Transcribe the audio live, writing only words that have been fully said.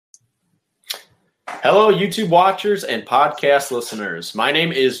Hello, YouTube watchers and podcast listeners. My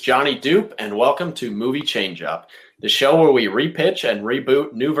name is Johnny Dupe, and welcome to Movie Change Up, the show where we repitch and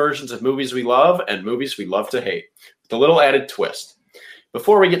reboot new versions of movies we love and movies we love to hate, with a little added twist.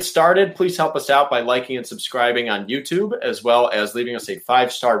 Before we get started, please help us out by liking and subscribing on YouTube, as well as leaving us a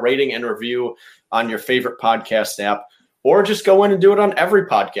 5-star rating and review on your favorite podcast app, or just go in and do it on every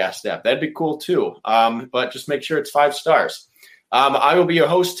podcast app. That'd be cool too, but just make sure it's 5 stars. I will be your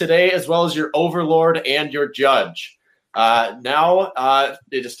host today, as well as your overlord and your judge. Now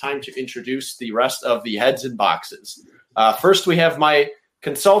it is time to introduce the rest of the heads and boxes. First, we have my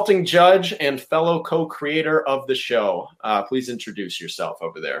consulting judge and fellow co-creator of the show. Please introduce yourself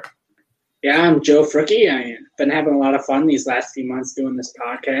over there. Yeah, I'm Joe Fricke. I've been having a lot of fun these last few months doing this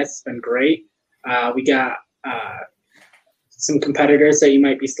podcast. It's been great. We got some competitors that you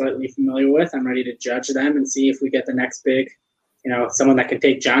might be slightly familiar with. I'm ready to judge them and see if we get the next big, someone that can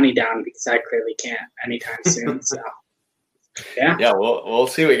take Johnny down, because I clearly can't anytime soon. So, yeah. We'll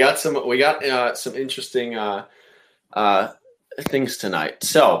see. We got some interesting things tonight.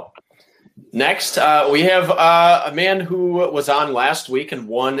 So next, we have a man who was on last week and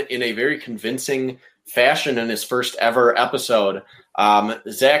won in a very convincing fashion in his first ever episode.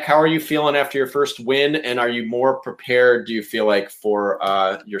 Zach, how are you feeling after your first win, and are you more prepared, do you feel like, for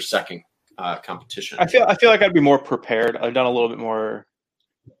your second competition? I feel like I'd be more prepared. I've done a little bit more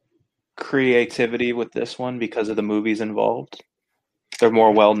creativity with this one because of the movies involved. They're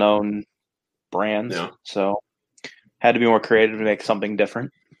more well-known brands, so had to be more creative to make something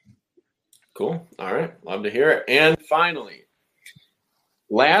different. Cool. All right. Love to hear it. And finally,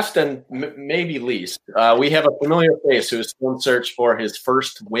 last and maybe least, we have a familiar face who is still in search for his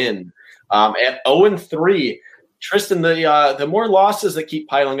first win. At 0-3, Tristan, the more losses that keep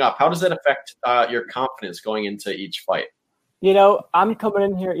piling up, how does that affect your confidence going into each fight? I'm coming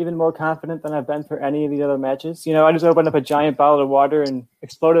in here even more confident than I've been for any of the other matches. I just opened up a giant bottle of water and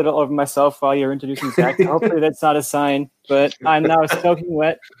exploded all over myself while you're introducing Zach. Hopefully that's not a sign, but I'm now soaking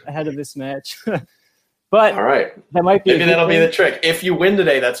wet ahead of this match. But all right, that might be maybe that'll be the trick. If you win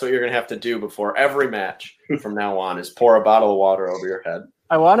today, that's what you're going to have to do before every match from now on, is pour a bottle of water over your head.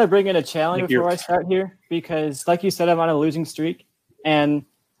 I want to bring in a challenge before I start here, because like you said, I'm on a losing streak, and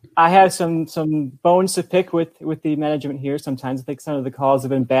I have some bones to pick with the management here. Sometimes I think some of the calls have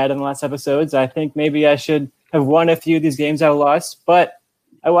been bad in the last episodes. I think maybe I should have won a few of these games I've lost, but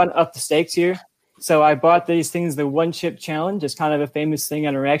I want to up the stakes here. So I bought these things, the One Chip Challenge. It's kind of a famous thing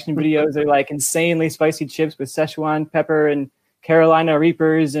on reaction videos. They're like insanely spicy chips with Szechuan pepper and Carolina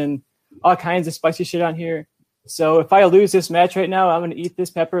Reapers and all kinds of spicy shit on here. So if I lose this match right now, I'm going to eat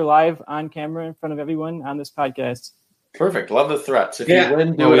this pepper live on camera in front of everyone on this podcast. Perfect. Love the threats. If you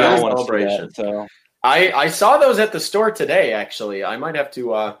win, do it on celebration. So I saw those at the store today, actually. I might have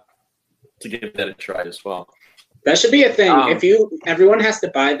to give that a try as well. That should be a thing. Everyone has to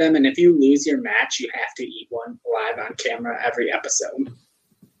buy them, and if you lose your match, you have to eat one live on camera every episode.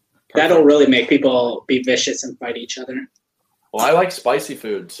 Perfect. That'll really make people be vicious and fight each other. Well, I like spicy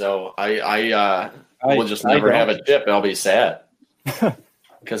food, so I will just never have a chip. I'll be sad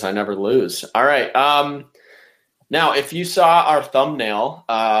because I never lose. All right. Now, if you saw our thumbnail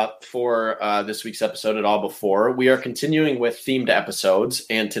for this week's episode at all before, we are continuing with themed episodes,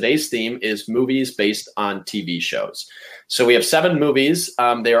 and today's theme is movies based on TV shows. So we have 7 movies.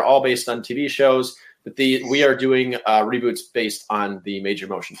 They are all based on TV shows, but we are doing reboots based on the major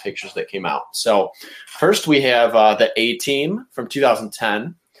motion pictures that came out. So first we have The A-Team from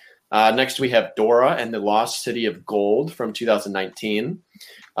 2010. Next we have Dora and the Lost City of Gold from 2019.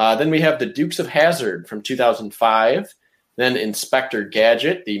 Then we have The Dukes of Hazzard from 2005. Then Inspector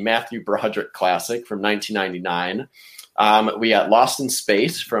Gadget, the Matthew Broderick classic from 1999. We got Lost in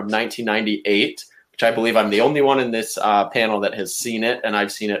Space from 1998, which I believe I'm the only one in this panel that has seen it, and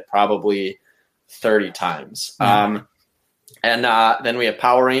I've seen it probably 30 times. And then we have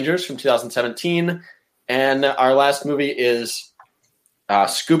Power Rangers from 2017. And our last movie is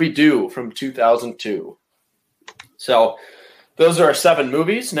Scooby-Doo from 2002. So those are our 7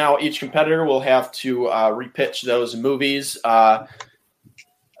 movies. Now each competitor will have to repitch those movies.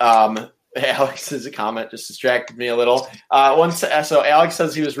 Alex's comment just distracted me a little. So Alex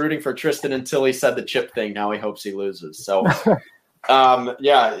says he was rooting for Tristan until he said the chip thing. Now he hopes he loses. So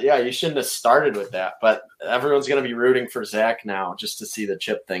you shouldn't have started with that. But everyone's going to be rooting for Zach now just to see the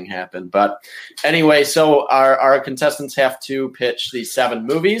chip thing happen. But anyway, so our contestants have to pitch these 7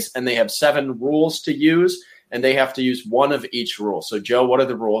 movies, and they have 7 rules to use. And they have to use one of each rule. So, Joe, what are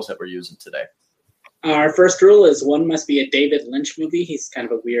the rules that we're using today? Our first rule is one must be a David Lynch movie. He's kind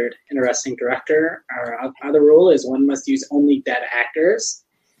of a weird, interesting director. Our other rule is one must use only dead actors.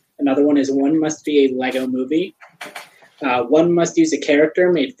 Another one is one must be a Lego movie. One must use a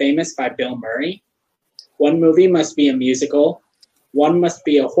character made famous by Bill Murray. One movie must be a musical. One must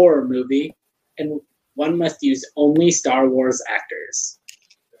be a horror movie. And one must use only Star Wars actors.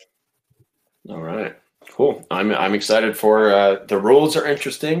 All right. Cool. I'm excited for the rules are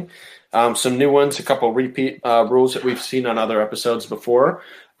interesting. Some new ones, a couple repeat rules that we've seen on other episodes before.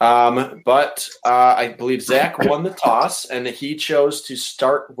 But I believe Zach won the toss, and he chose to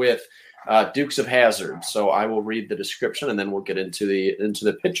start with Dukes of Hazzard. So I will read the description, and then we'll get into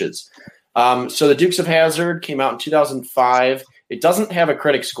the pitches. So the Dukes of Hazzard came out in 2005. It doesn't have a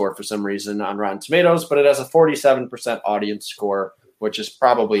critic score for some reason on Rotten Tomatoes, but it has a 47% audience score, which is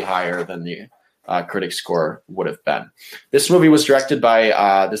probably higher than the critic score would have been. This movie was directed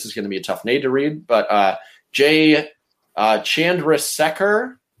by, this is going to be a tough name to read, but Jay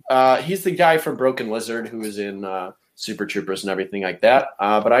Chandrasekhar. He's the guy from Broken Lizard who is in Super Troopers and everything like that,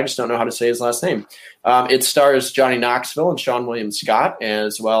 but I just don't know how to say his last name. It stars Johnny Knoxville and Sean William Scott,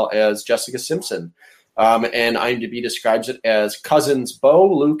 as well as Jessica Simpson. And IMDb describes it as cousins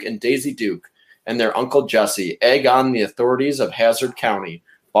Bo, Luke, and Daisy Duke and their uncle Jesse egg on the authorities of Hazzard County,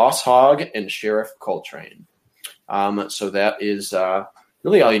 Boss Hogg, and Sheriff Coltrane. So that is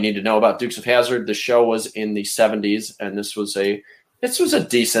really all you need to know about Dukes of Hazzard. The show was in the 70s, and this was a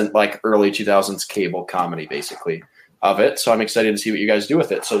decent, like, early 2000s cable comedy, basically, of it. So I'm excited to see what you guys do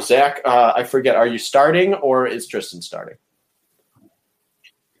with it. So, Zach, I forget, are you starting, or is Tristan starting?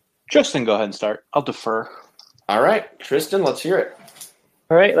 Tristan, go ahead and start. I'll defer. All right. Tristan, let's hear it.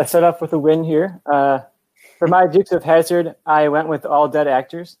 All right, let's start off with a win here. For my Dukes of Hazzard, I went with all dead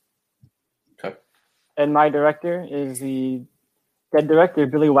actors. Okay. And my director is the dead director,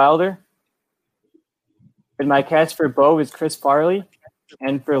 Billy Wilder. And my cast for Bo is Chris Farley.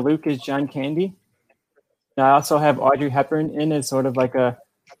 And for Luke is John Candy. And I also have Audrey Hepburn in as sort of like a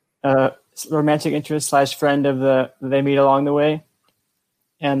romantic interest / friend of that they meet along the way.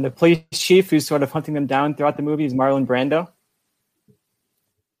 And the police chief who's sort of hunting them down throughout the movie is Marlon Brando.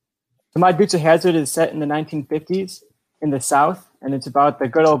 So my Dukes of Hazzard is set in the 1950s in the South, and it's about the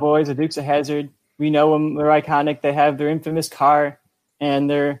good old boys, the Dukes of Hazzard. We know them; they're iconic. They have their infamous car, and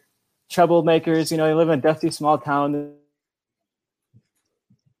they're troublemakers. You know, they live in a dusty small town.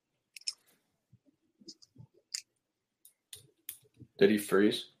 Did he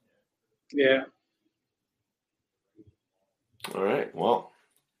freeze? Yeah. All right. Well,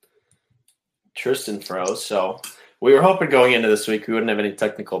 Tristan froze, so we were hoping going into this week we wouldn't have any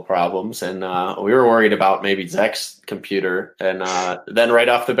technical problems, and we were worried about maybe Zach's computer, and then right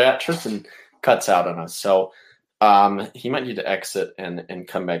off the bat, Tristan cuts out on us. So he might need to exit and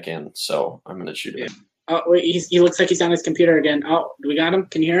come back in. So I'm going to shoot him. Oh, wait, he looks like he's on his computer again. Oh, do we got him?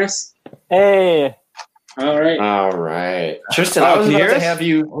 Can you hear us? Hey. All right. All right. Tristan, I was about to have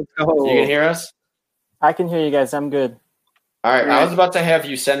you. You can hear us? I can hear you guys. I'm good. All right. I was about to have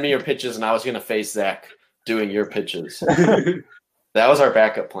you send me your pitches, and I was going to face Zach doing your pitches. That was our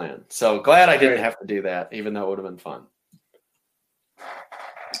backup plan. So glad I didn't have to do that, even though it would have been fun.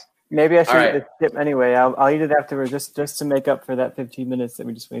 Maybe I should eat the tip anyway. I'll eat it afterwards just to make up for that 15 minutes that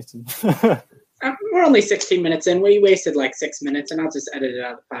we just wasted. We're only 16 minutes in. We wasted like 6 minutes, and I'll just edit it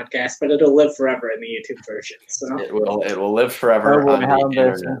out of the podcast, but it'll live forever in the YouTube version. So it will live forever on the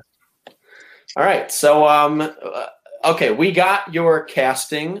internet. All right. So okay, we got your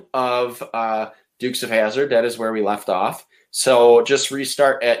casting of Dukes of Hazzard. That is where we left off. So just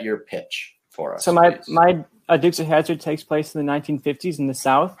restart at your pitch for us. So my Dukes of Hazzard takes place in the 1950s in the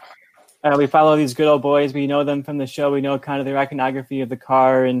South. We follow these good old boys. We know them from the show. We know kind of their iconography of the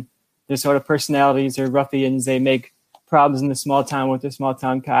car and their sort of personalities. They're ruffians. They make problems in the small town with the small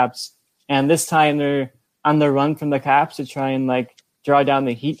town cops. And this time they're on the run from the cops to try and like draw down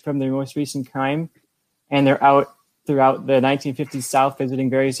the heat from their most recent crime. And they're out throughout the 1950s South, visiting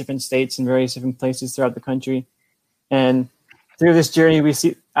various different states and various different places throughout the country. And through this journey, we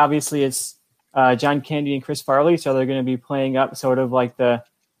see, obviously, it's John Candy and Chris Farley, so they're going to be playing up sort of like the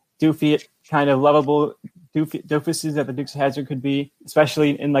doofy, kind of lovable doofuses that the Dukes of Hazzard could be,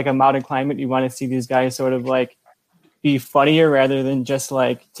 especially in like a modern climate. You want to see these guys sort of like be funnier rather than just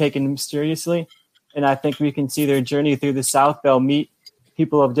like taking them seriously. And I think we can see their journey through the South. They'll meet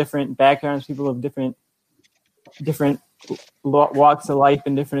people of different backgrounds, people of different walks of life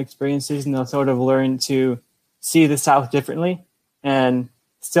and different experiences, and they'll sort of learn to see the South differently and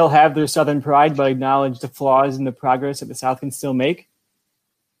still have their Southern pride, but acknowledge the flaws and the progress that the South can still make.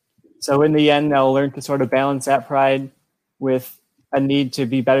 So in the end, they'll learn to sort of balance that pride with a need to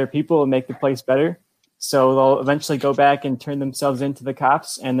be better people and make the place better. So they'll eventually go back and turn themselves into the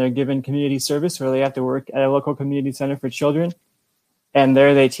cops, and they're given community service where they have to work at a local community center for children. And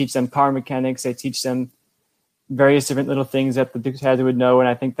there they teach them car mechanics. They teach them various different little things that the Dukes of Hazzard would know. And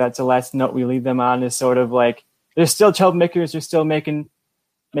I think that's the last note we leave them on is sort of like, they're still troublemakers. They're still making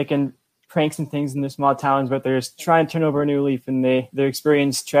pranks and things in their small towns, but they're just trying to turn over a new leaf. And their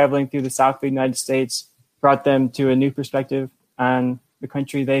experience traveling through the South of the United States brought them to a new perspective on the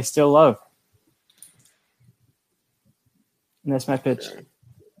country they still love. And that's my pitch.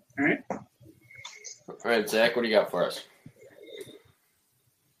 All right, Zach, what do you got for us?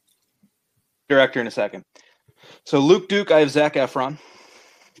 Director in a second. So Luke Duke, I have Zac Efron.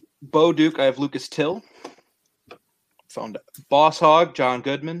 Bo Duke, I have Lucas Till. Found Boss Hogg, John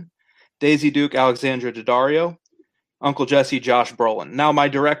Goodman. Daisy Duke, Alexandra Daddario. Uncle Jesse, Josh Brolin. Now my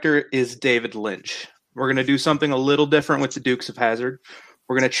director is David Lynch. We're going to do something a little different with the Dukes of Hazzard.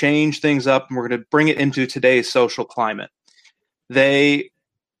 We're going to change things up, and we're going to bring it into today's social climate.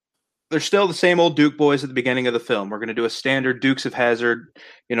 They're still the same old Duke boys at the beginning of the film. We're going to do a standard Dukes of Hazzard.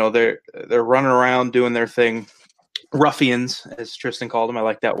 You know, they're running around doing their thing. Ruffians, as Tristan called them. I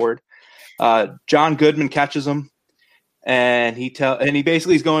like that word. John Goodman catches them, and he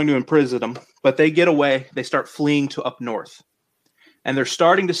basically is going to imprison them. But they get away. They start fleeing to up north, and they're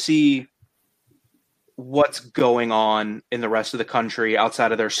starting to see what's going on in the rest of the country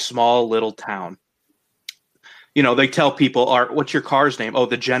outside of their small little town. You know, they tell people, what's your car's name? Oh,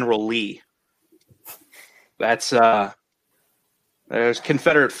 the General Lee. That's there's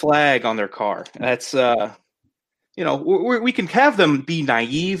Confederate flag on their car. That's you know, we can have them be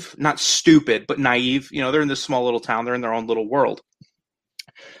naive, not stupid, but naive. You know, they're in this small little town. They're in their own little world.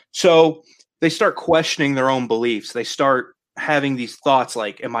 So they start questioning their own beliefs. They start having these thoughts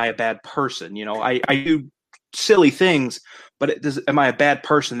like, am I a bad person? You know, I do silly things, but am I a bad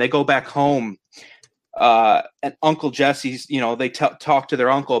person? They go back home. And Uncle Jesse's, you know, they talk to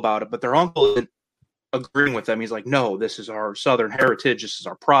their uncle about it, but their uncle isn't agreeing with them. He's like, no, this is our Southern heritage. This is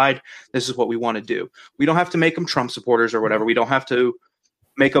our pride. This is what we want to do. We don't have to make them Trump supporters or whatever. We don't have to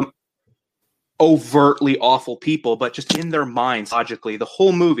make them overtly awful people, but just in their minds, logically, the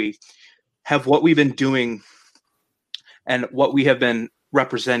whole movie have what we've been doing and what we have been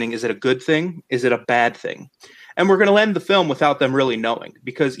representing. Is it a good thing? Is it a bad thing? And we're going to end the film without them really knowing,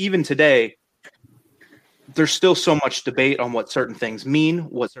 because even today, there's still so much debate on what certain things mean,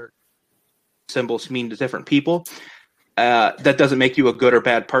 what certain symbols mean to different people. That doesn't make you a good or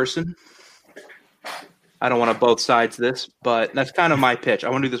bad person. I don't want to both sides this, but that's kind of my pitch. I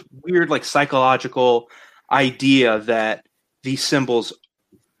want to do this weird, like, psychological idea that these symbols,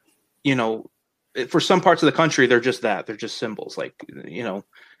 you know, for some parts of the country, they're just that. They're just symbols, like, you know.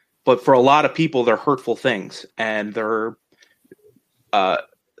 But for a lot of people, they're hurtful things, and they're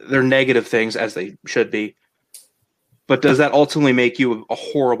negative things, as they should be. But does that ultimately make you a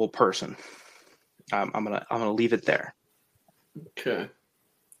horrible person? I'm gonna leave it there. Okay.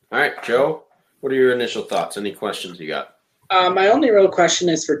 All right, Joe. What are your initial thoughts? Any questions you got? My only real question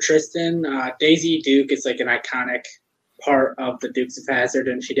is for Tristan. Daisy Duke is like an iconic part of the Dukes of Hazzard,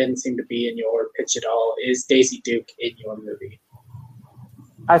 and she didn't seem to be in your pitch at all. Is Daisy Duke in your movie?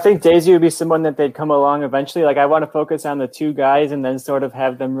 I think Daisy would be someone that they'd come along eventually. Like, I want to focus on the two guys and then sort of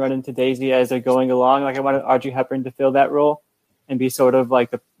have them run into Daisy as they're going along. Like, I wanted Audrey Hepburn to fill that role and be sort of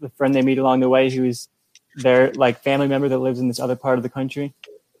like the friend they meet along the way who's their, like, family member that lives in this other part of the country.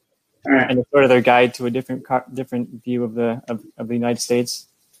 All right. And it's sort of their guide to a different view of the United States.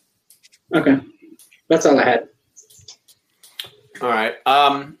 Okay. That's all I had. All right.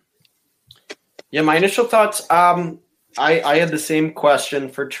 Yeah, my initial thoughts, I had the same question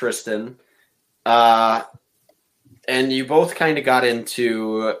for Tristan, and you both kind of got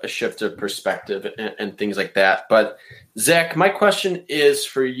into a shift of perspective and things like that. But Zach, my question is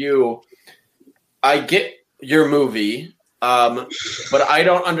for you. I get your movie, but I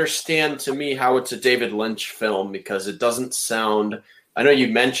don't understand, to me, how it's a David Lynch film, because it doesn't sound – I know you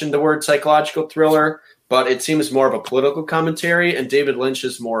mentioned the word psychological thriller, but it seems more of a political commentary, and David Lynch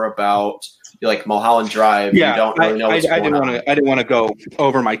is more about – like Mulholland Drive. Yeah, you don't really know what's going on. I didn't want to go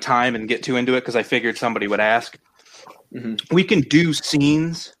over my time and get too into it because I figured somebody would ask. Mm-hmm. We can do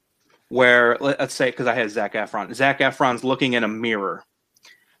scenes where, let's say, because I had Zac Efron. Zac Efron's looking in a mirror,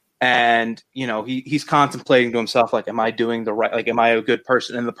 and you know he's contemplating to himself, like, "Am I doing the right? Like, am I a good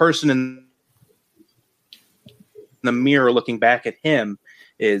person?" And the person in the mirror looking back at him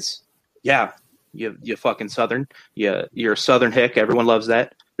is, "Yeah, you fucking Southern. You're a Southern hick. Everyone loves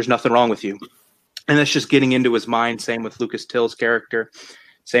that. There's nothing wrong with you." And that's just getting into his mind. Same with Lucas Till's character.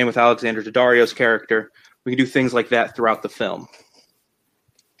 Same with Alexandra Daddario's character. We can do things like that throughout the film.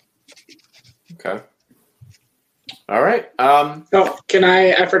 Okay. All right. Can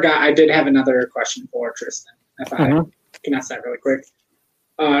I forgot, I did have another question for Tristan. If I can ask that really quick.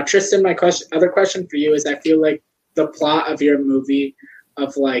 Tristan, my other question for you is, I feel like the plot of your movie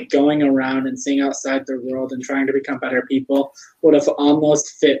of like going around and seeing outside their world and trying to become better people would have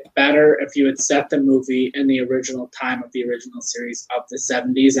almost fit better if you had set the movie in the original time of the original series of the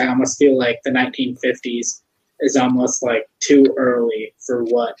 70s. I almost feel like the 1950s is almost like too early for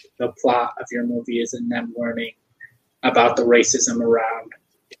what the plot of your movie is and them learning about the racism around.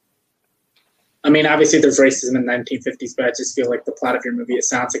 I mean, obviously there's racism in the 1950s, but I just feel like the plot of your movie, it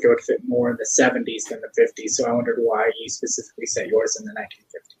sounds like it would fit more in the 70s than the 50s. So I wondered why you specifically set yours in the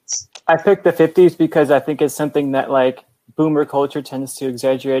 1950s. I picked the 50s because I think it's something that like boomer culture tends to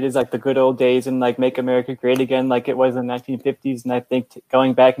exaggerate, is like the good old days and like make America great again like it was in the 1950s. And I think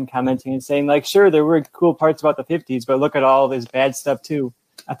going back and commenting and saying like, sure, there were cool parts about the 50s, but look at all this bad stuff too.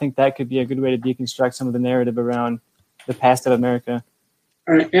 I think that could be a good way to deconstruct some of the narrative around the past of America.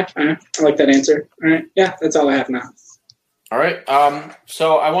 All right, yeah, I like that answer. All right, yeah, that's all I have now. All right,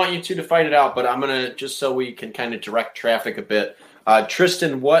 so I want you two to fight it out, but I'm going to, just so we can kind of direct traffic a bit.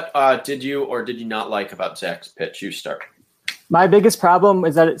 Tristan, what did you or did you not like about Zach's pitch? You start. My biggest problem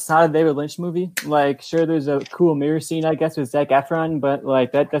is that it's not a David Lynch movie. Like, sure, there's a cool mirror scene, I guess, with Zac Efron, but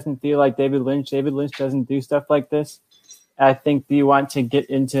like that doesn't feel like David Lynch. David Lynch doesn't do stuff like this. I think you want to get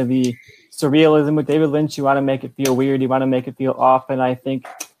into the surrealism with David Lynch. You want to make it feel weird. You want to make it feel off. And I think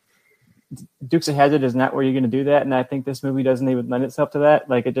Dukes of Hazzard is not where you're going to do that. And I think this movie doesn't even lend itself to that.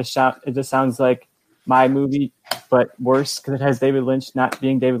 Like it just sounds like my movie, but worse because it has David Lynch not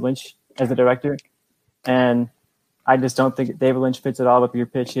being David Lynch as a director. And I just don't think David Lynch fits at all with your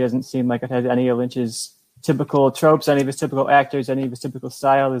pitch. He doesn't seem like it has any of Lynch's typical tropes, any of his typical actors, any of his typical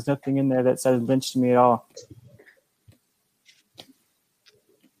style. There's nothing in there that says Lynch to me at all.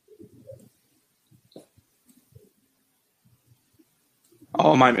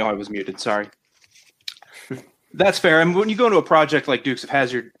 Oh, I was muted. Sorry. That's fair. I mean, when you go into a project like Dukes of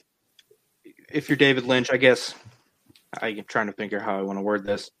Hazzard, if you're David Lynch, I guess I'm trying to figure how I want to word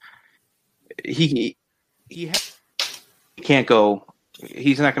this. He can't go.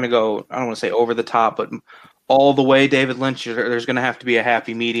 He's not going to go. I don't want to say over the top, but all the way David Lynch. There's going to have to be a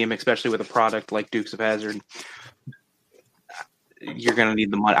happy medium, especially with a product like Dukes of Hazzard. You're going to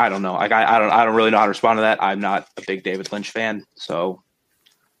need the money. I don't know. Like I don't really know how to respond to that. I'm not a big David Lynch fan, so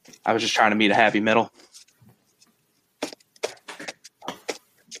I was just trying to meet a happy middle.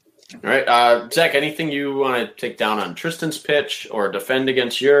 All right, Zach, anything you want to take down on Tristan's pitch or defend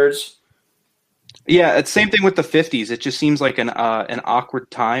against yours? Yeah, it's same thing with the 50s. It just seems like an awkward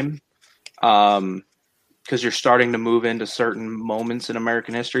time because you're starting to move into certain moments in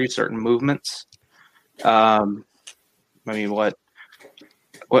American history, certain movements. I mean, what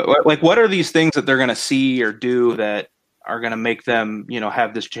are these things that they're going to see or do that are going to make them,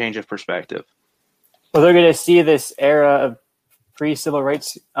 have this change of perspective? Well, they're going to see this era of pre-civil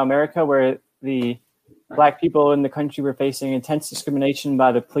rights America where the Black people in the country were facing intense discrimination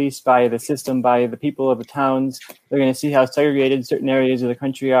by the police, by the system, by the people of the towns. They're going to see how segregated certain areas of the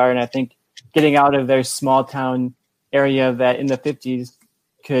country are. And I think getting out of their small town area that in the 50s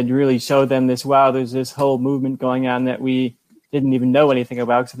could really show them this, wow, there's this whole movement going on that we didn't even know anything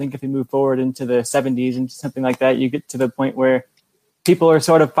about. Because I think if you move forward into the 70s, into something like that, you get to the point where people are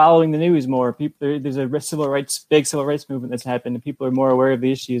sort of following the news more. There's a big civil rights movement that's happened, and people are more aware of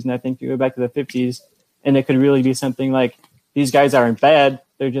the issues. And I think you go back to the 50s, and it could really be something like these guys aren't bad.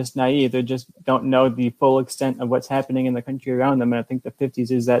 They're just naive. They just don't know the full extent of what's happening in the country around them. And I think the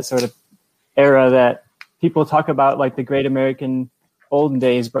 50s is that sort of era that people talk about like the great American olden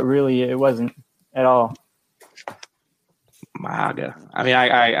days, but really it wasn't at all. MAGA. I mean,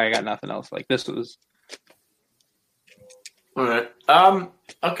 I got nothing else. Like this was. All right.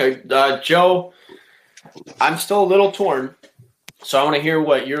 Okay. Joe, I'm still a little torn. So I want to hear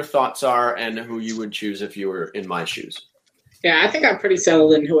what your thoughts are and who you would choose if you were in my shoes. Yeah, I think I'm pretty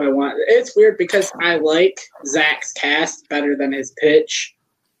settled in who I want. It's weird because I like Zach's cast better than his pitch.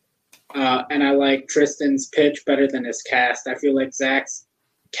 And I like Tristan's pitch better than his cast. I feel like Zach's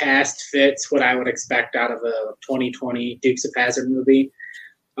cast fits what I would expect out of a 2020 Dukes of Hazzard movie.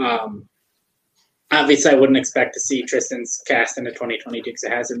 Obviously, I wouldn't expect to see Tristan's cast in a 2020 Dukes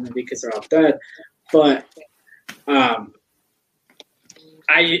of Hazzard movie because they're all dead. But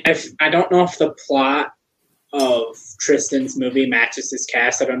I don't know if the plot of Tristan's movie matches his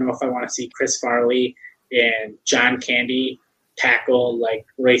cast. I don't know if I want to see Chris Farley and John Candy tackle like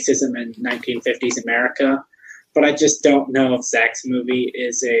racism in 1950s America. But I just don't know if Zach's movie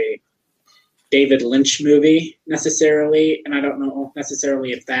is a David Lynch movie necessarily, and I don't know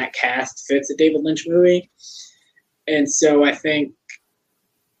necessarily if that cast fits a David Lynch movie. And so I think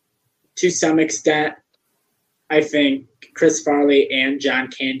to some extent, I think Chris Farley and John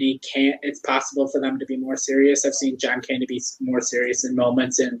Candy it's possible for them to be more serious. I've seen John Candy be more serious in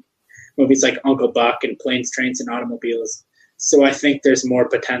moments in movies like Uncle Buck and Planes, Trains, and Automobiles. So I think there's more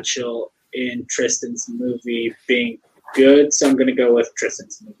potential in Tristan's movie being good. So I'm going to go with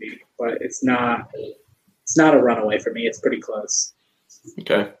Tristan's movie, but it's not a runaway for me. It's pretty close.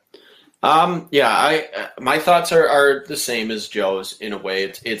 Okay. My thoughts are the same as Joe's in a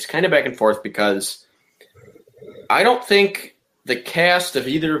way. It's kind of back and forth because I don't think the cast of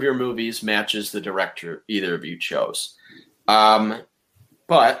either of your movies matches the director either of you chose.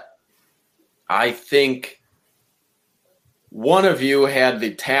 But I think one of you had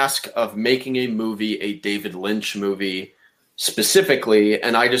the task of making a movie, a David Lynch movie specifically,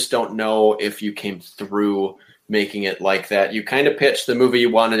 and I just don't know if you came through making it like that. You kind of pitched the movie you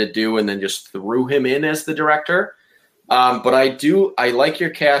wanted to do and then just threw him in as the director. But I like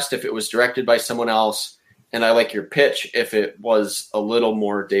your cast if it was directed by someone else, and I like your pitch if it was a little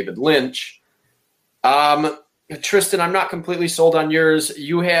more David Lynch. Tristan, I'm not completely sold on yours.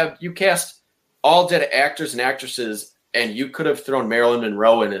 You cast all dead actors and actresses, and you could have thrown Marilyn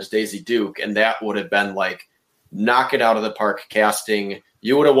Monroe in as Daisy Duke, and that would have been like knock it out of the park casting.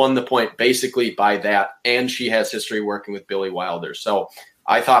 You would have won the point basically by that, and she has history working with Billy Wilder. So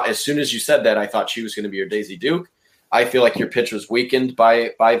I thought as soon as you said that, I thought she was going to be your Daisy Duke. I feel like your pitch was weakened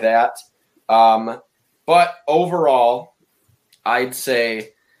by that. But overall, I'd say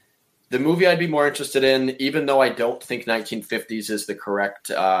the movie I'd be more interested in, even though I don't think 1950s is the correct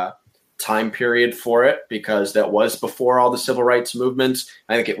time period for it, because that was before all the civil rights movements.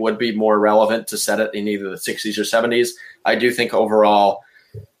 I think it would be more relevant to set it in either the 60s or 70s. I do think overall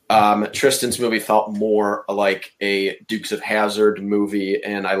Tristan's movie felt more like a Dukes of Hazzard movie,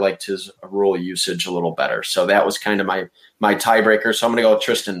 and I liked his rule usage a little better. So that was kind of my tiebreaker. So I'm going to go with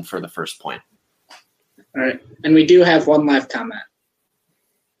Tristan for the first point. All right. And we do have one live comment.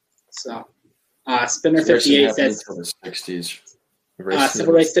 So Spinner 58 says the 60s.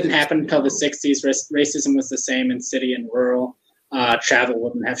 Civil rights didn't happen until the 60s. Racism was the same in city and rural. Travel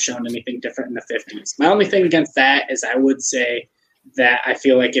wouldn't have shown anything different in the 50s. My only thing against that is I would say that I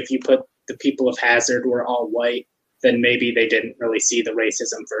feel like if you put the people of Hazard were all white, then maybe they didn't really see the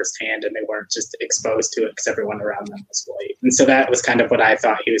racism firsthand and they weren't just exposed to it because everyone around them was white. And so that was kind of what I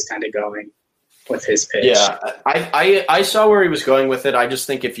thought he was kind of going with his pitch. Yeah, I saw where he was going with it. I just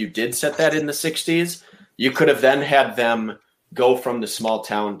think if you did set that in the 60s, you could have then had them go from the small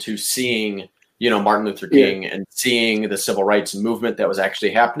town to seeing, Martin Luther King and seeing the civil rights movement that was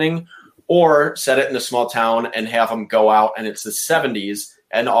actually happening, or set it in a small town and have them go out and it's the 70s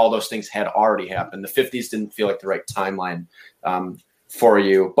and all those things had already happened. The 50s didn't feel like the right timeline for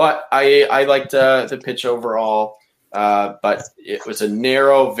you, but I liked the pitch overall, but it was a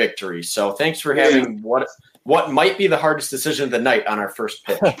narrow victory. So thanks for having what might be the hardest decision of the night on our first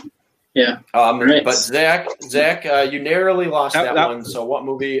pitch. Yeah. Right. But Zach, you narrowly lost that one. So what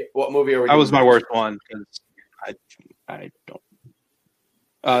movie are we doing? That was my worst one because I don't.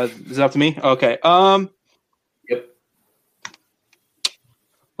 Is that up to me? Okay. Yep.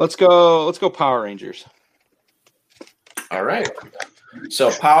 Let's go Power Rangers. All right.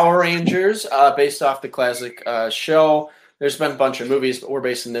 So Power Rangers, based off the classic show. There's been a bunch of movies, but we're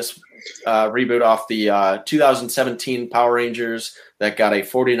basing this reboot off the 2017 Power Rangers that got a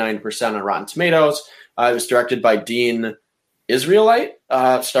 49% on Rotten Tomatoes. It was directed by Dean Israelite,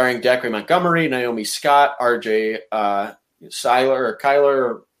 starring Dacre Montgomery, Naomi Scott, RJ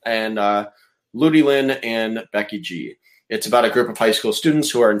Kyler, and Ludi Lin and Becky G. It's about a group of high school students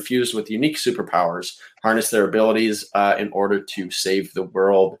who are infused with unique superpowers, harness their abilities in order to save the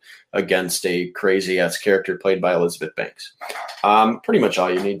world against a crazy-ass character played by Elizabeth Banks. Pretty much all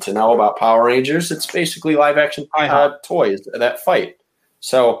you need to know about Power Rangers. It's basically live-action toys that fight.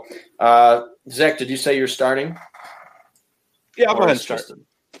 So, Zach, did you say you're starting? Yeah, I'll go ahead and start.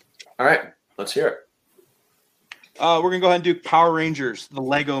 All right, let's hear it. We're going to go ahead and do Power Rangers, the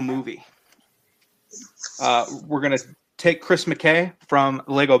Lego movie. We're going to take Chris McKay from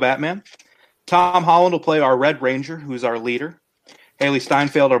Lego Batman. Tom Holland will play our Red Ranger, who's our leader. Haley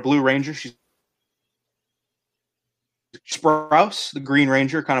Steinfeld, our Blue Ranger. She's Sprouse, the Green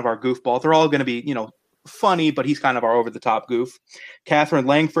Ranger, kind of our goofball. They're all going to be, funny, but he's kind of our over-the-top goof. Catherine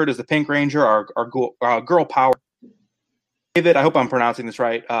Langford is the Pink Ranger, our girl power. David, I hope I'm pronouncing this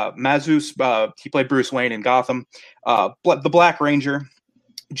right. Mazus, he played Bruce Wayne in Gotham. The Black Ranger.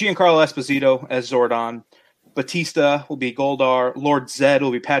 Giancarlo Esposito as Zordon. Batista will be Goldar. Lord Zed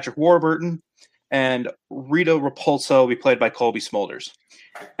will be Patrick Warburton. And Rita Repulsa will be played by Colby Smulders.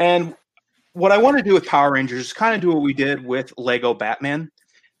 And what I want to do with Power Rangers is kind of do what we did with Lego Batman.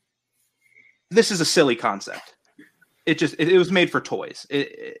 This is a silly concept. it was made for toys.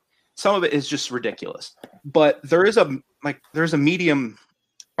 Some of it is just ridiculous, but there's a medium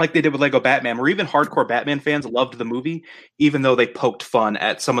like they did with Lego Batman, where even hardcore Batman fans loved the movie, even though they poked fun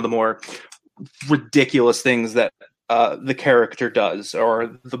at some of the more ridiculous things that the character does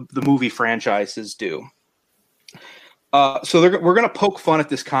or the movie franchises do. So we're going to poke fun at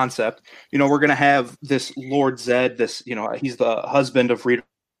this concept. We're going to have this Lord Zed, he's the husband of Rita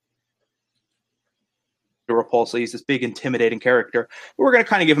Repulsa. He's this big, intimidating character. We're going to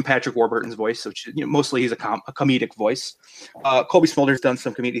kind of give him Patrick Warburton's voice, which mostly he's a comedic voice. Colby Smolder's done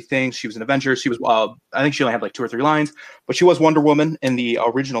some comedic things. She was an Avenger. She was, I think she only had like 2 or 3 lines, but she was Wonder Woman in the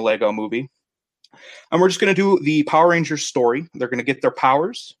original Lego movie. And we're just going to do the Power Rangers story. They're going to get their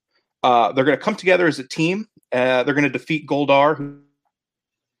powers. They're going to come together as a team. They're going to defeat Goldar,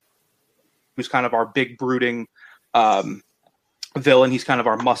 who's kind of our big brooding villain. He's kind of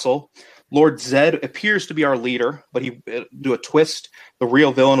our muscle. Lord Zed appears to be our leader, but he do a twist. The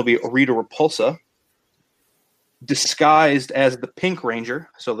real villain will be Rita Repulsa, disguised as the Pink Ranger,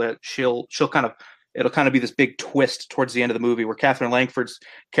 so that it'll kind of be this big twist towards the end of the movie where Catherine Langford's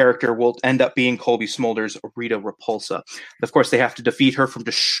character will end up being Colby Smolder's Rita Repulsa. And of course, they have to defeat her from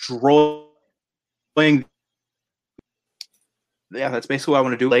destroying. Yeah, that's basically what I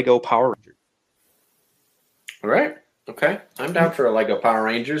want to do. Lego Power Rangers. All right. Okay. I'm down for a Lego Power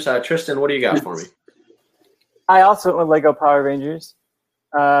Rangers. Tristan, what do you got for me? I also went with Lego Power Rangers,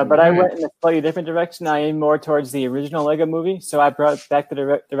 but I went in a slightly different direction. I aimed more towards the original Lego movie, so I brought back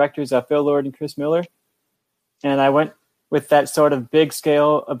the directors Phil Lord and Chris Miller, and I went with that sort of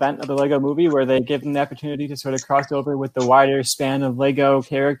big-scale event of the Lego movie where they give them the opportunity to sort of cross over with the wider span of Lego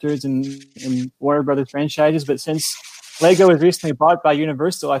characters and Warner Brothers franchises. But since Lego was recently bought by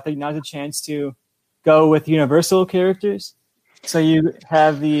Universal, I think now's a chance to go with Universal characters. So you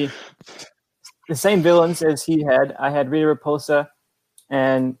have the same villains as he had. I had Rita Repulsa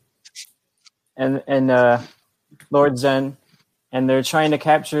and Lord Zen, and they're trying to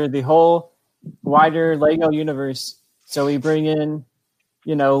capture the whole wider Lego universe. So we bring in,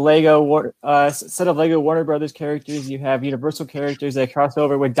 Lego set of Lego Warner Brothers characters. You have Universal characters that cross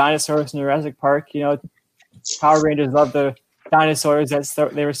over with dinosaurs in Jurassic Park. Power Rangers love the dinosaurs.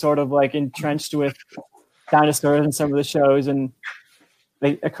 They were sort of like entrenched with dinosaurs in some of the shows, and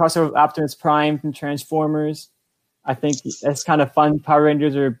they cross over with Optimus Prime from Transformers. I think that's kind of fun. Power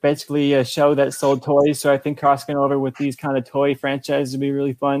Rangers are basically a show that sold toys, so I think crossing over with these kind of toy franchises would be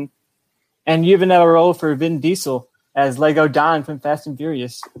really fun. And you even have a role for Vin Diesel as Lego Don from Fast and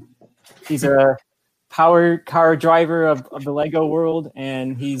Furious. He's a power car driver of the Lego world,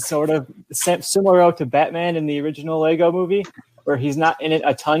 and he's sort of similar to Batman in the original Lego movie, where he's not in it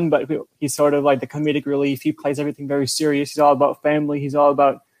a ton, but he's sort of like the comedic relief. He plays everything very serious. He's all about family. He's all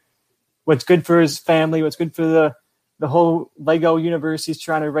about what's good for his family, what's good for the whole Lego universe. He's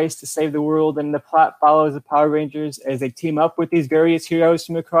trying to race to save the world, and the plot follows the Power Rangers as they team up with these various heroes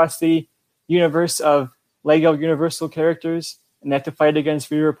from across the universe of Lego Universal characters, and they have to fight against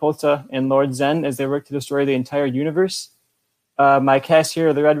Rita Repulsa and Lord Zen as they work to destroy the entire universe. My cast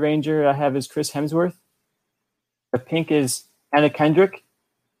here, the Red Ranger, I have is Chris Hemsworth. The pink is Anna Kendrick.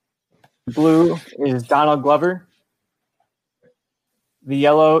 The blue is Donald Glover. The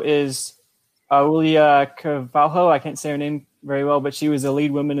yellow is Aulia Carvalho. I can't say her name very well, but she was the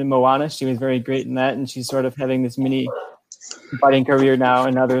lead woman in Moana. She was very great in that, and she's sort of having this mini budding career now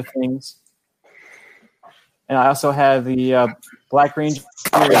and other things. And I also have the Black Ranger.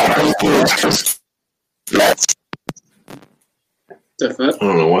 I don't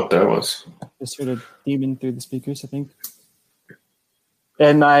know what that was. Just sort of demon through the speakers, I think.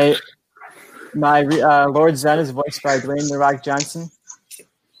 And my Lord Zen is voiced by Dwayne The Rock Johnson.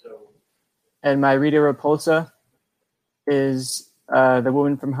 And my Rita Repulsa is the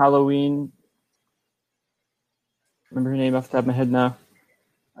woman from Halloween. I remember her name off the top of my head now.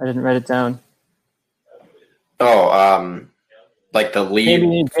 I didn't write it down. Oh, like the lead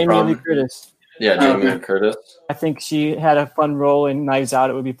Jamie Lee Curtis. Yeah, Jamie Lee Curtis. I think she had a fun role in Knives Out.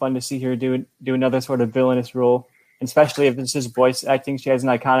 It would be fun to see her do another sort of villainous role, and especially if it's just voice acting. She has an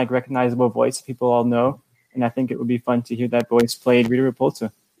iconic, recognizable voice people all know, and I think it would be fun to hear that voice played Rita Repulsa.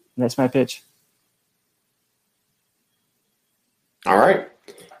 And that's my pitch. All right.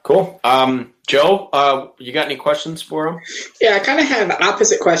 Cool. Joe, you got any questions for him? Yeah, I kind of have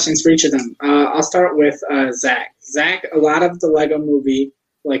opposite questions for each of them. I'll start with Zach. Zach, a lot of the Lego movie,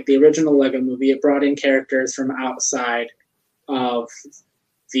 like the original Lego movie, it brought in characters from outside of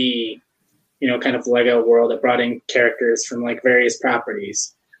the, kind of Lego world. It brought in characters from like various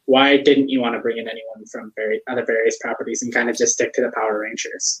properties. Why didn't you want to bring in anyone from other various properties and kind of just stick to the Power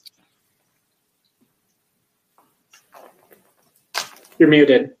Rangers? You're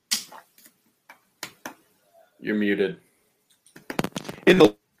muted. You're muted. In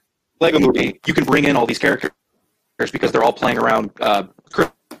the Lego movie, you can bring in all these characters because they're all playing around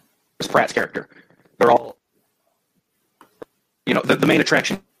Chris Pratt's character. They're all, the main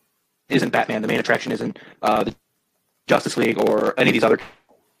attraction isn't Batman. The main attraction isn't the Justice League or any of these other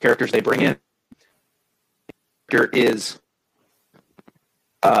characters they bring in. The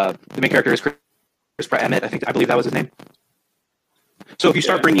main character is Chris Pratt. Emmett, I believe that was his name. So if you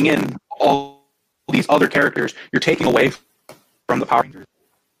start bringing in all these other characters, you're taking away from the Power Rangers.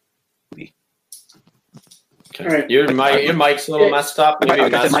 Okay. Right. Your mic's a little messed up. Maybe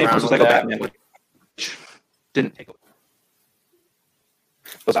mess around with that. Batman, which didn't take away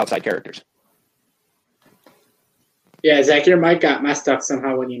those outside characters. Yeah, Zach, your mic got messed up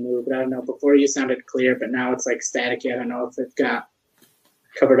somehow when you moved. I don't know. Before you sounded clear, but now it's like staticky. I don't know if it got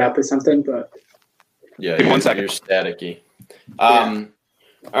covered up or something, but yeah, you're staticky. All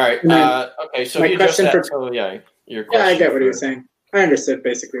right. Okay. So my question for your question. I get what he was saying. I understood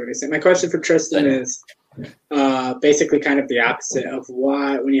basically what he was saying. My question for Tristan is basically kind of the opposite of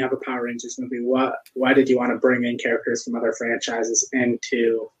why, when you have a Power Rangers movie, why did you want to bring in characters from other franchises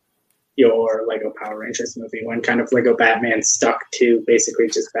into your Lego Power Rangers movie when kind of Lego Batman stuck to basically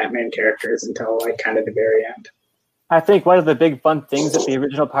just Batman characters until like kind of the very end? I think one of the big fun things that the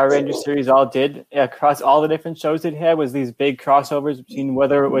original Power Rangers series all did across all the different shows it had was these big crossovers between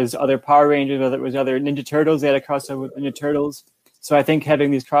whether it was other Power Rangers, whether it was other Ninja Turtles. They had a crossover with Ninja Turtles. So I think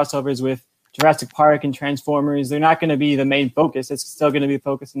having these crossovers with Jurassic Park and Transformers, they're not going to be the main focus. It's still going to be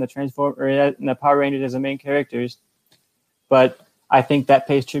focused on the Power Rangers as the main characters. But I think that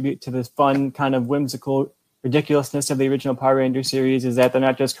pays tribute to this fun, kind of whimsical ridiculousness of the original Power Rangers series, is that they're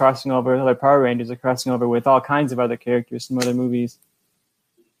not just crossing over with other Power Rangers, they're crossing over with all kinds of other characters from other movies.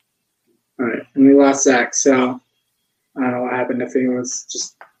 All right, and we lost Zach, so I don't know what happened, if he was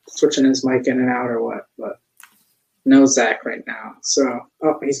just switching his mic in and out or what, but no Zach right now. So,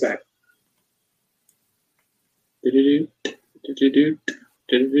 he's back. Is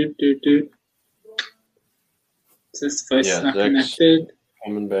this voice not connected?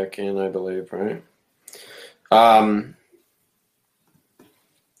 Coming back in, I believe, right?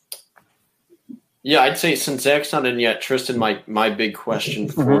 Yeah, I'd say since Zach's not in yet, Tristan, my big question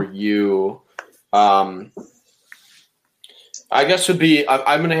for you, I guess would be,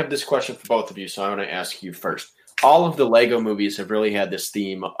 I'm going to have this question for both of you, so I want to ask you first. All of the Lego movies have really had this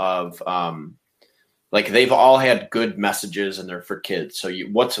theme of, like they've all had good messages and they're for kids. So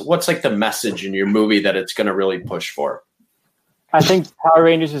what's like the message in your movie that it's going to really push for? I think Power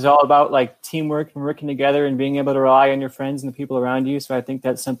Rangers is all about like teamwork and working together and being able to rely on your friends and the people around you. So I think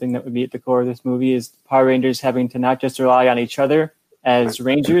that's something that would be at the core of this movie, is Power Rangers having to not just rely on each other as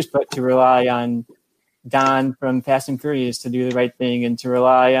Rangers, but to rely on Don from Fast and Furious to do the right thing, and to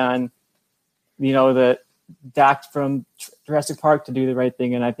rely on, the Doc from Jurassic Park to do the right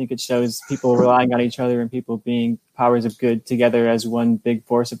thing. And I think it shows people relying on each other and people being powers of good together as one big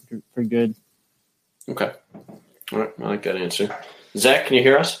force for good. Okay. All right, I like that answer. Zach, can you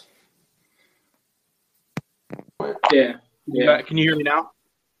hear us? Yeah. Can you hear me now?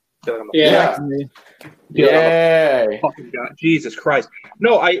 Yeah. Yay. Fucking God. Jesus Christ.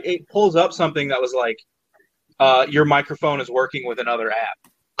 No, it pulls up something that was like, your microphone is working with another app.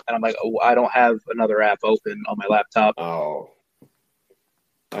 And I'm like, I don't have another app open on my laptop. Oh.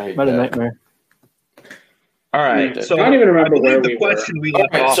 What a nightmare. All right. So I don't even remember where the question we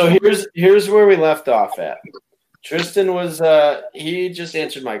left off. So here's where we left off at. Tristan was he just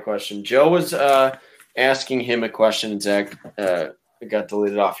answered my question. Joe was asking him a question, and Zach got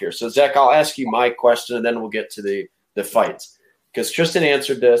deleted off here. So Zach, I'll ask you my question, and then we'll get to the fights, because Tristan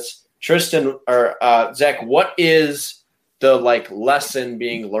answered this. Zach, what is the lesson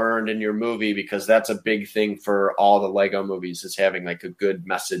being learned in your movie? Because that's a big thing for all the Lego movies, is having a good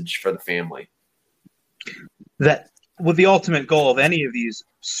message for the family. That with the ultimate goal of any of these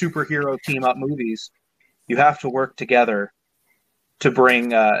superhero team up movies, you have to work together to bring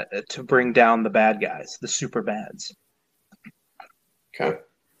down the bad guys, the super bads. Okay.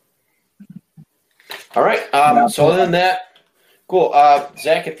 All right. So other than that, cool.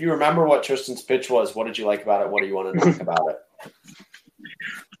 Zach, if you remember what Tristan's pitch was, what did you like about it? What do you want to talk about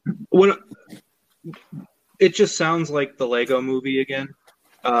it? It just sounds like the Lego movie again.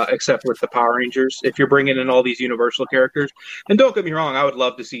 Except with the Power Rangers, if you're bringing in all these Universal characters. And don't get me wrong, I would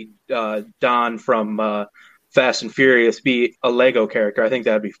love to see Don from Fast and Furious be a Lego character. I think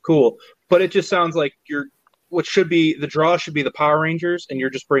that'd be cool. But it just sounds like the draw should be the Power Rangers, and you're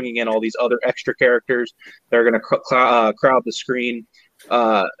just bringing in all these other extra characters that are going to crowd the screen.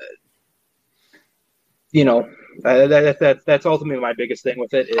 That's ultimately my biggest thing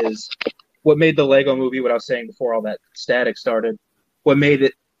with it is what made the Lego movie, what I was saying before all that static started, what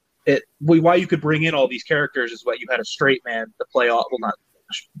made why you could bring in all these characters is what you had a straight man to play off. Well, not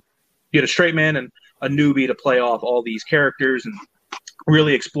you had a straight man and a newbie to play off all these characters and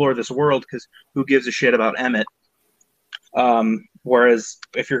really explore this world, because who gives a shit about Emmett? Whereas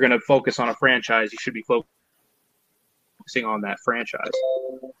if you're going to focus on a franchise, you should be focusing on that franchise.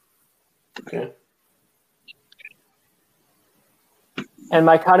 Okay. And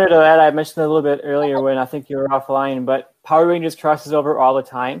my counter to that, I mentioned a little bit earlier when I think you were offline, but Power Rangers crosses over all the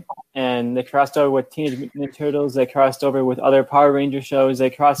time. And they crossed over with Teenage Mutant Ninja Turtles. They crossed over with other Power Ranger shows. They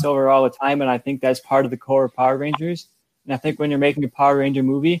cross over all the time, and I think that's part of the core of Power Rangers. And I think when you're making a Power Ranger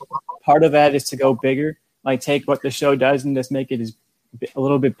movie, part of that is to go bigger, like take what the show does and just make it a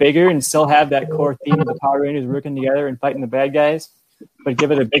little bit bigger and still have that core theme of the Power Rangers working together and fighting the bad guys, but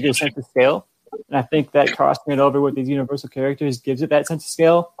give it a bigger sense of scale. And I think that crossing it over with these Universal characters gives it that sense of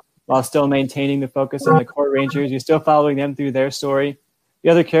scale while still maintaining the focus on the core Rangers. You're still following them through their story. The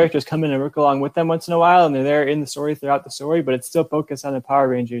other characters come in and work along with them once in a while, and they're there in the story throughout the story, but it's still focused on the Power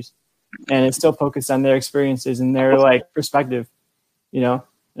Rangers. And it's still focused on their experiences and their perspective, And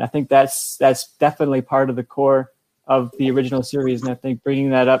I think that's definitely part of the core of the original series. And I think bringing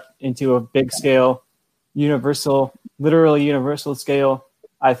that up into a big scale, literally universal scale,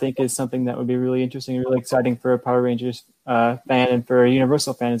 I think is something that would be really interesting and really exciting for a Power Rangers fan and for a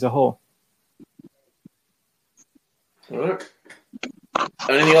Universal fan as a whole. All right.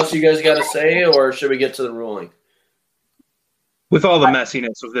 Anything else you guys got to say, or should we get to the ruling? With all the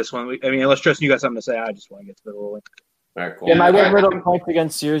messiness of this one, unless Tristan, you got something to say, I just want to get to the ruling. All right, cool. Yeah, my little point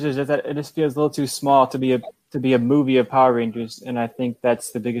against Sears is that it just feels a little too small to be a movie of Power Rangers, and I think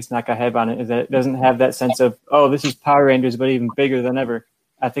that's the biggest knock I have on it, is that it doesn't have that sense of, oh, this is Power Rangers, but even bigger than ever.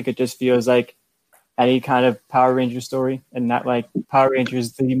 I think it just feels like any kind of Power Ranger story and not like Power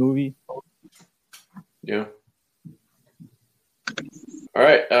Rangers the movie. Yeah. All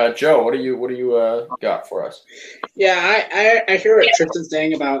right, Joe, what do you got for us? Yeah, I hear what Tristan's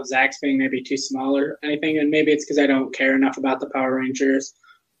saying about Zach's being maybe too small or anything, and maybe it's because I don't care enough about the Power Rangers.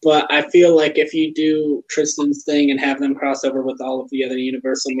 But I feel like if you do Tristan's thing and have them cross over with all of the other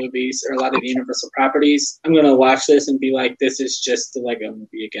Universal movies or a lot of the Universal properties, I'm going to watch this and be like, this is just the Lego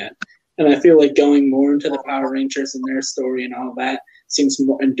movie again. And I feel like going more into the Power Rangers and their story and all that seems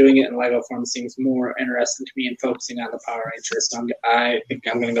more, and doing it in Lego form seems more interesting to me and focusing on the Power Rangers. So I think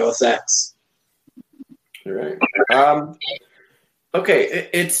I'm going to go with Zach's. All right. Okay,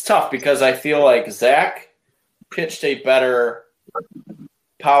 it's tough because I feel like Zach pitched a better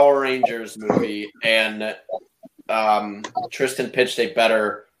Power Rangers movie, and Tristan pitched a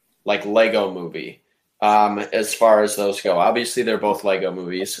better Lego movie. As far as those go, obviously they're both Lego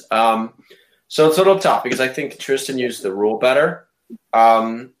movies. So it's a little tough because I think Tristan used the rule better,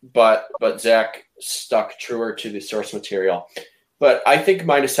 but Zach stuck truer to the source material. But I think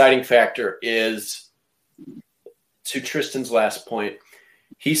my deciding factor is, to Tristan's last point,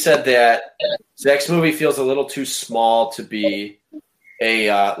 he said that Zach's movie feels a little too small to be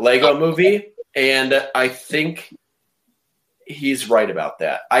a Lego movie, and I think he's right about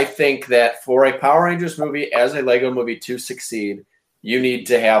that. I think that for a Power Rangers movie as a Lego movie to succeed, you need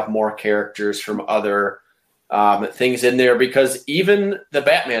to have more characters from other things in there, because even the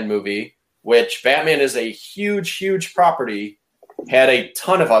Batman movie, which Batman is a huge, huge property, had a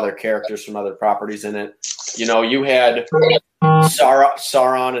ton of other characters from other properties in it. You had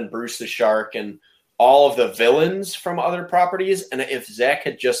Sauron and Bruce the Shark and all of the villains from other properties. And if Zach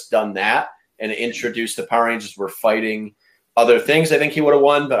had just done that and introduced the Power Rangers were fighting other things, I think he would have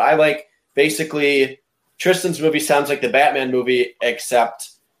won. But basically, Tristan's movie sounds like the Batman movie,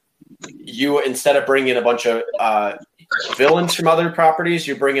 except you, instead of bringing in a bunch of villains from other properties,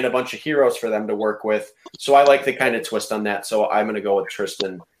 you bring in a bunch of heroes for them to work with. So I like the kind of twist on that. So I'm going to go with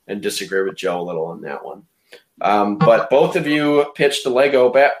Tristan and disagree with Joe a little on that one. But both of you pitched the Lego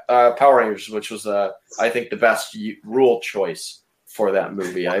Power Rangers, which was, I think, the best rule choice for that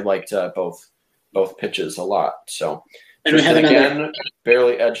movie. I liked both pitches a lot. So, and we have again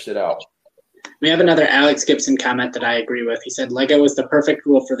barely edged it out. We have another Alex Gibson comment that I agree with. He said, Lego was the perfect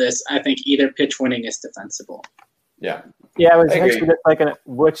rule for this. I think either pitch winning is defensible. Yeah. Yeah, it was actually just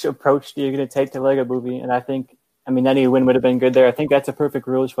which approach do you going to take to Lego movie? And I think, any win would have been good there. I think that's a perfect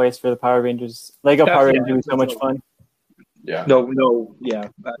rule choice for the Power Rangers. Lego Power Rangers was so much fun. Yeah. Yeah.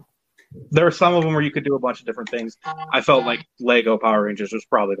 There are some of them where you could do a bunch of different things. I felt like Lego Power Rangers was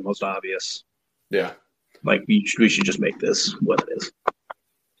probably the most obvious. Yeah. We should just make this what it is.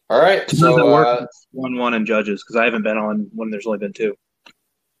 All right. So 1-1 in judges, because I haven't been on when there's only been 2.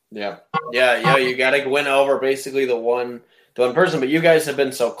 Yeah. You got to win over basically the one person, but you guys have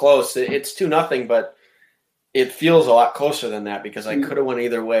been so close. It's 2-0, but it feels a lot closer than that because I could have went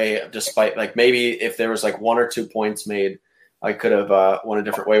either way, despite like maybe if there was like 1 or 2 points made, I could have won a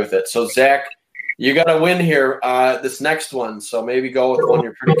different way with it. So Zach, you got to win here this next one. So maybe go with one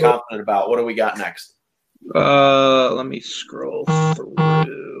you're pretty confident about. What do we got next? Let me scroll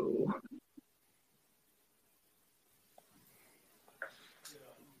through.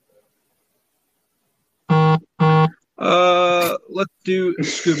 Let's do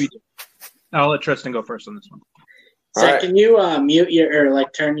Scooby-Doo. I'll let Tristan go first on this one. Zach, right. Can you mute or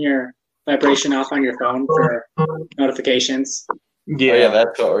turn your vibration off on your phone for notifications? Yeah,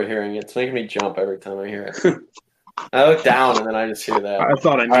 that's what we're hearing. It's making me jump every time I hear it. I look down and then I just hear that. I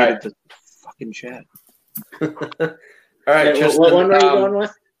thought I needed the fucking chat. All right, okay, Tristan, what one are you going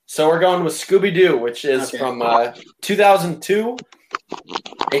with? So we're going with Scooby-Doo, which is from 2002.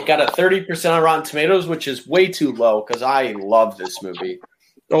 It got a 30% on Rotten Tomatoes, which is way too low because I love this movie.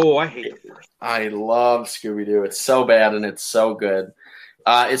 Oh, I hate it. I love Scooby-Doo. It's so bad and it's so good.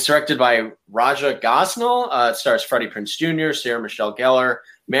 It's directed by Raja Gosnell. It stars Freddie Prinze Jr., Sarah Michelle Gellar,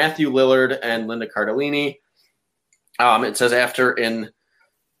 Matthew Lillard, and Linda Cardellini. It says after an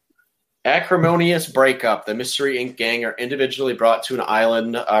acrimonious breakup, the Mystery Inc. gang are individually brought to an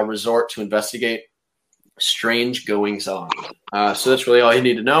island resort to investigate strange goings-on. So that's really all you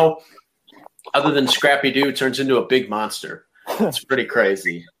need to know. Other than Scrappy-Doo turns into a big monster. It's pretty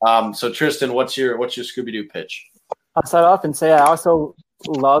crazy. So Tristan, what's your Scooby-Doo pitch? I'll start off and say I also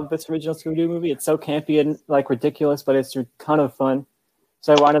love this original Scooby-Doo movie. It's so campy and ridiculous, but it's a ton of fun.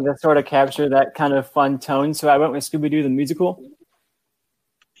 So I wanted to sort of capture that kind of fun tone. So I went with Scooby-Doo the musical.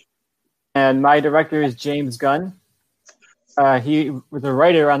 And my director is James Gunn. He was a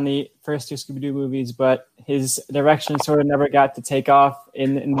writer on the first 2 Scooby-Doo movies, but his direction sort of never got to take off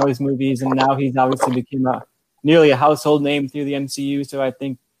in those movies. And now he's obviously become nearly a household name through the MCU. So I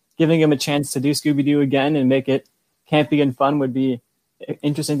think giving him a chance to do Scooby-Doo again and make it campy and fun would be an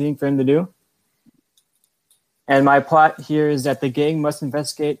interesting thing for him to do. And my plot here is that the gang must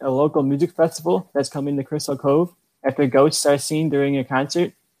investigate a local music festival that's coming to Crystal Cove after ghosts are seen during a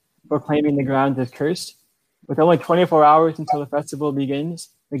concert, proclaiming the grounds as cursed. With only 24 hours until the festival begins,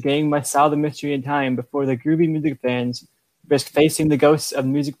 the gang must solve the mystery in time before the groovy music fans risk facing the ghosts of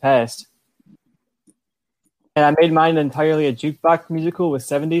music past. And I made mine entirely a jukebox musical with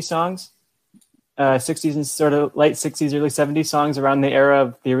 70s songs, 60s and sort of late 60s, early 70s songs around the era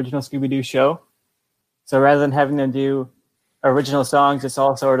of the original Scooby-Doo show. So rather than having them do original songs, it's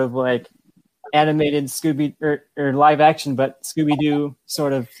all sort of like animated Scooby or live action, but Scooby-Doo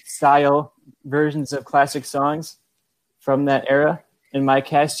sort of style versions of classic songs from that era. And my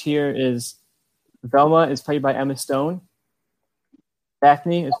cast here is Velma is played by Emma Stone.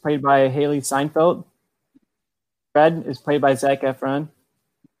 Daphne is played by Haley Steinfeld. Fred is played by Zac Efron.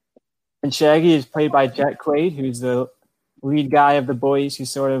 And Shaggy is played by Jack Quaid, who's the lead guy of The Boys, who's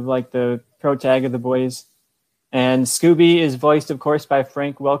sort of like the pro-tag of The Boys. And Scooby is voiced, of course, by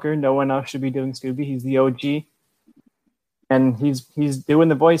Frank Welker. No one else should be doing Scooby. He's the OG. And he's doing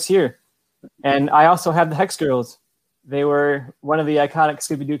the voice here. And I also have the Hex Girls. They were one of the iconic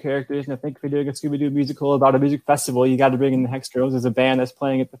Scooby-Doo characters, and I think if you're doing a Scooby-Doo musical about a music festival, you got to bring in the Hex Girls as a band that's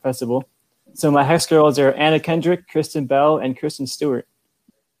playing at the festival. So my Hex Girls are Anna Kendrick, Kristen Bell, and Kristen Stewart.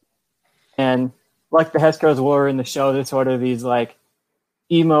 And like the Hex Girls were in the show, they're sort of these like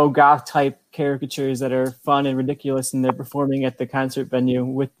emo goth type caricatures that are fun and ridiculous, and they're performing at the concert venue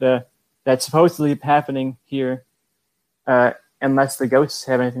with that's supposedly happening here, unless the ghosts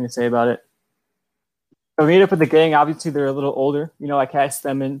have anything to say about it. So we meet up with the gang. Obviously, they're a little older. I cast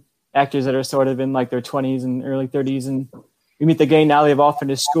them in actors that are sort of in like their 20s and early 30s, and we meet the gang now. They've all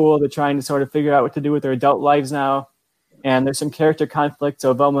finished school. They're trying to sort of figure out what to do with their adult lives now, and there's some character conflict.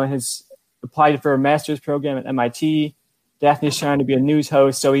 So Velma has applied for a master's program at MIT. Daphne's trying to be a news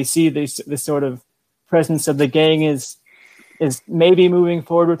host. So we see this sort of presence of the gang is maybe moving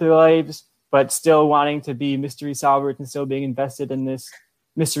forward with their lives, but still wanting to be mystery solvers and still being invested in this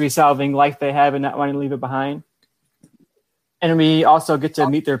mystery solving life they have and not wanting to leave it behind. And we also get to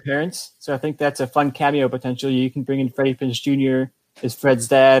meet their parents. So I think that's a fun cameo potential. You can bring in Freddie Prinze Jr. as Fred's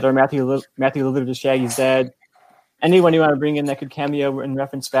dad, or Matthew Lillard as Shaggy's dad. Anyone you want to bring in that could cameo in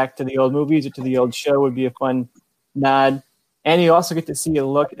reference back to the old movies or to the old show would be a fun nod. And you also get to see a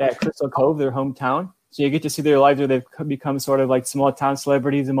look at Crystal Cove, their hometown. So you get to see their lives where they've become sort of like small town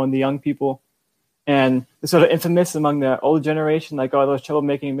celebrities among the young people. And they're sort of infamous among the old generation, like all those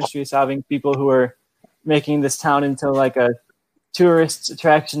troublemaking, mystery-solving people who are making this town into like a tourist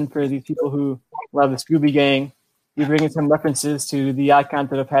attraction for these people who love the Scooby Gang. you bring in some references to the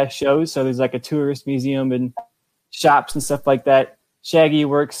icons of the past shows. So there's like a tourist museum and shops and stuff like that. Shaggy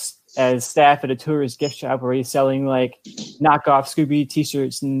works as staff at a tourist gift shop where he's selling like knockoff Scooby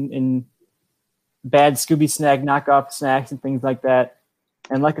t-shirts and bad Scooby snack knockoff snacks and things like that.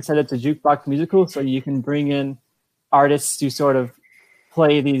 And like I said, it's a jukebox musical, so you can bring in artists to sort of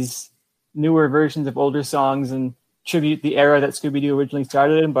play these newer versions of older songs and tribute the era that Scooby-Doo originally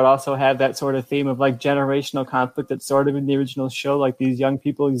started in, but also have that sort of theme of like generational conflict that's sort of in the original show, like these young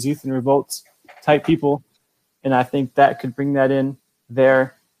people, these youth and revolts type people. And I think that could bring that in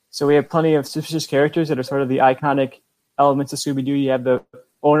there. So we have plenty of suspicious characters that are sort of the iconic elements of Scooby-Doo. You have the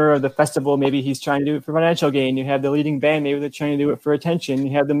owner of the festival, maybe he's trying to do it for financial gain. You have the leading band, maybe they're trying to do it for attention.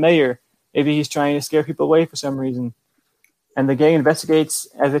 You have the mayor, maybe he's trying to scare people away for some reason. And the gang investigates,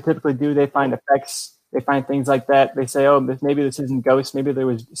 as they typically do. They find effects, they find things like that. They say, oh, maybe this isn't ghosts, maybe there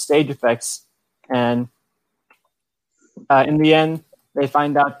was stage effects. And in the end, they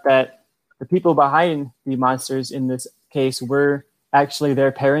find out that the people behind the monsters in this case were actually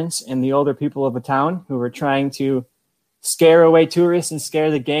their parents and the older people of the town who were trying to scare away tourists and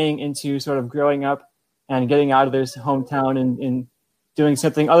scare the gang into sort of growing up and getting out of their hometown and doing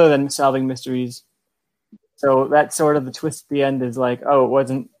something other than solving mysteries. So that's sort of the twist at the end is like, oh, it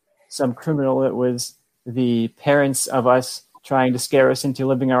wasn't some criminal. It was the parents of us trying to scare us into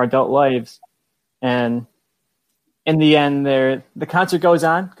living our adult lives. And in the end, the concert goes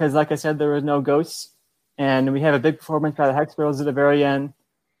on because, like I said, there was no ghosts. And we have a big performance by the Hex Girls at the very end.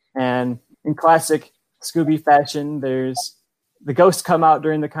 And in classic Scooby fashion, the ghosts come out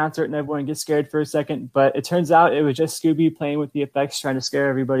during the concert and everyone gets scared for a second. But it turns out it was just Scooby playing with the effects, trying to scare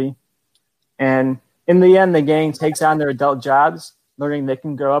everybody. And in the end, the gang takes on their adult jobs, learning they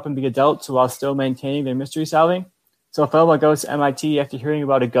can grow up and be adults while still maintaining their mystery solving. So Thelma goes to MIT after hearing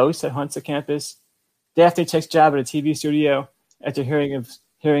about a ghost that haunts the campus. Daphne takes a job at a TV studio after hearing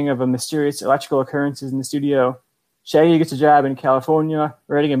of a mysterious electrical occurrences in the studio. Shaggy gets a job in California,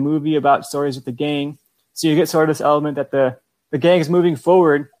 writing a movie about stories with the gang. So you get sort of this element that the gang is moving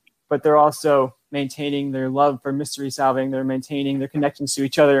forward, but they're also maintaining their love for mystery solving. They're maintaining their connections to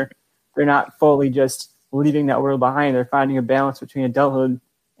each other. They're not fully just leaving that world behind. They're finding a balance between adulthood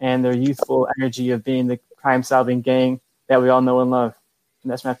and their youthful energy of being the crime-solving gang that we all know and love.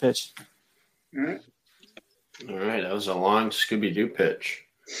 And that's my pitch. All right. That was a long Scooby-Doo pitch.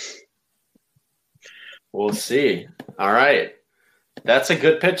 We'll see. All right. That's a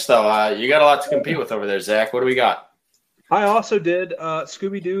good pitch, though. You got a lot to compete with over there, Zach. What do we got? I also did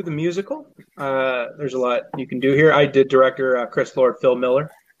Scooby-Doo, the musical. There's a lot you can do here. I did director Chris Lord, Phil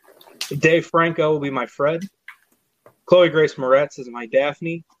Miller. Dave Franco will be my Fred. Chloe Grace Moretz is my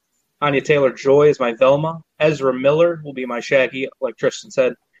Daphne. Anya Taylor-Joy is my Velma. Ezra Miller will be my Shaggy, like Tristan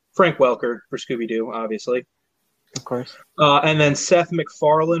said. Frank Welker for Scooby-Doo, obviously. Of course. And then Seth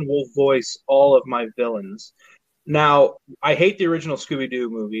MacFarlane will voice all of my villains. Now, I hate the original Scooby-Doo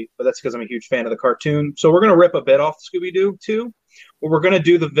movie, but that's because I'm a huge fan of the cartoon. So we're going to rip a bit off Scooby-Doo, too. But we're going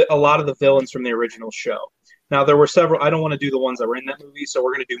to do a lot of the villains from the original show. Now, there were several. I don't want to do the ones that were in that movie, so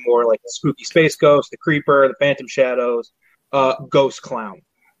we're going to do more like the Spooky Space Ghost, the Creeper, the Phantom Shadows, Ghost Clown.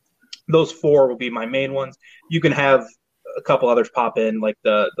 Those four will be my main ones. You can have a couple others pop in, like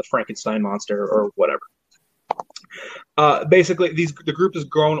the Frankenstein monster or whatever. Basically, the group has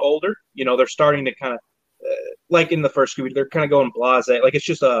grown older. You know, they're starting to kind of, like in the first Scooby, they're kind of going blasé. Like it's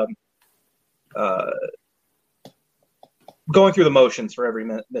just going through the motions for every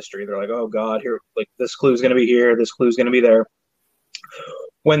mystery. They're like, oh God, here, like this clue's going to be here, this clue's going to be there.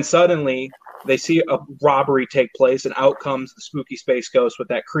 When suddenly they see a robbery take place, and out comes the Spooky Space Ghost with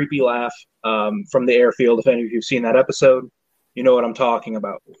that creepy laugh from the airfield. If any of you have seen that episode, you know what I'm talking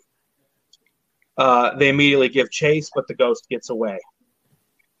about. They immediately give chase, but the ghost gets away.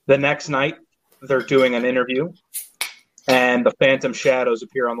 The next night, they're doing an interview, and the Phantom Shadows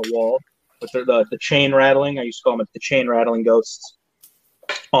appear on the wall with the chain rattling. I used to call them the chain rattling ghosts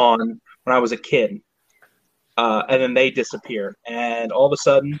when I was a kid. And then they disappear. And all of a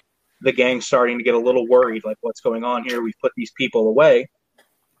sudden, the gang's starting to get a little worried, like, what's going on here? We've put these people away.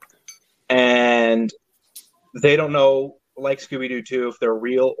 And they don't know, like Scooby-Doo 2, if they're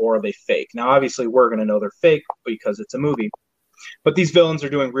real or are they fake. Now, obviously, we're going to know they're fake because it's a movie. But these villains are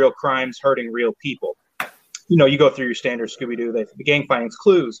doing real crimes, hurting real people. You know, you go through your standard Scooby-Doo, the gang finds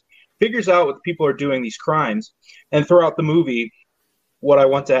clues, figures out what people are doing these crimes. And throughout the movie, what I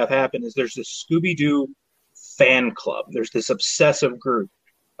want to have happen is there's this Scooby-Doo fan club. There's this obsessive group.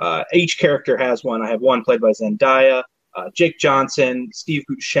 Each character has one. I have one played by Zendaya, Jake Johnson, Steve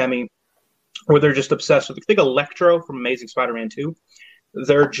Buscemi, where they're just obsessed with. Think Electro from Amazing Spider-Man 2.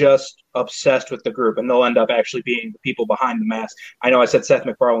 they're just obsessed with the group, and they'll end up actually being the people behind the mask. I know I said Seth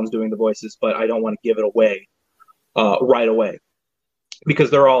MacFarlane's doing the voices, but I don't want to give it away right away, because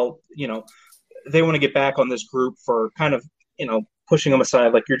they're all, they want to get back on this group for kind of, pushing them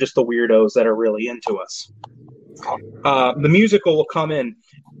aside, like, you're just the weirdos that are really into us. The musical will come in.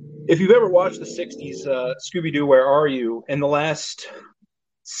 If you've ever watched the 60s Scooby-Doo, Where Are You? In the last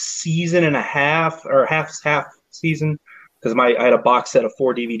season and a half, or half season, because I had a box set of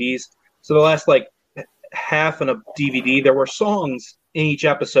 4 DVDs. So the last, half and a DVD, there were songs in each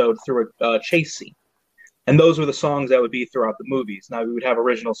episode through a chase scene. And those were the songs that would be throughout the movies. Now, we would have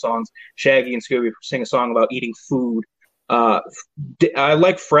original songs. Shaggy and Scooby sing a song about eating food. I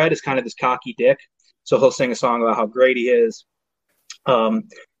like Fred as kind of this cocky dick, so he'll sing a song about how great he is.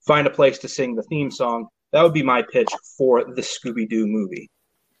 Find a place to sing the theme song. That would be my pitch for the Scooby-Doo movie.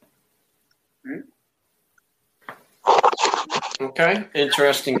 Okay,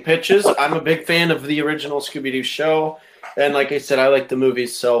 interesting pitches. I'm a big fan of the original Scooby-Doo show, and like I said, I like the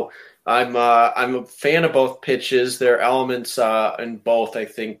movies, so I'm a fan of both pitches. There are elements in both, I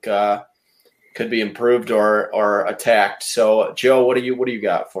think, could be improved or attacked. So, Joe, what do you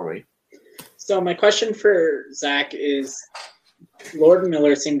got for me? So my question for Zach is, Lord and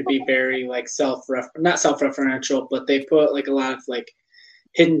Miller seem to be very not self-referential, but they put a lot of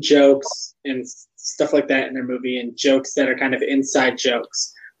hidden jokes and stuff like that in their movie, and jokes that are kind of inside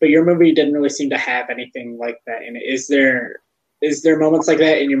jokes. But your movie didn't really seem to have anything like that in it. Is there moments like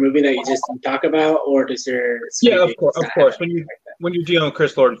that in your movie that you just don't talk about, or does there? Yeah, of course. When you're dealing with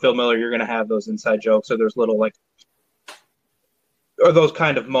Chris Lord and Phil Miller, you're going to have those inside jokes, or there's little or those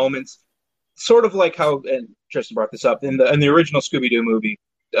kind of moments, sort of like how, and Tristan brought this up in the original Scooby-Doo movie.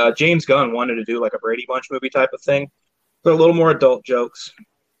 James Gunn wanted to do a Brady Bunch movie type of thing, but a little more adult jokes,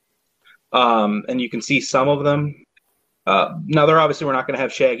 and you can see some of them. Now, we're not going to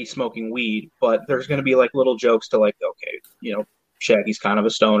have Shaggy smoking weed, but there's going to be little jokes to Shaggy's kind of a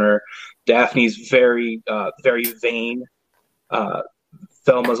stoner. Daphne's very, very vain.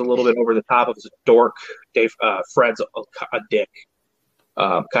 Thelma's a little bit over the top of a dork. Fred's a dick,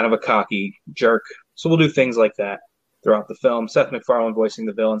 kind of a cocky jerk. So we'll do things like that throughout the film. Seth MacFarlane voicing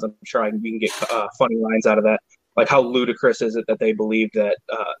the villains. I'm sure we can get funny lines out of that. Like, how ludicrous is it that they believed that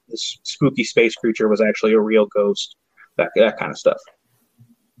this spooky space creature was actually a real ghost? That kind of stuff.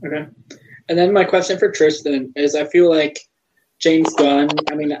 Okay. And then my question for Tristan is, I feel like James Gunn,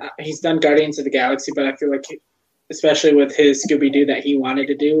 he's done Guardians of the Galaxy, but I feel like, especially with his Scooby-Doo that he wanted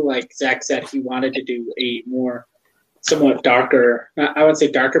to do, like Zach said, he wanted to do a more somewhat darker, I wouldn't say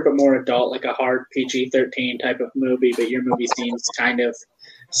darker, but more adult, like a hard PG-13 type of movie. But your movie seems kind of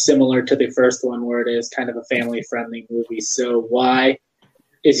similar to the first one, where it is kind of a family-friendly movie. So why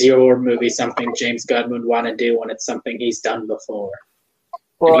is your movie something James Gunn would want to do when it's something he's done before?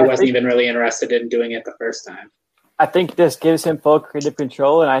 Well, and he wasn't even really interested in doing it the first time. I think this gives him full creative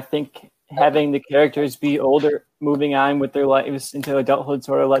control, and I think having the characters be older, moving on with their lives into adulthood,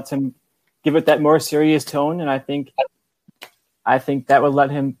 sort of lets him give it that more serious tone. And I think that would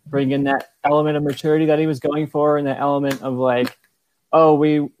let him bring in that element of maturity that he was going for, and that element of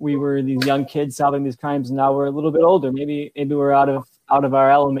we were these young kids solving these crimes, and now we're a little bit older. Maybe we're out of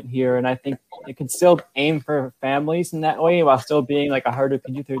our element here. And I think it could still aim for families in that way while still being like a harder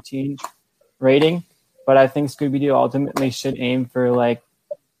PG-13 rating. But I think Scooby-Doo ultimately should aim for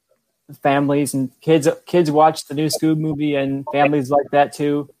families, and kids watch the new Scoob movie and families like that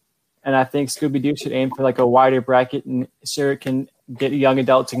too. And I think Scooby-Doo should aim for a wider bracket, and sure, it can get young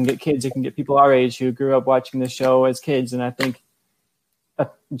adults, it can get kids, it can get people our age who grew up watching the show as kids. And I think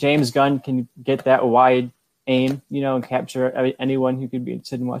James Gunn can get that wide aim, and capture anyone who could be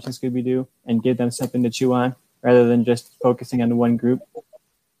interested in watching Scooby-Doo and give them something to chew on rather than just focusing on one group.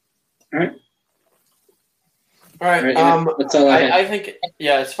 All right. That's all I think.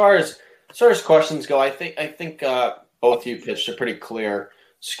 Yeah, as far as questions go, I think both you pitched a pretty clear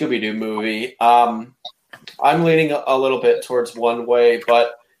Scooby-Doo movie. I'm leaning a little bit towards one way,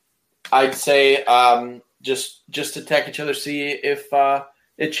 but I'd say just attack each other, see if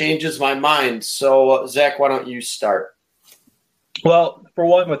it changes my mind. So, Zach, why don't you start? Well, for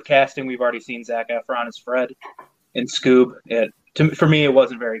one, with casting, we've already seen Zac Efron as Fred in Scoob. For me, it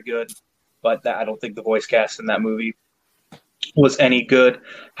wasn't very good, but I don't think the voice cast in that movie was any good.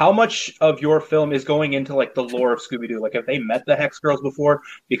 How much of your film is going into the lore of Scooby-Doo? Have they met the Hex Girls before?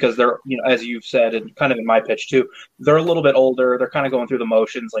 Because they're, as you've said, and kind of in my pitch too, they're a little bit older. They're kind of going through the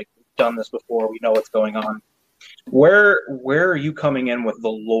motions. We've done this before. We know what's going on. Where are you coming in with the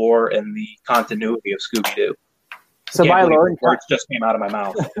lore and the continuity of Scooby-Doo? So my lore words just came out of my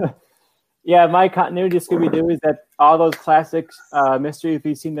mouth. Yeah, my continuity of Scooby-Doo is that all those classic mysteries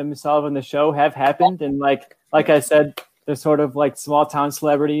we've seen themselves in the show have happened, and like I said, they're sort of like small town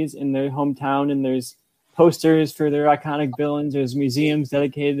celebrities in their hometown, and there's posters for their iconic villains. There's museums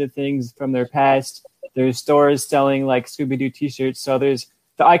dedicated to things from their past. There's stores selling like Scooby-Doo T-shirts. So there's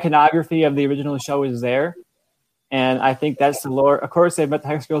the iconography of the original show is there, and I think that's the lore. Of course, they've met the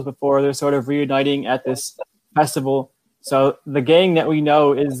Hex Girls before. They're sort of reuniting at this festival. So the gang that we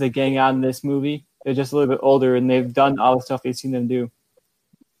know is the gang on this movie. They're just a little bit older, and they've done all the stuff they've seen them do.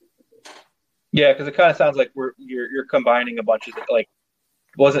 Yeah, because it kind of sounds like you're combining a bunch of like,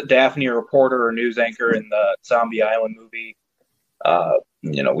 wasn't Daphne a reporter or news anchor in the Zombie Island movie?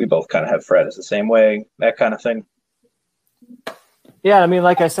 We both kind of have Fred as the same way, that kind of thing. Yeah, I mean,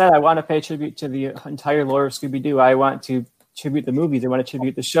 like I said, I want to pay tribute to the entire lore of Scooby-Doo. I want to tribute the movies. I want to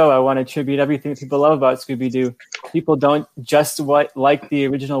tribute the show. I want to tribute everything that people love about Scooby-Doo. People don't just like the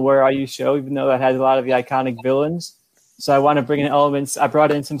original Where Are You show, even though that has a lot of the iconic villains. So I want to bring in elements. I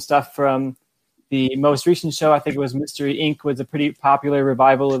brought in some stuff from the most recent show. I think it was Mystery Inc. was a pretty popular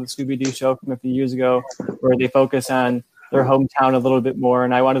revival of the Scooby-Doo show from a few years ago, where they focus on their hometown a little bit more,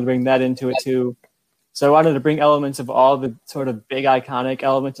 and I wanted to bring that into it too. So I wanted to bring elements of all the sort of big iconic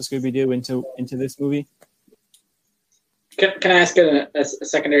elements of Scooby-Doo into this movie. Can I ask a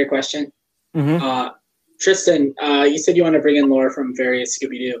secondary question? Mm-hmm. Tristan, you said you want to bring in lore from various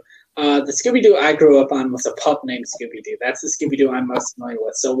Scooby-Doo. The Scooby-Doo I grew up on was a pup named Scooby-Doo. That's the Scooby-Doo I'm most familiar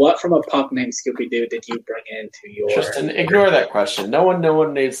with. So what from a pup named Scooby-Doo did you bring into your... Tristan, ignore that question. No one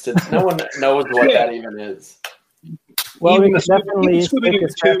knows what that even is. Well, we can definitely stick a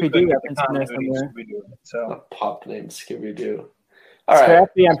Scrappy-Doo reference in there somewhere. A pup named Scooby-Doo. All right.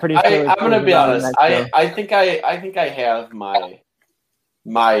 Scrappy, I'm pretty sure. I'm going to be honest. I think I have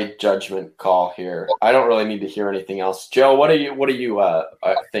my judgment call here. I don't really need to hear anything else. Joe, what do you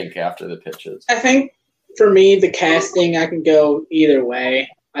think after the pitches? I think for me, the casting, I can go either way.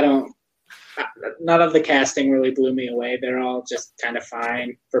 None of the casting really blew me away. They're all just kind of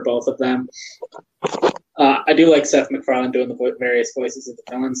fine for both of them. I do like Seth MacFarlane doing the various voices of the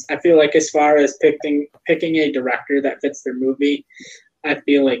villains. I feel like as far as picking a director that fits their movie, I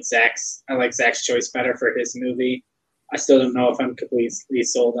feel like I like Zach's choice better for his movie. I still don't know if I'm completely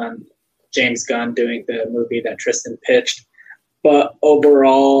sold on James Gunn doing the movie that Tristan pitched. But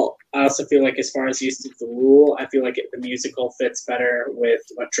overall, I also feel like as far as Used to the Rule, I feel like the musical fits better with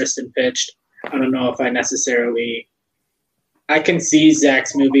what Tristan pitched. I don't know if I can see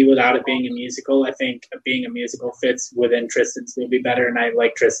Zach's movie without it being a musical. I think being a musical fits within Tristan's movie better, and I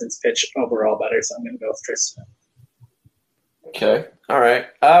like Tristan's pitch overall better, so I'm going to go with Tristan. Okay. All right.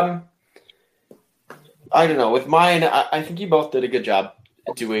 I don't know. With mine, I think you both did a good job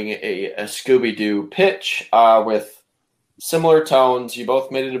doing a Scooby-Doo pitch with similar tones. You both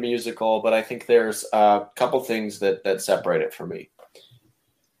made it a musical, but I think there's a couple things that separate it for me.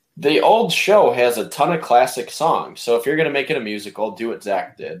 The old show has a ton of classic songs, so if you're going to make it a musical, do what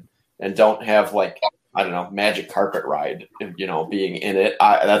Zach did, and don't have Magic Carpet Ride, being in it.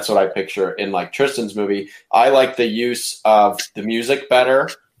 That's what I picture in Tristan's movie. I like the use of the music better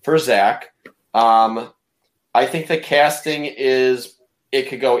for Zach. I think the casting it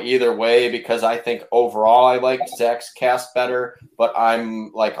could go either way because I think overall I like Zach's cast better, but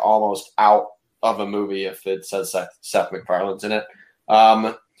I'm almost out of a movie if it says Seth MacFarlane's in it.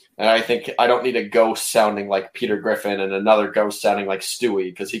 And I think I don't need a ghost sounding like Peter Griffin and another ghost sounding like Stewie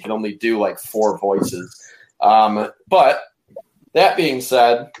because he can only do 4 voices. But that being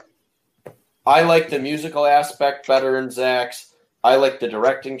said, I like the musical aspect better in Zach's. I like the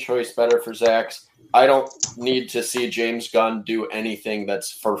directing choice better for Zach's. I don't need to see James Gunn do anything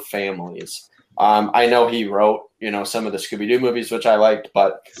that's for families. I know he wrote, some of the Scooby-Doo movies, which I liked,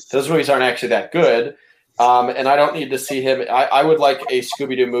 but those movies aren't actually that good. And I don't need to see him. I would like a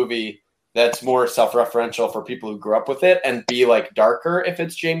Scooby-Doo movie that's more self-referential for people who grew up with it and be darker if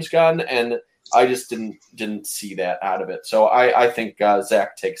it's James Gunn. And I just didn't see that out of it. So I think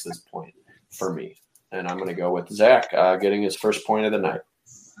Zach takes this point for me. And I'm going to go with Zach getting his first point of the night.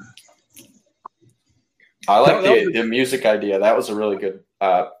 I like the music idea. That was a really good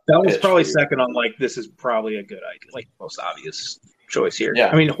that was probably second on this is probably a good idea, most obvious choice here. Yeah.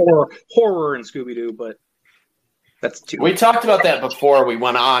 I mean, horror and Scooby-Doo, but that's too. We talked about that before we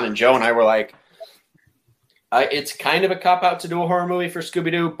went on, and Joe and I were like, it's kind of a cop-out to do a horror movie for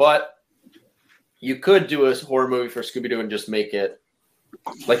Scooby-Doo, but you could do a horror movie for Scooby-Doo and just make it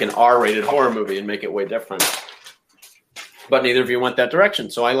like an R-rated horror movie and make it way different. But neither of you went that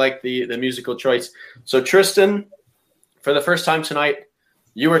direction, so I like the musical choice. So Tristan, for the first time tonight,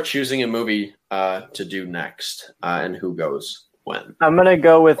 you are choosing a movie to do next, and who goes? when? I'm going to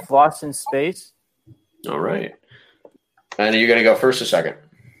go with Lost in Space. All right. And are you going to go first or second?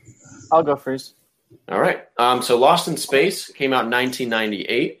 I'll go first. All right. So Lost in Space came out in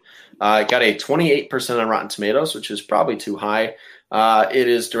 1998. It got a 28% on Rotten Tomatoes, which is probably too high. It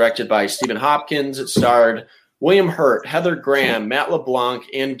is directed by Stephen Hopkins. It starred William Hurt, Heather Graham, Matt LeBlanc,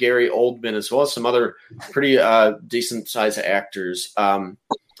 and Gary Oldman, as well as some other pretty decent-sized actors.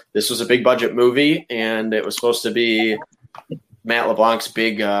 This was a big-budget movie, and it was supposed to be Matt LeBlanc's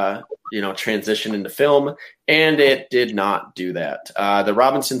big transition into film, and it did not do that. The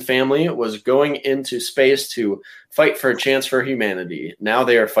Robinson family was going into space to fight for a chance for humanity. Now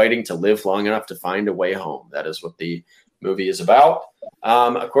they are fighting to live long enough to find a way home. That is what the movie is about,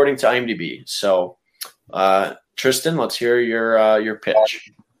 according to IMDb. So, Tristan, let's hear your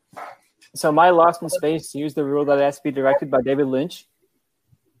pitch. So my Lost in Space used the rule that it has to be directed by David Lynch.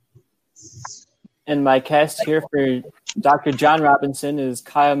 And my cast here for Dr. John Robinson is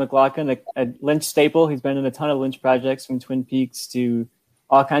Kyle MacLachlan, a Lynch staple. He's been in a ton of Lynch projects, from Twin Peaks to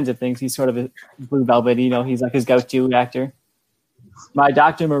all kinds of things. He's sort of a Blue Velvet, he's like his go-to actor. My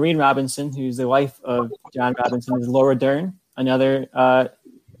Dr. Maureen Robinson, who's the wife of John Robinson, is Laura Dern, another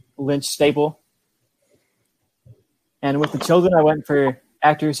Lynch staple. And with the children, I went for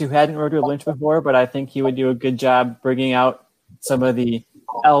actors who hadn't worked with Lynch before, but I think he would do a good job bringing out some of the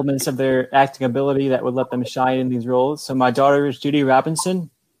elements of their acting ability that would let them shine in these roles. So my daughter is Judy Robinson.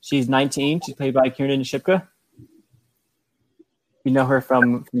 She's 19. She's played by Kiernan Shipka. You know her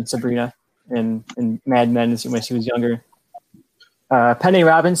from Sabrina and Mad Men when she was younger. Penny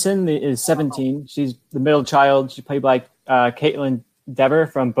Robinson is 17. She's the middle child. She's played by Caitlin Dever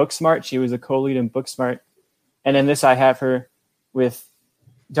from Booksmart. She was a co-lead in Booksmart. And in this, I have her with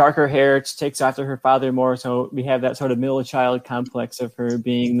darker hair. It takes after her father more, so we have that sort of middle child complex of her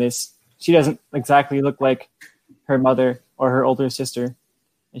being this. She doesn't exactly look like her mother or her older sister,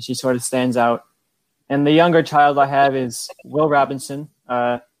 and she sort of stands out. And the younger child I have is Will Robinson.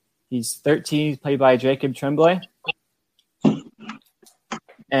 He's 13. He's played by Jacob Tremblay.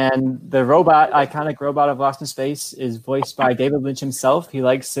 And the iconic robot of Lost in Space is voiced by David Lynch himself. He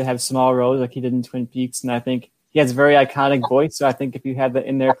likes to have small roles like he did in Twin Peaks, and I think he has a very iconic voice. So I think if you had that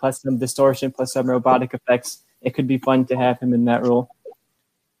in there, plus some distortion, plus some robotic effects, it could be fun to have him in that role.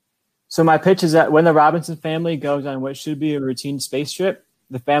 So my pitch is that when the Robinson family goes on what should be a routine space trip,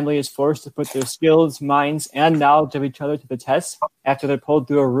 the family is forced to put their skills, minds, and knowledge of each other to the test after they're pulled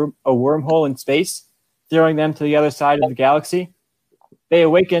through a wormhole in space, throwing them to the other side of the galaxy. They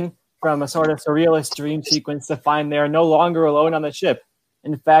awaken from a sort of surrealist dream sequence to find they are no longer alone on the ship.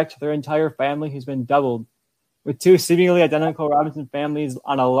 In fact, their entire family has been doubled. With two seemingly identical Robinson families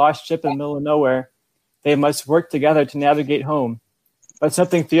on a lost ship in the middle of nowhere, they must work together to navigate home. But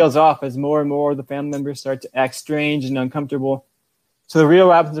something feels off as more and more of the family members start to act strange and uncomfortable. So the real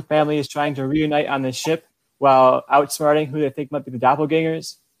Robinson family is trying to reunite on the ship while outsmarting who they think might be the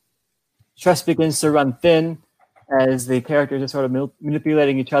doppelgangers. Trust begins to run thin as the characters are sort of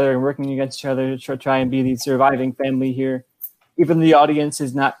manipulating each other and working against each other to try and be the surviving family here. Even the audience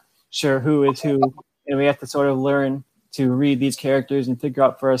is not sure who is who, and we have to sort of learn to read these characters and figure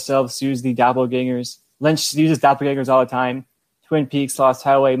out for ourselves to use the doppelgangers. Lynch uses doppelgangers all the time. Twin Peaks, Lost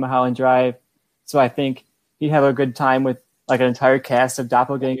Highway, Mulholland Drive. So I think he'd have a good time with like an entire cast of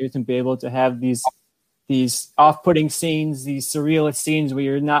doppelgangers and be able to have these off-putting scenes, these surrealist scenes where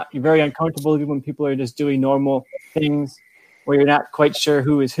you're very uncomfortable even when people are just doing normal things, where you're not quite sure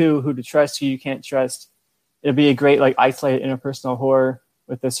who is who to trust, who you can't trust. It'll be a great like isolated interpersonal horror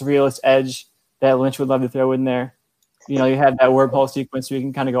with the surrealist edge that Lynch would love to throw in there. You have that wormhole sequence where you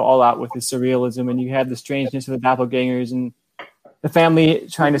can kind of go all out with the surrealism, and you have the strangeness of the doppelgangers and the family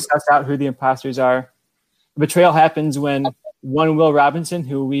trying to suss out who the imposters are. The betrayal happens when one Will Robinson,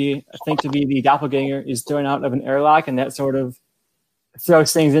 who we think to be the doppelganger, is thrown out of an airlock, and that sort of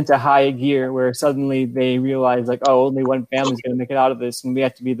throws things into high gear where suddenly they realize, like, oh, only one family is going to make it out of this, and we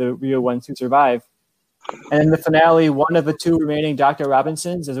have to be the real ones who survive. And in the finale, one of the two remaining Dr.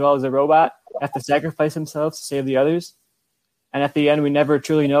 Robinsons, as well as the robot, have to sacrifice themselves to save the others. And at the end, we never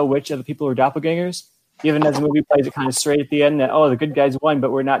truly know which of the people are doppelgangers, even as the movie plays it kind of straight at the end that, oh, the good guys won,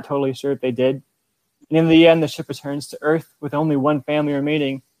 but we're not totally sure if they did. And in the end, the ship returns to Earth with only one family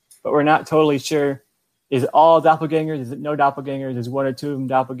remaining, but we're not totally sure. Is it all doppelgangers? Is it no doppelgangers? Is one or two of them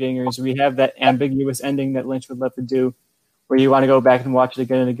doppelgangers? We have that ambiguous ending that Lynch would love to do, where you want to go back and watch it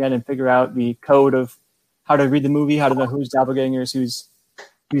again and again and figure out the code of how to read the movie, how to know who's doppelgangers,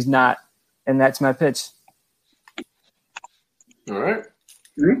 who's not. And that's my pitch. All right.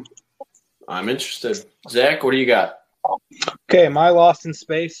 Mm-hmm. I'm interested. Zach, what do you got? Okay, my Lost in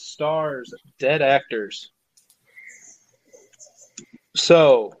Space stars dead actors.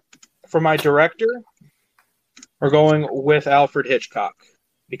 So, for my director, we're going with Alfred Hitchcock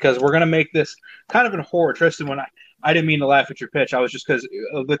because we're going to make this kind of in horror. Tristan, when I didn't mean to laugh at your pitch. I was just because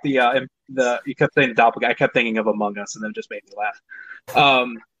with the you kept saying the doppelganger. I kept thinking of Among Us, and then it just made me laugh.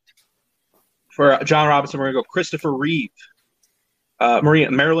 For John Robinson, we're going to go Christopher Reeve,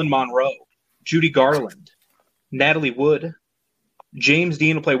 Marilyn Monroe, Judy Garland, Natalie Wood. James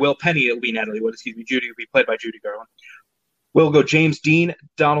Dean will play Will Penny. It will be Natalie Wood. Excuse me. Judy will be played by Judy Garland. We'll go James Dean,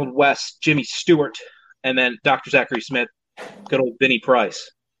 Donald West, Jimmy Stewart, and then Dr. Zachary Smith, good old Vinnie Price,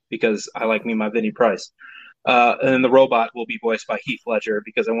 because I like me my Vinnie Price. And then the robot will be voiced by Heath Ledger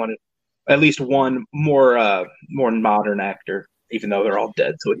because I wanted at least one more modern actor, even though they're all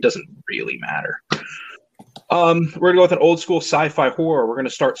dead, so it doesn't really matter. We're going to go with an old school sci-fi horror. We're going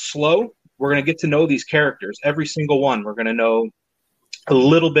to start slow. We're going to get to know these characters, every single one. We're going to know a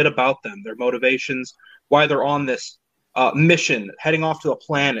little bit about them, their motivations, why they're on this mission, heading off to a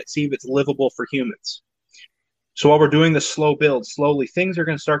planet, see if it's livable for humans. So while we're doing the slow build, slowly, things are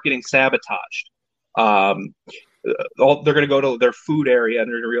going to start getting sabotaged. They're going to go to their food area, and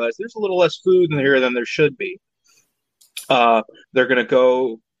they're going to realize there's a little less food in here than there should be. They're going to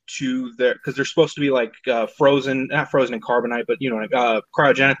go to their, because they're supposed to be like frozen, not frozen in carbonite, but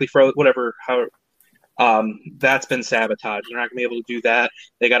cryogenically frozen, whatever. That's been sabotaged. They're not going to be able to do that.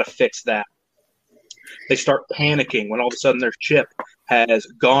 They got to fix that. They start panicking when all of a sudden their ship has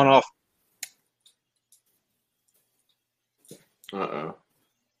gone off.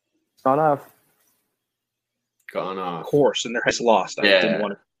 Gone off course, and their head's lost. I Yeah. didn't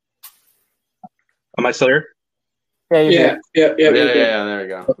want to. Am I still here? Yeah. There we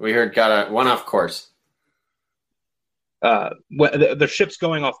go. We heard one off course. When the ship's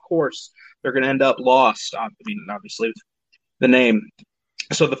going off course, they're going to end up lost. I mean, obviously, the name.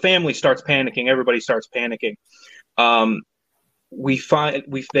 So the family starts panicking. Everybody starts panicking.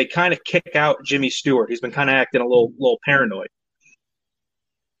 They kind of kick out Jimmy Stewart. He's been kind of acting a little paranoid.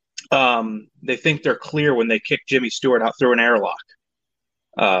 They think they're clear when they kick Jimmy Stewart out through an airlock.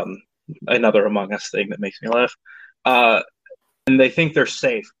 Another Among Us thing that makes me laugh. And they think they're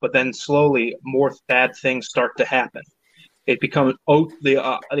safe, but then slowly more bad things start to happen. It becomes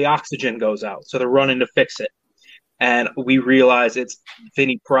the oxygen goes out, so they're running to fix it. And we realize it's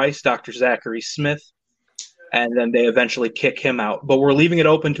Vinnie Price, Dr. Zachary Smith, and then they eventually kick him out. But we're leaving it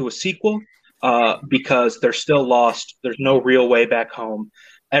open to a sequel because they're still lost. There's no real way back home.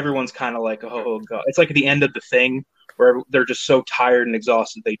 Everyone's kind of like, oh, God. It's like at the end of The Thing where they're just so tired and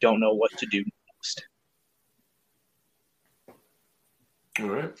exhausted they don't know what to do next. All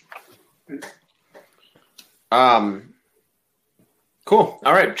right. Cool.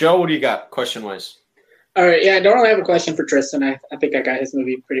 All right, Joe, what do you got question-wise? All right, yeah, I don't really have a question for Tristan. I think I got his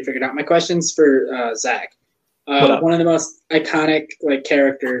movie pretty figured out. My question's for Zach. One of the most iconic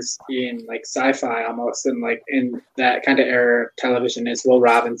characters in sci-fi almost, and in that kind of era of television is Will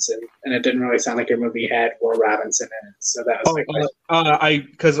Robinson, and it didn't really sound like your movie had Will Robinson in it. So that was my question.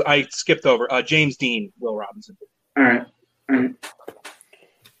 Because I skipped over James Dean, Will Robinson. All right.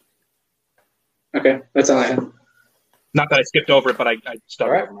 Okay, that's all I had. Not that I skipped over it, but I stuck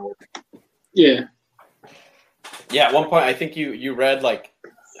over it. Yeah. Yeah, at one point I think you read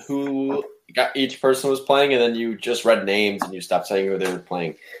who each person was playing, and then you just read names and you stopped saying who they were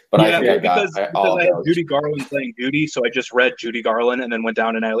playing. But I think because I had Judy Garland playing Judy, so I just read Judy Garland and then went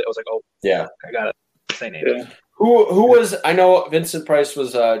down and I was like, oh yeah, I got it. Say name. Yeah. Who was? I know Vincent Price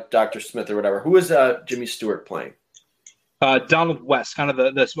was Dr. Smith or whatever. Who was Jimmy Stewart playing? Donald West, kind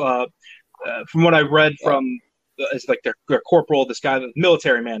of this. From what I read from, it's like their corporal, this guy, the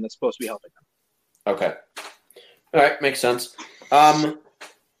military man that's supposed to be helping them. Okay. All right, makes sense.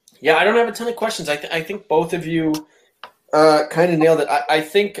 Yeah, I don't have a ton of questions. I think both of you kind of nailed it. I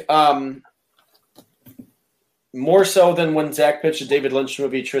think more so than when Zach pitched a David Lynch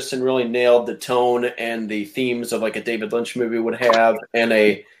movie, Tristan really nailed the tone and the themes of a David Lynch movie would have,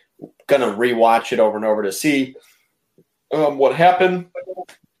 and gonna rewatch it over and over to see what happened.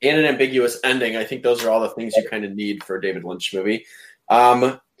 And an ambiguous ending. I think those are all the things you kind of need for a David Lynch movie.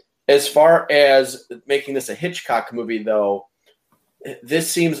 As far as making this a Hitchcock movie, though, this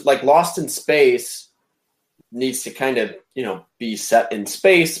seems like Lost in Space needs to kind of, be set in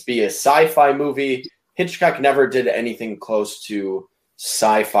space, be a sci-fi movie. Hitchcock never did anything close to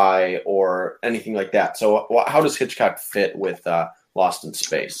sci-fi or anything like that. So how does Hitchcock fit with Lost in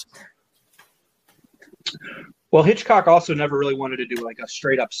Space? Well, Hitchcock also never really wanted to do a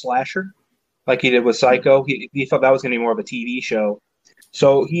straight-up slasher like he did with Psycho. He thought that was going to be more of a TV show.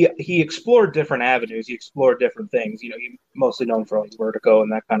 So he explored different avenues. He explored different things. He's mostly known for Vertigo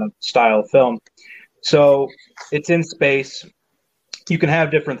and that kind of style of film. So it's in space. you can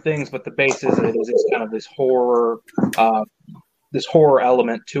have different things, but the basis of it is it's kind of this horror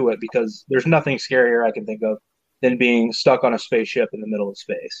element to it, because there's nothing scarier I can think of than being stuck on a spaceship in the middle of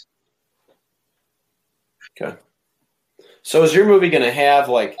space. Okay. So is your movie going to have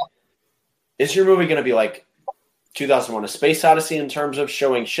is your movie going to be like 2001: A Space Odyssey in terms of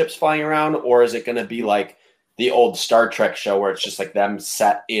showing ships flying around, or is it going to be like the old Star Trek show where it's just like them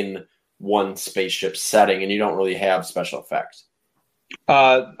set in one spaceship setting and you don't really have special effects?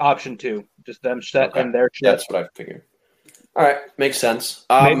 Option 2, just them set in their ship. That's what I figured. All right, makes sense.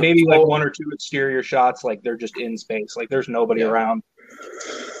 Maybe like 1 or 2 exterior shots, like they're just in space, like there's nobody around.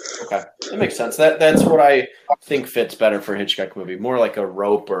 Okay, that makes sense. That's what I think fits better for a Hitchcock movie, more like a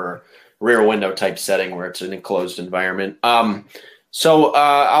Rope or Rear Window type setting where it's an enclosed environment. So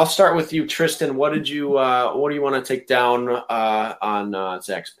I'll start with you, Tristan. What do you want to take down on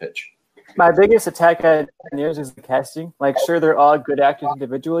Zach's pitch? My biggest attack on yours is the casting. Like, sure, they're all good actors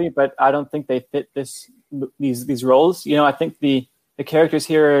individually, but I don't think they fit these roles. You know, I think the characters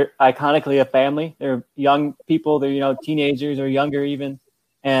here are iconically a family. They're young people. They're teenagers or younger even,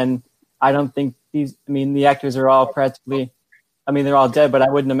 and I don't think the actors are all practically. They're all dead, but I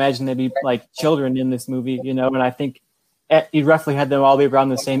wouldn't imagine they'd be like children in this movie. And I think you roughly had them all be around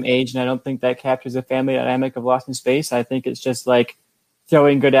the same age, and I don't think that captures the family dynamic of Lost in Space. I think it's just like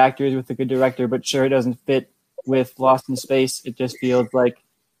throwing good actors with a good director, but sure, it doesn't fit with Lost in Space. It just feels like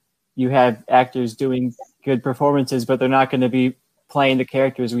you have actors doing good performances, but they're not going to be playing the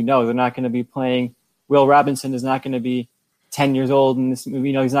characters we know. They're not going to be playing. Will Robinson is not going to be 10 years old in this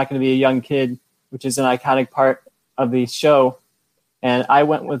movie. He's not going to be a young kid, which is an iconic part of the show. And I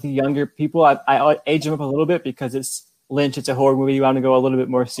went with the younger people. I aged them up a little bit because it's Lynch. It's a horror movie. You want to go a little bit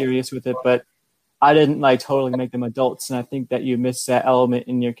more serious with it, but I didn't totally make them adults, and I think that you miss that element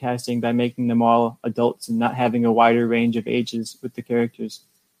in your casting by making them all adults and not having a wider range of ages with the characters.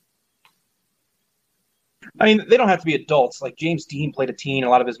 They don't have to be adults. Like James Dean played a teen in a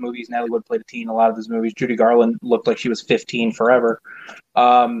lot of his movies. Natalie Wood played a teen in a lot of his movies. Judy Garland looked like she was 15 forever.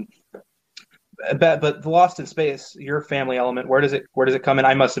 But the Lost in Space, your family element, where does it come in?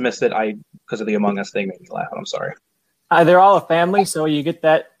 I must have missed it. Because of the Among Us thing made me laugh. I'm sorry. They're all a family, so you get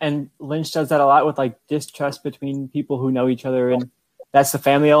that, and Lynch does that a lot with distrust between people who know each other, and that's the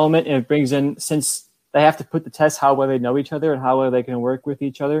family element. And it brings in, since they have to put the test how well they know each other and how well they can work with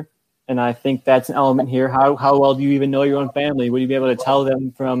each other, and I think that's an element here. How well do you even know your own family? Would you be able to tell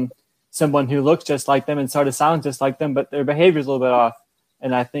them from someone who looks just like them and sort of sounds just like them, but their behavior is a little bit off?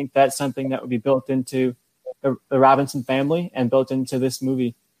 And I think that's something that would be built into the Robinson family and built into this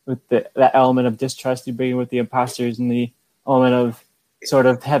movie, with that element of distrust you bring with the imposters and the element of sort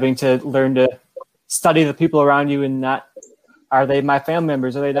of having to learn to study the people around you and not, are they my family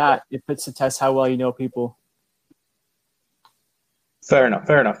members? Are they not? It puts to test how well you know people. Fair enough.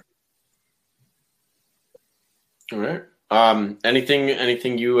 All right.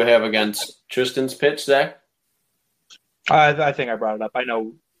 Anything you have against Tristan's pitch, Zach? I think I brought it up. I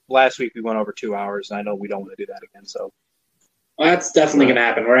know last week we went over 2 hours, and I know we don't want to do that again. So that's definitely going to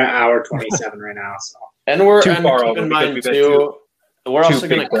happen. We're at hour 27 right now. So, and we're keep in mind too. We're also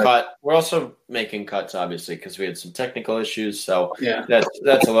going to cut. We're also making cuts, obviously, because we had some technical issues. So yeah,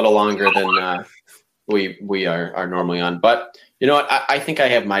 that's a little longer than we are normally on. But you know what? I think I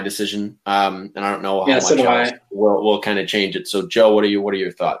have my decision, and I don't know how much we'll kind of change it. So, Joe, what are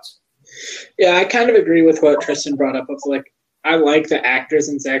your thoughts? Yeah, I kind of agree with what Tristan brought up. Of I like the actors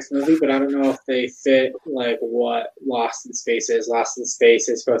in Zach's movie, but I don't know if they fit what Lost in Space is. Lost in Space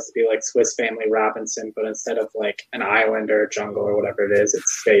is supposed to be like Swiss Family Robinson, but instead of an island or a jungle or whatever it is,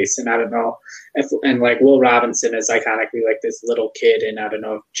 it's space. And I don't know Will Robinson is iconically this little kid, and I don't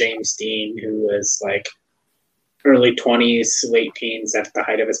know if James Dean, who was early 20s, late teens at the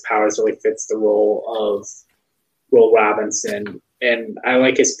height of his powers, really fits the role of Will Robinson. And I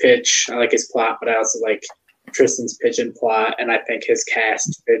like his pitch, I like his plot, but I also like Tristan's pitch and plot, and I think his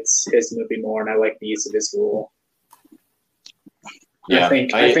cast fits his movie more, and I like the use of his rule. Yeah,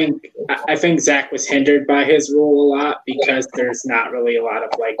 I think Zach was hindered by his rule a lot because there's not really a lot of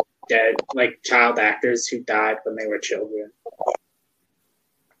dead child actors who died when they were children.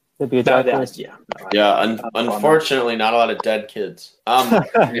 Unfortunately, not a lot of dead kids.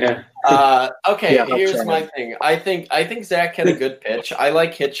 Yeah. Okay, here's my thing. I think Zach had a good pitch. I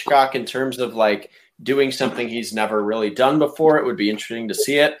like Hitchcock in terms of doing something he's never really done before. It would be interesting to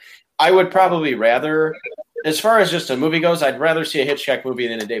see it. I would probably rather, as far as just a movie goes, I'd rather see a Hitchcock movie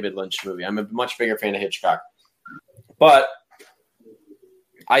than a David Lynch movie. I'm a much bigger fan of Hitchcock. But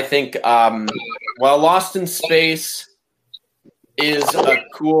I think while Lost in Space is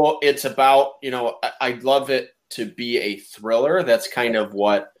it's about, I love it to be a thriller. That's kind of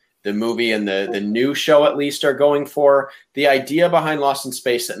what the movie and the new show at least are going for. The idea behind Lost in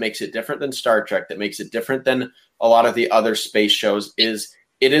Space that makes it different than Star Trek, that makes it different than a lot of the other space shows, is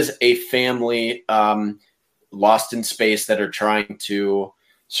it is a family lost in space that are trying to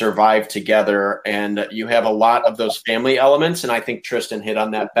survive together. And you have a lot of those family elements. And I think Tristan hit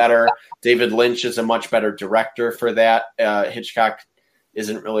on that better. David Lynch is a much better director for that. Hitchcock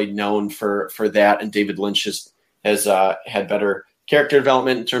isn't really known for that. And David Lynch has had better character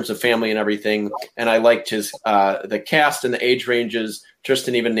development in terms of family and everything. And I liked his the cast and the age ranges.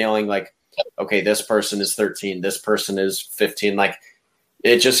 Tristan even nailing like, okay, this person is 13, this person is 15. Like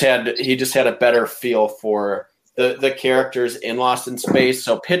he just had a better feel for the characters in Lost in Space.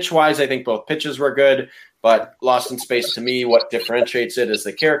 So pitch wise, I think both pitches were good, but Lost in Space to me, what differentiates it is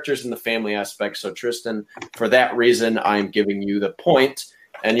the characters and the family aspect. So Tristan, for that reason, I'm giving you the point,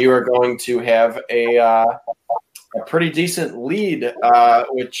 and you are going to have a pretty decent lead,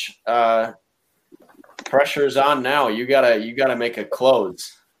 which pressure's on now. You gotta make a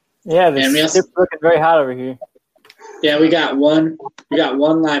close. Yeah, this is looking very hot over here. Yeah, we got one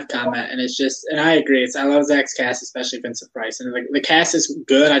live comment, and it's just, and I agree. I love Zach's cast, especially Vincent Price, and the cast is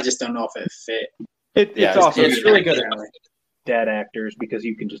good. I just don't know if it fit. It's also it's really good. Dead actors, because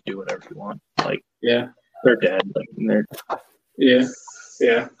you can just do whatever you want. Like, yeah, they're dead. Like, they're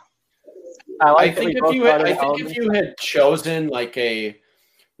yeah. I think if you had chosen like a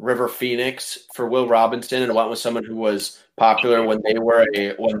River Phoenix for Will Robinson and went with someone who was popular when they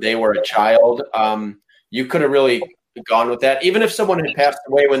were a child, you could have really gone with that. Even if someone had passed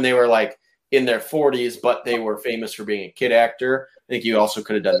away when they were like in their 40s, but they were famous for being a kid actor, I think you also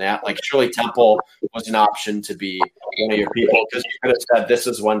could have done that. Like Shirley Temple was an option to be one of your people, because you could have said this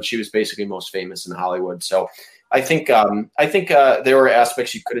is when she was basically most famous in Hollywood. So I think there were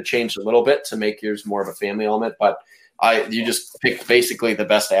aspects you could have changed a little bit to make yours more of a family element, but you just picked basically the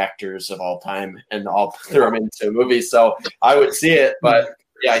best actors of all time and all threw them into movies. So I would see it, but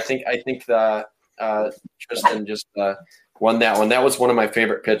yeah, I think Tristan just won that one. That was one of my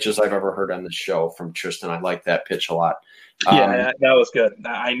favorite pitches I've ever heard on the show from Tristan. I like that pitch a lot. That was good.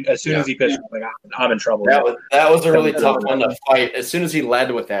 As soon as he pitched, I was like, I'm in trouble. That was a really tough one to fight. As soon as he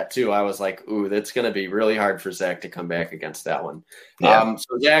led with that too, I was like, ooh, that's going to be really hard for Zach to come back against that one. Yeah.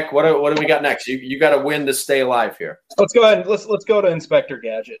 So Zach, what do we got next? You got to win to stay alive here. Let's go ahead. Let's go to Inspector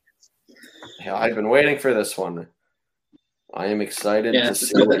Gadget. Yeah, I've been waiting for this one. I am excited to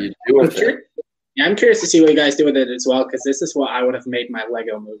see what you do with it. Yeah, I'm curious to see what you guys do with it as well, because this is what I would have made my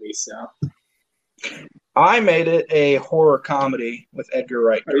Lego movie. So I made it a horror comedy with Edgar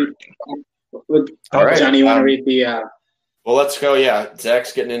Wright. All right, Johnny, you want to read the? Well, let's go. Yeah,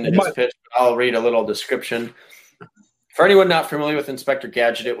 Zach's getting into his pitch. I'll read a little description. For anyone not familiar with Inspector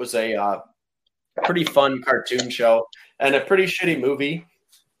Gadget, it was a pretty fun cartoon show and a pretty shitty movie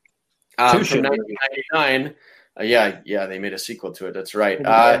from 1999. Yeah, they made a sequel to it. That's right. It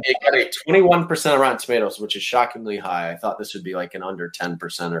got a 21% on Rotten Tomatoes, which is shockingly high. I thought this would be like an under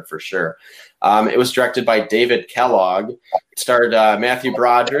 10%er for sure. It was directed by David Kellogg. It starred Matthew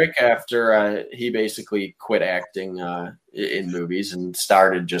Broderick after he basically quit acting in movies and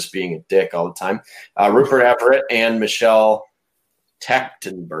started just being a dick all the time. Rupert Everett and Michelle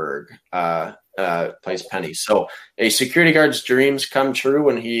Trachtenberg plays Penny. So a security guard's dreams come true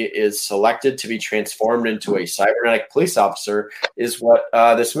when he is selected to be transformed into a cybernetic police officer is what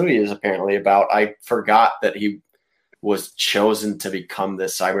this movie is apparently about. I forgot that he was chosen to become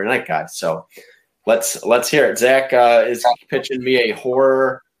this cybernetic guy. So let's hear it. Zach is pitching me a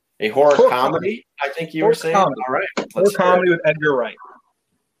horror comedy. I think you were saying. Comedy. All right. Horror comedy with Edgar Wright.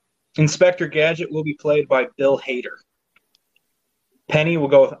 Inspector Gadget will be played by Bill Hader. Penny will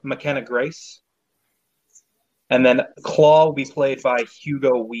go with McKenna Grace. And then Claw will be played by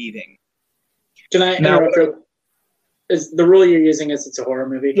Hugo Weaving. Can I interrupt? Is the rule you're using is it's a horror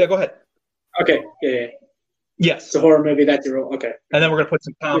movie? Yeah, go ahead. Okay. Yeah. Yes. It's a horror movie. That's the rule. Okay. And then we're going to put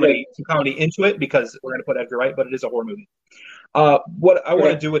some comedy into it because we're going to put Edgar Wright, but it is a horror movie. What I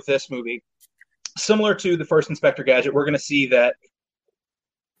want to do with this movie, similar to the first Inspector Gadget, we're going to see that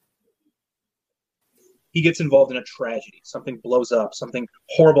he gets involved in a tragedy. Something blows up. Something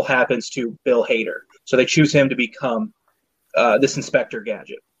horrible happens to Bill Hader. So they choose him to become this Inspector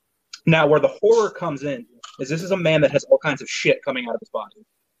Gadget. Now, where the horror comes in is this is a man that has all kinds of shit coming out of his body.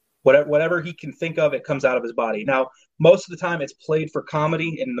 Whatever he can think of, it comes out of his body. Now, most of the time it's played for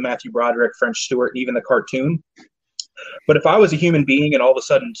comedy in the Matthew Broderick, French Stewart, and even the cartoon. But if I was a human being and all of a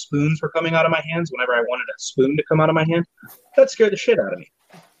sudden spoons were coming out of my hands whenever I wanted a spoon to come out of my hand, that scared the shit out of me.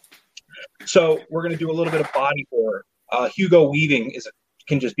 So we're going to do a little bit of body horror. Hugo Weaving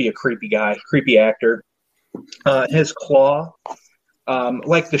can just be a creepy guy, creepy actor. His claw,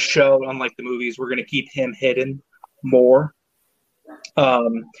 like the show, unlike the movies, we're going to keep him hidden more.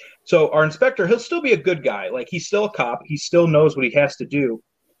 So our inspector, he'll still be a good guy. Like, he's still a cop. He still knows what he has to do.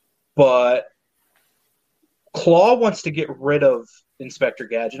 But Claw wants to get rid of Inspector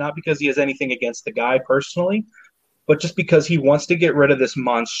Gadget, not because he has anything against the guy personally, but just because he wants to get rid of this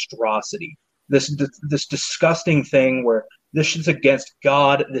monstrosity, this disgusting thing where this is against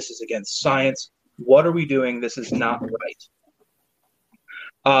God, this is against science. What are we doing? This is not right.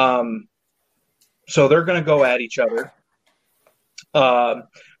 So they're going to go at each other.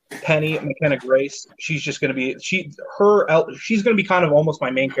 Penny McKenna Grace, she's just going to be she's going to be kind of almost my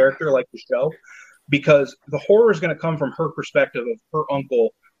main character, like the show, because the horror is going to come from her perspective of her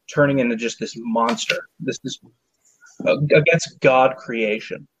uncle turning into just this monster, this against God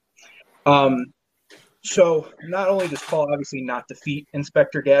creation. So not only does Paul obviously not defeat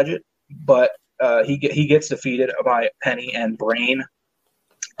Inspector Gadget, but he gets defeated by Penny and Brain,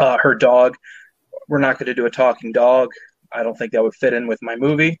 her dog. We're not going to do a talking dog. I don't think that would fit in with my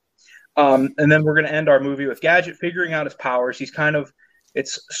movie. And then we're going to end our movie with Gadget figuring out his powers. He's kind of,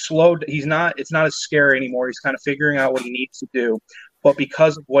 it's not as scary anymore. He's kind of figuring out what he needs to do. But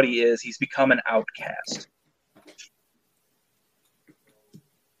because of what he is, he's become an outcast.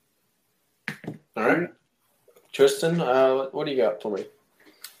 All right. Tristan, what do you got for me?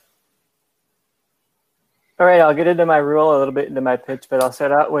 All right, I'll get into my rule a little bit into my pitch, but I'll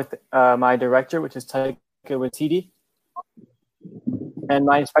start out with my director, which is Taika Waititi. And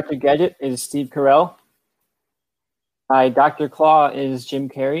my Inspector Gadget is Steve Carell. My Dr. Claw is Jim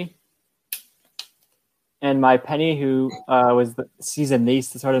Carrey. And my Penny, who she's a niece,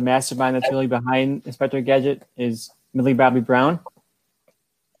 the sort of mastermind that's really behind Inspector Gadget, is Millie Bobby Brown.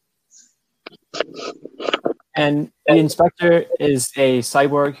 And the Inspector is a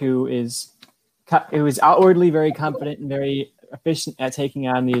cyborg who is outwardly very confident and very efficient at taking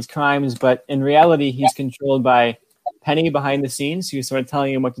on these crimes, but in reality, he's controlled by Penny behind the scenes, who's sort of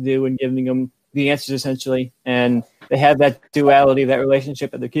telling him what to do and giving him the answers, essentially. And they have that duality, that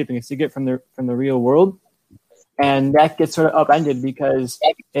relationship that they're keeping a secret from the real world. And that gets sort of upended because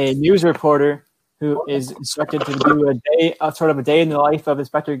a news reporter who is instructed to do a day in the life of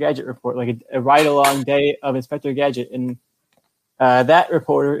Inspector Gadget report, like a ride-along day of Inspector Gadget. And that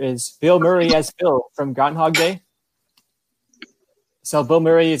reporter is Bill Murray as Phil from Groundhog Day. So Bill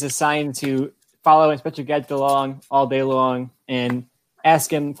Murray is assigned to follow Inspector Gadget along all day long and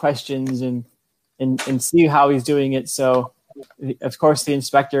ask him questions and see how he's doing it. So, of course, the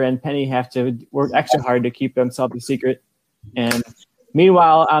inspector and Penny have to work extra hard to keep themselves a secret. And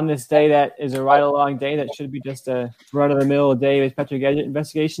meanwhile, on this day that is a ride-along day that should be just a run-of-the-mill day of Inspector Gadget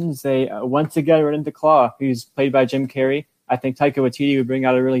investigations, they once again run into Claw, who's played by Jim Carrey. I think Taika Waititi would bring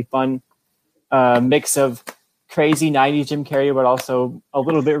out a really fun mix of crazy 90s Jim Carrey, but also a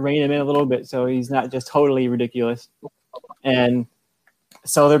little bit rein him in a little bit so he's not just totally ridiculous. And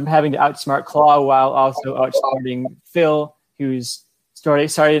so they're having to outsmart Claw while also outsmarting Phil, who's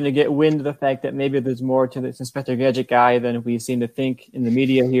starting to get wind of the fact that maybe there's more to this Inspector Gadget guy than we seem to think in the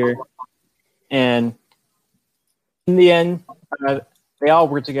media here. And in the end, they all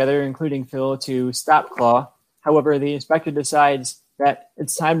work together, including Phil, to stop Claw. However, the inspector decides that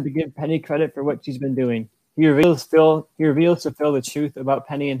it's time to give Penny credit for what she's been doing. He reveals to Phil the truth about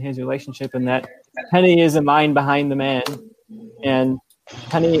Penny and his relationship, and that Penny is the mind behind the man. And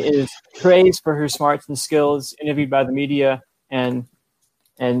Penny is praised for her smarts and skills, interviewed by the media, and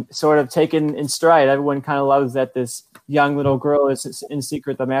sort of taken in stride. Everyone kind of loves that this young little girl is in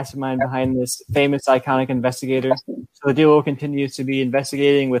secret the mastermind behind this famous, iconic investigator. So the duo continues to be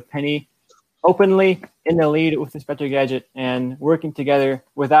investigating with Penny openly in the lead with Inspector Gadget, and working together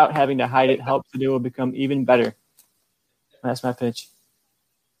without having to hide it helps the duo become even better. That's my pitch.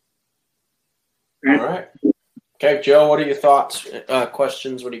 All right. Okay, Joe, what are your thoughts,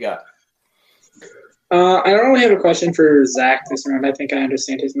 questions? What do you got? I don't really have a question for Zach this round. I think I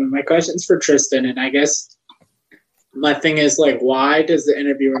understand his move. My question's for Tristan, and I guess my thing is, like, why does the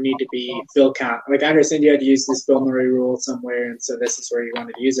interviewer need to be Phil Count? Like, I understand you had to use this Bill Murray rule somewhere, and so this is where you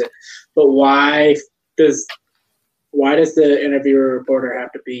wanted to use it. But why does the interviewer reporter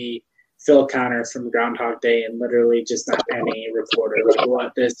have to be Phil Connors from Groundhog Day and literally just not any reporter? Like,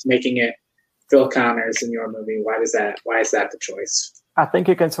 what is making it Phil Connors in your movie? Why is that the choice? I think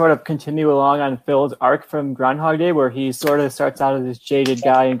it can sort of continue along on Phil's arc from Groundhog Day, where he sort of starts out as this jaded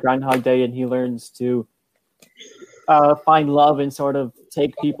guy in Groundhog Day, and he learns to find love and sort of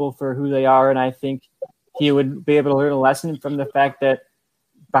take people for who they are. And I think he would be able to learn a lesson from the fact that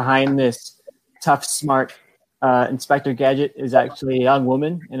behind this tough, smart Inspector Gadget is actually a young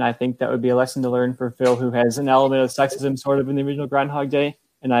woman, and I think that would be a lesson to learn for Phil, who has an element of sexism sort of in the original Groundhog Day.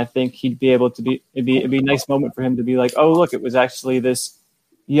 And I think he'd be able to it'd be a nice moment for him to be like, oh, look, it was actually this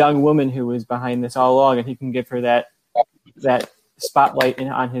young woman who was behind this all along, and he can give her that spotlight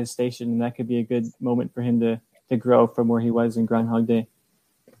on his station, and that could be a good moment for him to grow from where he was in Groundhog Day.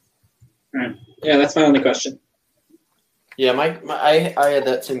 Right. Yeah, that's my only question. Yeah, I had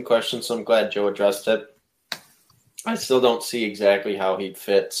that same question, so I'm glad Joe addressed it. I still don't see exactly how he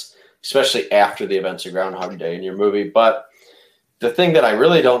fits, especially after the events of Groundhog Day in your movie. But the thing that I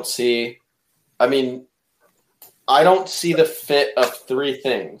really don't see, I don't see the fit of three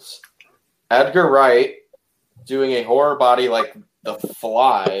things. Edgar Wright doing a horror body like The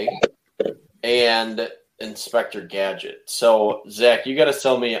Fly and Inspector Gadget. So, Zach, you got to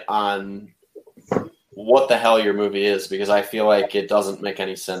sell me on what the hell your movie is, because I feel like it doesn't make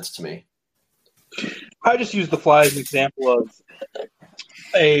any sense to me. I just use The Fly as an example of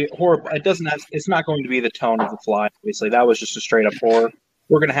a horror. It's not going to be the tone of The Fly. Obviously, that was just a straight up horror.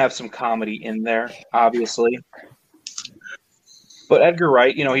 We're going to have some comedy in there, obviously. But Edgar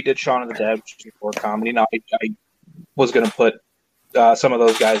Wright, he did Shaun of the Dead, which is a horror comedy. Now, I was going to put some of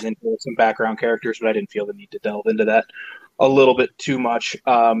those guys into some background characters, but I didn't feel the need to delve into that a little bit too much.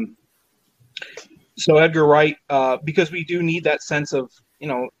 So Edgar Wright, because we do need that sense of,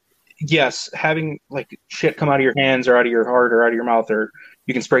 yes, having like shit come out of your hands or out of your heart or out of your mouth, or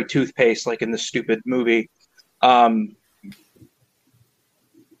you can spray toothpaste like in this stupid movie.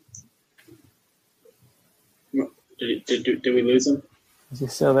 Did we lose him? Is he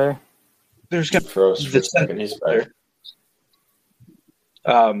still there? There's going to froze for a second. He's better.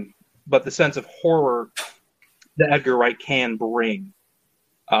 But the sense of horror that Edgar Wright can bring,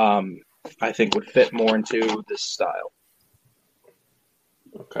 I think would fit more into this style.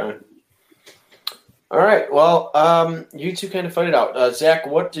 Okay. All right. Well, you two kind of fight it out. Zach,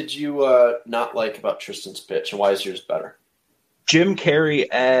 what did you not like about Tristan's pitch, and why is yours better? Jim Carrey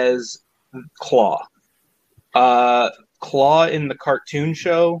as Claw. Claw in the cartoon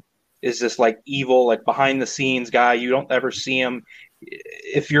show is this like evil, like behind the scenes guy. You don't ever see him.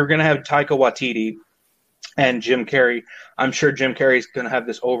 If you're going to have Taika Waititi and Jim Carrey, I'm sure Jim Carrey's going to have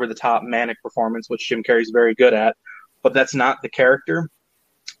this over the top manic performance, which Jim Carrey's very good at, but that's not the character.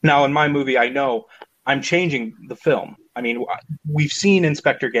 Now in my movie, I know I'm changing the film. I mean, we've seen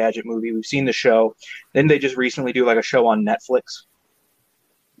Inspector Gadget movie. We've seen the show. Then they just recently do like a show on Netflix.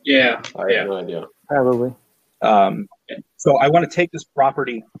 Yeah. I have no idea. Probably. So I want to take this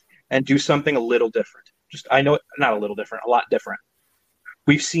property and do something a little different. I know not a little different, a lot different.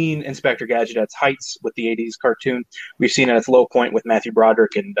 We've seen Inspector Gadget at its heights with the 80s cartoon. We've seen it at its low point with Matthew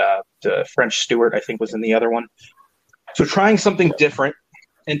Broderick and French Stewart, I think, was in the other one. So trying something different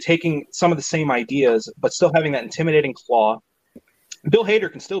and taking some of the same ideas, but still having that intimidating claw. Bill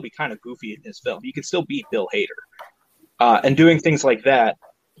Hader can still be kind of goofy in his film. You can still beat Bill Hader. And doing things like that,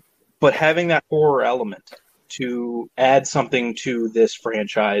 but having that horror element to add something to this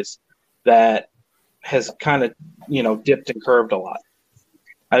franchise that has kind of, dipped and curved a lot,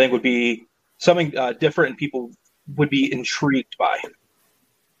 I think would be something different and people would be intrigued by.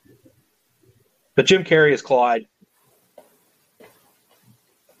 But Jim Carrey is Clyde.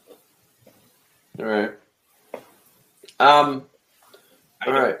 All right. All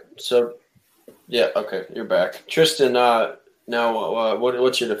right. So, yeah. Okay, you're back, Tristan. Now,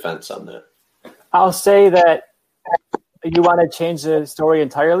 what's your defense on that? I'll say that you want to change the story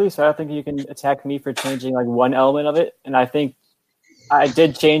entirely, so I don't think you can attack me for changing like one element of it. And I think I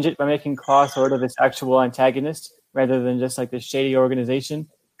did change it by making Claw sort of this actual antagonist rather than just like this shady organization.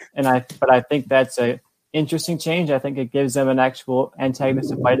 But I think that's a interesting change. I think it gives them an actual antagonist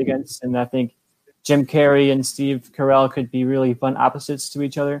to fight against, and I think Jim Carrey and Steve Carell could be really fun opposites to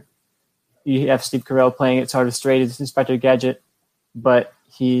each other. You have Steve Carell playing it sort of straight as Inspector Gadget, but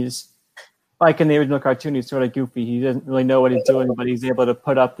he's like in the original cartoon, he's sort of goofy. He doesn't really know what he's doing, but he's able to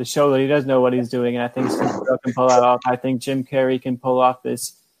put up the show that he does know what he's doing. And I think Steve Carell can pull that off. I think Jim Carrey can pull off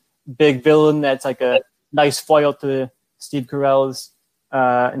this big villain that's like a nice foil to Steve Carell's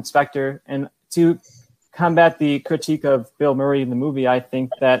Inspector. And to combat the critique of Bill Murray in the movie, I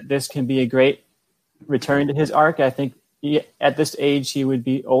think that this can be a great return to his arc. I think at this age, he would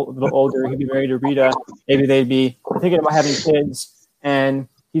be a little older. He'd be married to Rita. Maybe they'd be thinking about having kids, and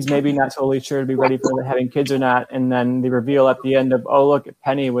he's maybe not totally sure to be ready for having kids or not. And then the reveal at the end of, oh, look,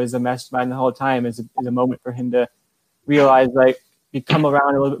 Penny was a mastermind the whole time is a moment for him to realize, like, come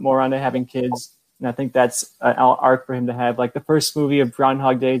around a little bit more onto having kids. And I think that's an arc for him to have. Like the first movie of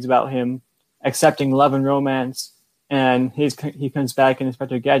Groundhog Day is about him accepting love and romance. And he comes back in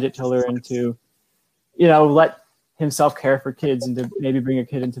Inspector Gadget to learn to let himself care for kids and to maybe bring a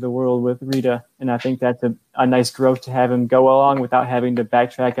kid into the world with Rita. And I think that's a nice growth to have him go along without having to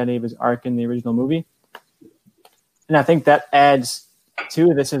backtrack any of his arc in the original movie. And I think that adds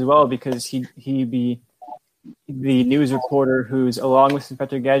to this as well, because he'd be the news reporter who's along with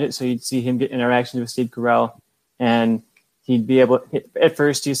Inspector Gadget. So you'd see him get interactions with Steve Carell, and he'd be able, at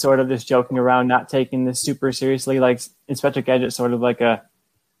first he's sort of just joking around, not taking this super seriously. Like Inspector Gadget, sort of like a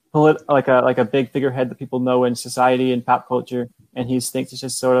big figurehead that people know in society and pop culture, and he thinks it's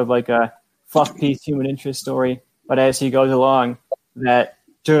just sort of like a fluff piece human interest story. But as he goes along, that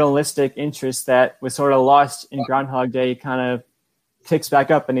journalistic interest that was sort of lost in Groundhog Day kind of picks back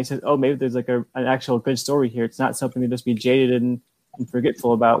up, and he says, oh, maybe there's like an actual good story here. It's not something to just be jaded and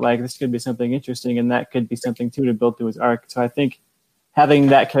forgetful about. Like, this could be something interesting, and that could be something too to build to his arc. So I think having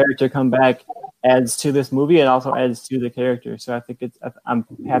that character come back adds to this movie and also adds to the character. So I think I'm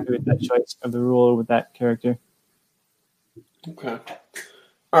happy with that choice of the ruler with that character. Okay.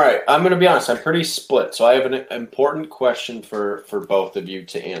 All right. I'm going to be honest. I'm pretty split. So I have an important question for both of you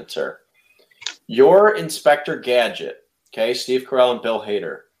to answer. Your Inspector Gadget, okay, Steve Carell and Bill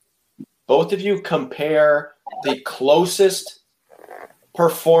Hader, both of you compare the closest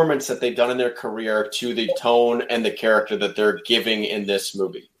performance that they've done in their career to the tone and the character that they're giving in this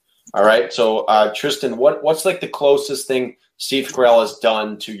movie. All right. So, Tristan, what's like the closest thing Steve Carell has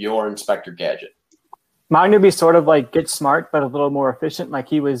done to your Inspector Gadget? Mine would be sort of like Get Smart, but a little more efficient. Like,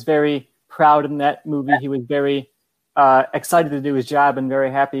 he was very proud in that movie. He was very excited to do his job and very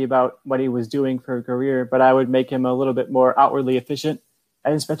happy about what he was doing for a career. But I would make him a little bit more outwardly efficient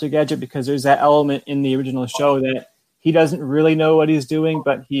as Inspector Gadget, because there's that element in the original show that he doesn't really know what he's doing,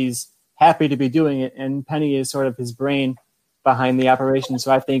 but he's happy to be doing it. And Penny is sort of his brain behind the operation.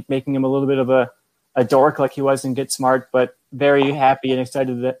 So I think making him a little bit of a dork like he was in Get Smart, but very happy and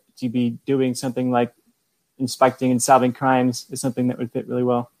excited to be doing something like inspecting and solving crimes is something that would fit really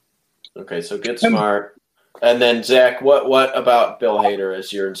well. Okay, so Get Smart. And then, Zach, what about Bill Hader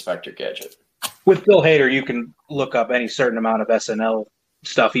as your Inspector Gadget? With Bill Hader, you can look up any certain amount of SNL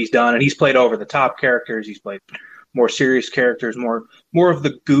stuff he's done, and he's played over-the-top characters. He's played more serious characters, more of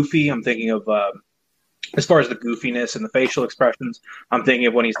the goofy. I'm thinking of, as far as the goofiness and the facial expressions, I'm thinking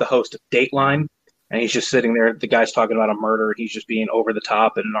of when he's the host of Dateline, and he's just sitting there, the guy's talking about a murder, and he's just being over the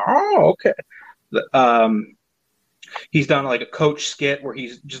top, and, oh, okay. He's done like a coach skit where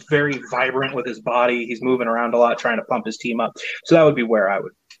he's just very vibrant with his body. He's moving around a lot, trying to pump his team up. So that would be where I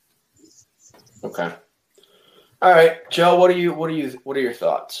would. Okay. All right, Joe. What are your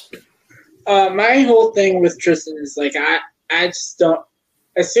thoughts? My whole thing with Tristan is like I just don't.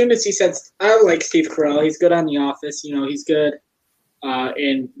 As soon as he said, I like Steve Carell. He's good on The Office. He's good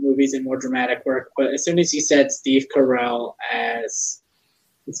in movies and more dramatic work. But as soon as he said Steve Carell as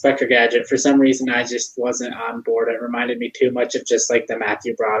Inspector Gadget, for some reason I just wasn't on board. It reminded me too much of just like the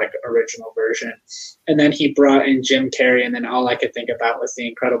Matthew Broderick original version. And then he brought in Jim Carrey, and then all I could think about was the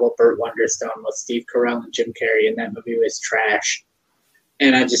incredible Burt Wonderstone with Steve Carell and Jim Carrey, and that movie was trash.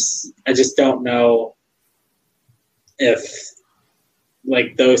 And I just don't know if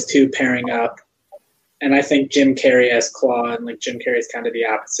like those two pairing up. And I think Jim Carrey as Claw, and like Jim Carrey's kind of the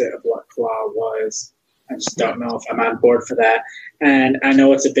opposite of what Claw was. I just don't know if I'm on board for that. And I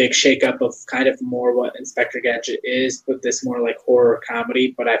know it's a big shakeup of kind of more what Inspector Gadget is, with this more like horror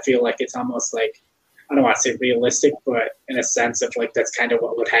comedy. But I feel like it's almost like, I don't want to say realistic, but in a sense of like that's kind of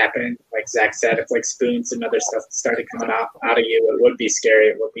what would happen. Like Zach said, if like spoons and other stuff started coming out of you, it would be scary.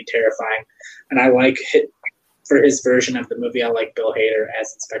 It would be terrifying. And I like for his version of the movie, I like Bill Hader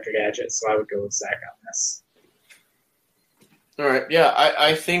as Inspector Gadget. So I would go with Zach on this. All right. Yeah,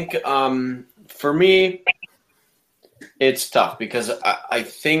 I think for me, it's tough because I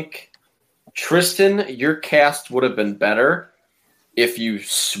think, Tristan, your cast would have been better if you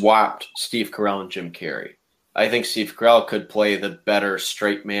swapped Steve Carell and Jim Carrey. I think Steve Carell could play the better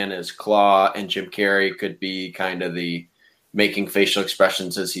straight man as Claw, and Jim Carrey could be kind of the making facial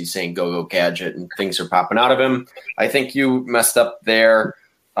expressions as he's saying "Go Go Gadget" and things are popping out of him. I think you messed up there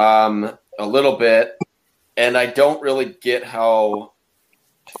a little bit, and I don't really get how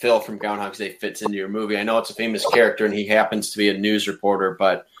Phil from Groundhog Day fits into your movie. I know it's a famous character and he happens to be a news reporter,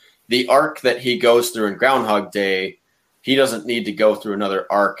 but the arc that he goes through in Groundhog Day, he doesn't need to go through another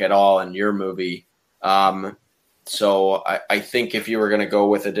arc at all in your movie. So I think if you were going to go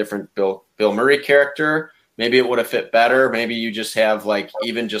with a different Bill Murray character, maybe it would have fit better. Maybe you just have like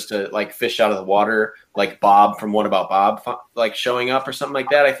even just a like fish out of the water, like Bob from What About Bob, like showing up or something like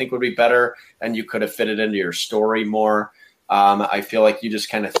that. I think would be better, and you could have fit it into your story more. I feel like you just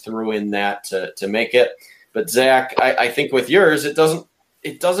kind of threw in that to make it. But Zach, I think with yours, it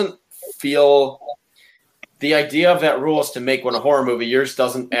doesn't feel the idea of that rule is to make one a horror movie. Yours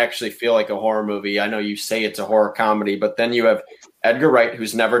doesn't actually feel like a horror movie. I know you say it's a horror comedy, but then you have Edgar Wright,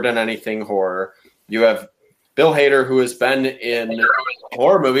 who's never done anything horror. You have Bill Hader, who has been in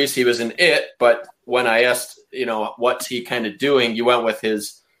horror movies. He was in It, but when I asked, what's he kind of doing, you went with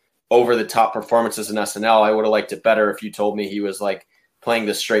his over-the-top performances in SNL. I would have liked it better if you told me he was like playing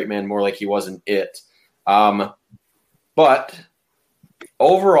the straight man more like he was in It. But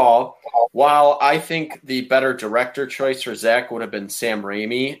overall, while I think the better director choice for Zach would have been Sam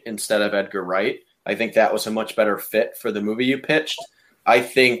Raimi instead of Edgar Wright, I think that was a much better fit for the movie you pitched. I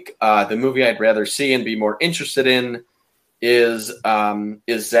think the movie I'd rather see and be more interested in is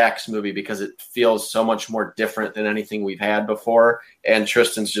Zach's movie, because it feels so much more different than anything we've had before. And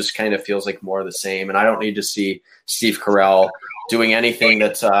Tristan's just kind of feels like more of the same. And I don't need to see Steve Carell doing anything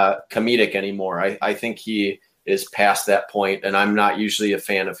that's comedic anymore. I think he is past that point, and I'm not usually a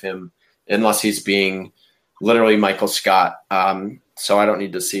fan of him unless he's being literally Michael Scott. So I don't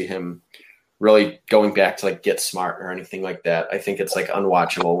need to see him really going back to like Get Smart or anything like that. I think it's like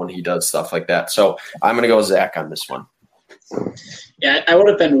unwatchable when he does stuff like that. So I'm going to go Zach on this one. Yeah, I would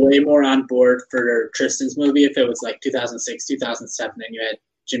have been way more on board for Tristan's movie if it was like 2006, 2007, and you had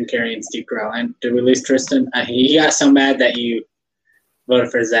Jim Carrey and Steve Carell. And did we lose Tristan? He got so mad that you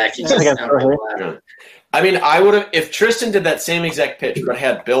voted for Zach. He just I mean, I would have, if Tristan did that same exact pitch, but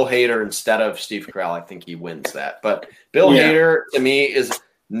had Bill Hader instead of Steve Carell, I think he wins that. But Bill Hader, to me, is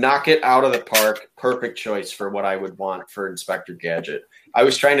knock it out of the park. Perfect choice for what I would want for Inspector Gadget. I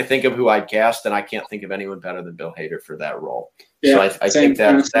was trying to think of who I'd cast, and I can't think of anyone better than Bill Hader for that role. Yeah, so I think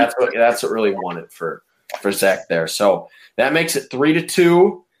that's what really won it for Zach there. So that makes it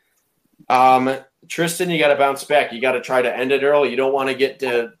 3-2. Tristan, you got to bounce back. You got to try to end it early. You don't want to get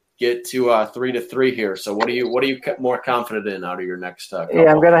to 3-3 here. So what are you more confident in out of your next?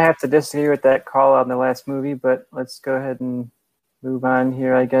 Yeah, I'm gonna have to disagree with that call on the last movie, but let's go ahead and move on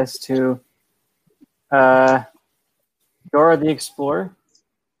here, I guess, to Dora the Explorer.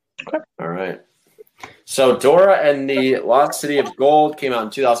 All right. So Dora and the Lost City of Gold came out in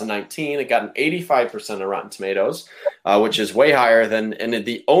 2019. It got an 85% of Rotten Tomatoes, which is way higher than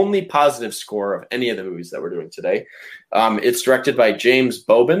the only positive score of any of the movies that we're doing today. It's directed by James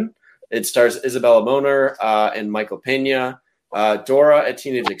Bobin. It stars Isabella Moner and Michael Pena. Dora, a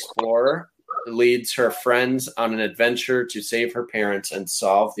teenage explorer, leads her friends on an adventure to save her parents and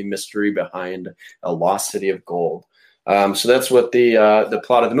solve the mystery behind a lost city of gold. So that's what the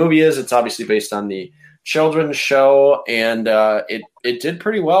plot of the movie is. It's obviously based on the children's show, and it did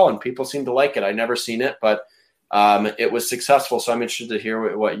pretty well, and people seem to like it. I've never seen it, but it was successful. So I'm interested to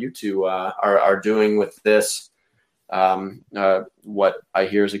hear what you two are doing with this. What I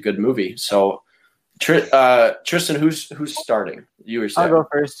hear is a good movie. So Tristan, who's starting? You or Zach? I'll go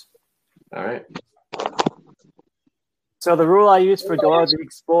first. All right. So the rule I use for Dora the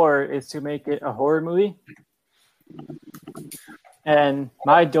Explorer is to make it a horror movie. And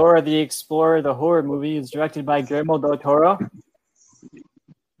my Dora the Explorer, the horror movie, is directed by Guillermo del Toro.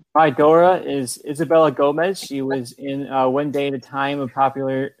 My Dora is Isabella Gomez. She was in One Day at a Time, a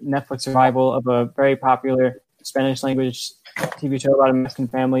popular Netflix revival of a very popular Spanish language TV show about a Mexican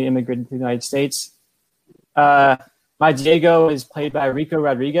family immigrating to the United States. My Diego is played by Rico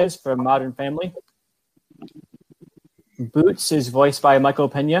Rodriguez from Modern Family. Boots is voiced by Michael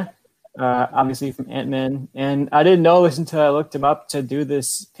Pena, obviously from Ant-Man. And I didn't know this until I looked him up to do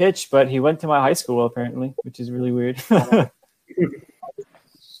this pitch, but he went to my high school apparently, which is really weird.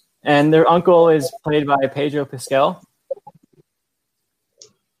 And their uncle is played by Pedro Pascal.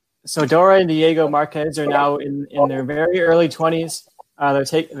 So Dora and Diego Marquez are now in their very early 20s.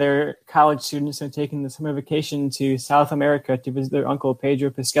 They're college students and taking the summer vacation to South America to visit their uncle Pedro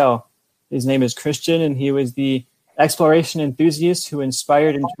Pascal. His name is Christian, and he was the exploration enthusiast who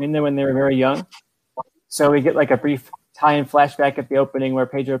inspired and trained them when they were very young. So we get like a brief tie-in flashback at the opening where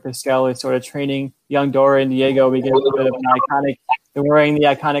Pedro Pascal is sort of training young Dora and Diego. We get a little bit of an iconic, they're wearing the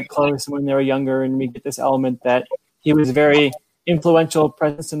iconic clothes when they were younger, and we get this element that he was a very influential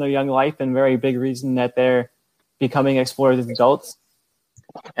presence in their young life and very big reason that they're becoming explorers as adults.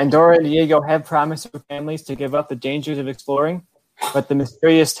 And Dora and Diego have promised their families to give up the dangers of exploring, but the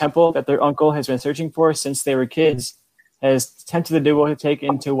mysterious temple that their uncle has been searching for since they were kids has tempted the duo to take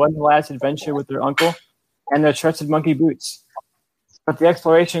into one last adventure with their uncle and their trusted monkey Boots. But the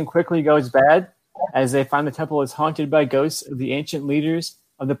exploration quickly goes bad as they find the temple is haunted by ghosts of the ancient leaders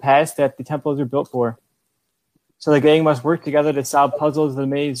of the past that the temples were built for. So the gang must work together to solve puzzles of the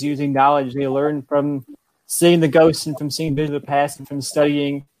maze using knowledge they learn from seeing the ghosts and from seeing visions of the past and from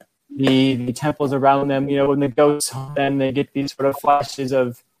studying the temples around them. You know, when the ghosts haunt them, they get these sort of flashes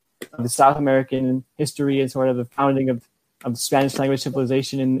of the South American history and sort of the founding of Spanish language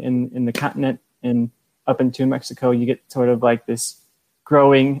civilization in the continent and up into Mexico, you get sort of like this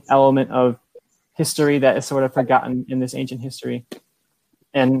growing element of history that is sort of forgotten in this ancient history.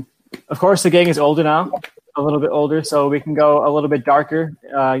 And of course, the gang is older now, a little bit older, so we can go a little bit darker.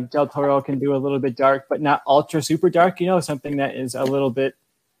 Del Toro can do a little bit dark, but not ultra super dark, something that is a little bit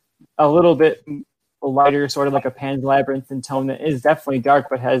lighter, sort of like a Pan's Labyrinth in tone that is definitely dark,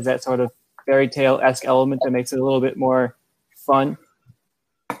 but has that sort of fairy tale-esque element that makes it a little bit more fun.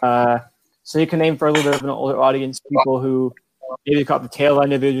 So you can name for a little bit of an older audience people who maybe caught the tail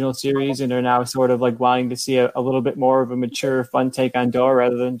end of the original series and are now sort of like wanting to see a little bit more of a mature, fun take on Dora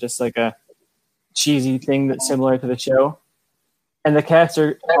rather than just like a cheesy thing that's similar to the show. And the cast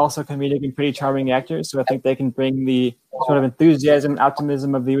are also comedic and pretty charming actors, so I think they can bring the sort of enthusiasm and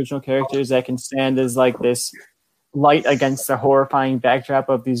optimism of the original characters that can stand as like this light against the horrifying backdrop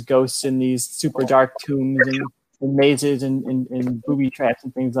of these ghosts in these super dark tombs and mazes and booby traps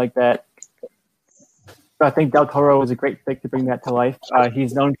and things like that. So I think Del Toro is a great pick to bring that to life.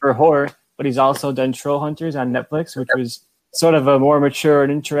 He's known for horror, but he's also done Troll Hunters on Netflix, which was sort of a more mature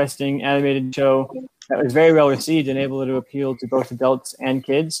and interesting animated show that was very well received and able to appeal to both adults and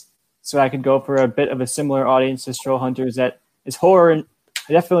kids. So I could go for a bit of a similar audience to Troll Hunters that is horror, and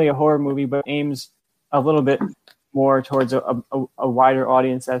definitely a horror movie, but aims a little bit more towards a wider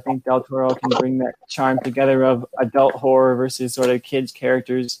audience. I think Del Toro can bring that charm together of adult horror versus sort of kids'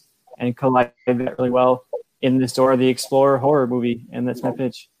 characters and collide that really well in this Dora the Explorer horror movie. And that's my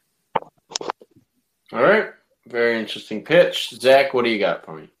pitch. All right. Very interesting pitch. Zach, what do you got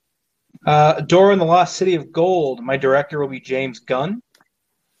for me? Dora and the Lost City of Gold. My director will be James Gunn.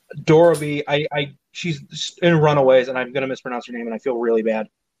 Dora will be, she's in Runaways, and I'm going to mispronounce her name, and I feel really bad.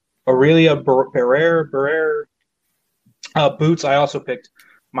 Aurelia Barrera. Boots, I also picked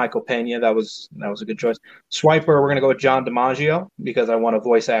Michael Pena. That was a good choice. Swiper, we're going to go with John DiMaggio because I want a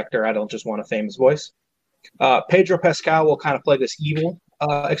voice actor. I don't just want a famous voice. Pedro Pascal will kind of play this evil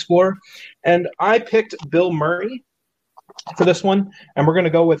explorer. And I picked Bill Murray for this one, and we're going to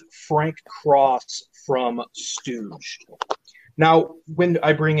go with Frank Cross from Stooge. Now, when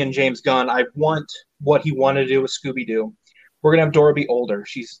I bring in James Gunn, I want what he wanted to do with Scooby-Doo. We're going to have Dora be older.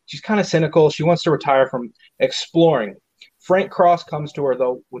 She's kind of cynical. She wants to retire from exploring. Frank Cross comes to her,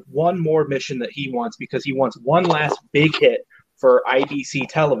 though, with one more mission that he wants because he wants one last big hit for IDC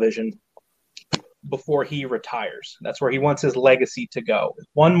television before he retires. That's where he wants his legacy to go.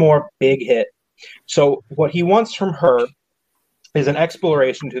 One more big hit. So what he wants from her is an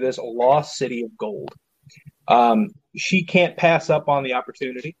exploration to this lost city of gold. She can't pass up on the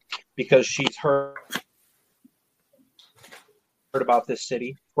opportunity because she's heard about this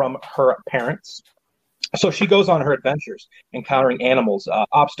city from her parents. So she goes on her adventures, encountering animals,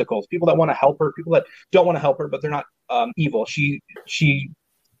 obstacles, people that want to help her, people that don't want to help her, but they're not evil.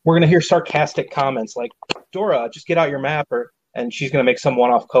 We're going to hear sarcastic comments like, Dora, just get out your map, and she's going to make some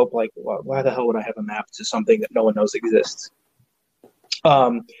one-off cope like, why the hell would I have a map to something that no one knows exists?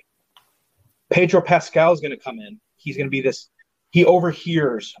 Pedro Pascal is going to come in. He's going to be this. He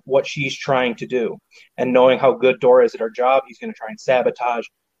overhears what she's trying to do, and knowing how good Dora is at her job, he's going to try and sabotage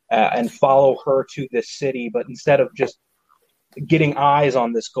and follow her to this city. But instead of just getting eyes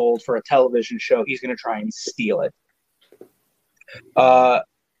on this gold for a television show, he's going to try and steal it.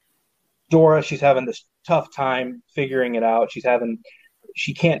 Dora, she's having this tough time figuring it out.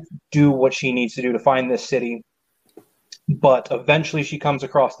 She can't do what she needs to do to find this city. But eventually she comes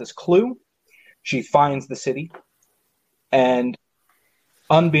across this clue. She finds the city. And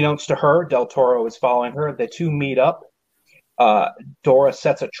unbeknownst to her, Del Toro is following her. The two meet up. Dora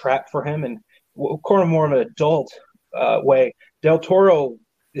sets a trap for him. And according to more of an adult way, Del Toro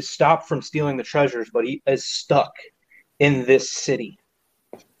is stopped from stealing the treasures, but he is stuck in this city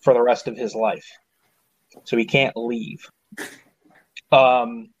for the rest of his life. So he can't leave.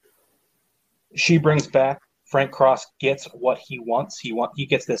 She brings back Frank Cross gets what he wants. He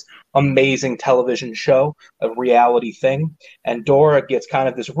gets this amazing television show, a reality thing, and Dora gets kind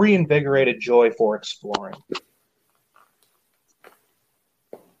of this reinvigorated joy for exploring.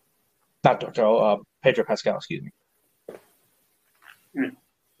 Not Dora, Pedro Pascal, excuse me.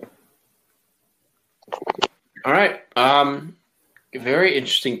 All right. Very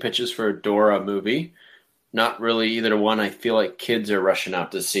interesting pitches for a Dora movie. Not really either one I feel like kids are rushing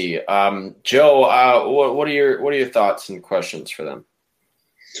out to see. Joe, what are your thoughts and questions for them?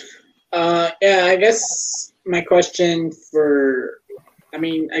 Yeah, I guess my question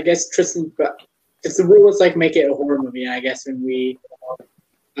I guess Tristan, if the rule is like make it a horror movie, I guess when we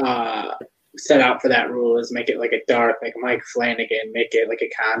set out for that rule is make it like a dark, like Mike Flanagan, make it like a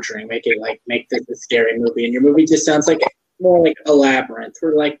Conjuring, make this a scary movie. And your movie just sounds like more like a labyrinth.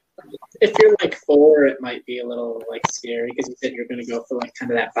 Or like if you're like 4, it might be a little like scary because you said you're going to go for like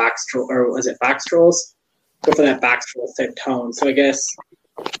kind of that box troll, or was it box trolls? Go for that box troll type tone. So I guess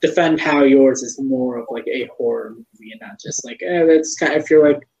defend how yours is more of like a horror movie and not just like that's kind of, if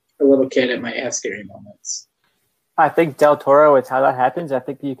you're like a little kid, it might have scary moments. I think Del Toro, it's how that happens. I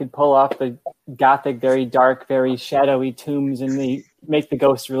think you could pull off the gothic, very dark, very shadowy tombs and make the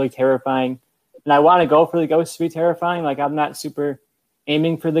ghosts really terrifying. And I want to go for the ghosts to be terrifying. Like, I'm not super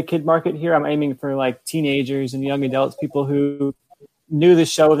aiming for the kid market here. I'm aiming for like teenagers and young adults, people who knew the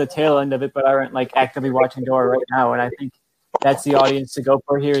show, the tail end of it, but aren't like actively watching Dora right now. And I think that's the audience to go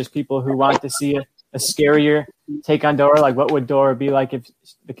for here, is people who want to see a scarier take on Dora. Like, what would Dora be like if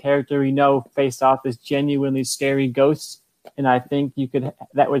the character we know faced off this genuinely scary ghost? And I think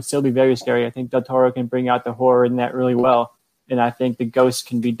that would still be very scary. I think Del Toro can bring out the horror in that really well. And I think the ghosts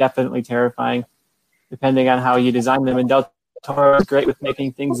can be definitely terrifying depending on how you design them. And Del Toro is great with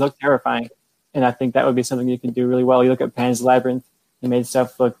making things look terrifying. And I think that would be something you can do really well. You look at Pan's Labyrinth, he made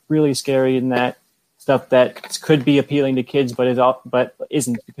stuff look really scary in that, stuff that could be appealing to kids, but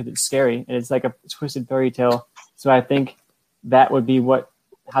isn't because it's scary and it's like a twisted fairy tale. So I think that would be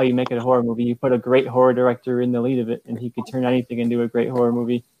how you make it a horror movie. You put a great horror director in the lead of it, and he could turn anything into a great horror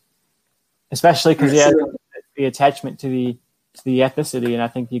movie, especially because he has the attachment to the ethnicity. And I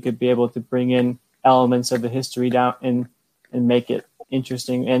think you could be able to bring in elements of the history down and make it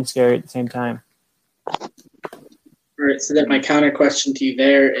interesting and scary at the same time. All right. So then my counter question to you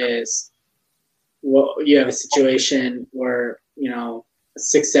there is, well, you have a situation where, a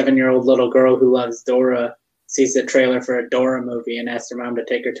 6-7-year-old little girl who loves Dora sees the trailer for a Dora movie and asks her mom to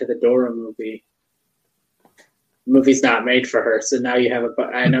take her to the Dora movie. The movie's not made for her. So now you have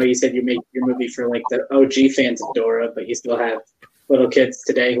I know you said you make your movie for like the OG fans of Dora, but you still have little kids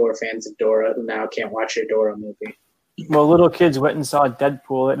today who are fans of Dora who now can't watch your Dora movie. Well, little kids went and saw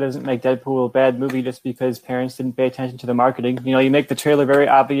Deadpool. It doesn't make Deadpool a bad movie just because parents didn't pay attention to the marketing. You make the trailer very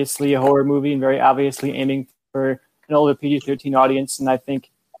obviously a horror movie and very obviously aiming for an older PG-13 audience. And I think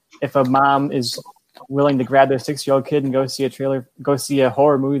if a mom is willing to grab their 6-year-old kid and go see a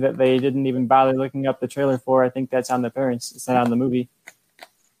horror movie that they didn't even bother looking up the trailer for, I think that's on the parents. It's not on the movie.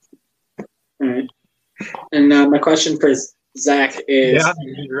 All right. And my question for Zach is,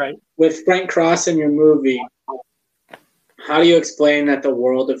 you're right. With Frank Cross in your movie, how do you explain that the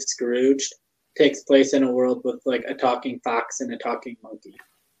world of Scrooge takes place in a world with like a talking fox and a talking monkey?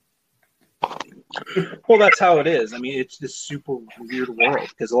 Well, that's how it is. I mean, it's this super weird world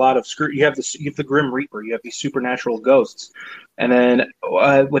because a lot of Scrooge, you have the Grim Reaper, you have these supernatural ghosts, and then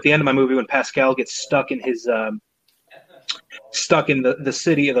with the end of my movie, when Pascal gets stuck in his the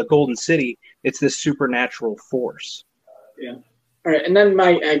city of the Golden City, it's this supernatural force. Yeah. All right, and then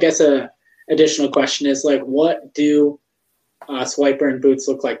I guess a additional question is like, what do Swiper and Boots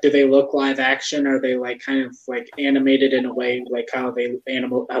look like? Do they look live action? Are they like kind of like animated in a way like how the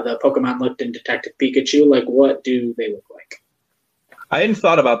Pokemon looked in Detective Pikachu? Like, what do they look like? I hadn't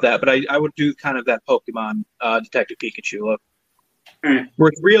thought about that, but I would do kind of that Pokemon Detective Pikachu look. All right. Where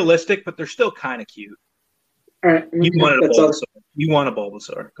it's realistic, but they're still kind of cute. All right. You wanted a Bulbasaur. You want a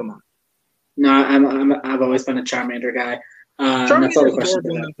Bulbasaur. Come on. No, I've always been a Charmander guy. Charmander's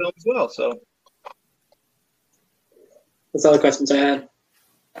adorable in the film as well, so. That's all the questions I had.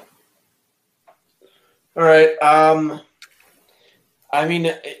 All right. I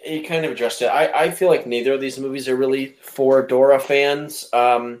mean, you kind of addressed it. I feel like neither of these movies are really for Dora fans.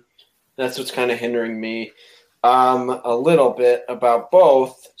 That's what's kind of hindering me a little bit about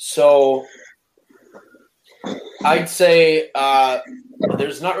both. So I'd say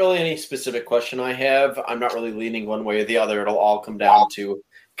there's not really any specific question I have. I'm not really leaning one way or the other. It'll all come down to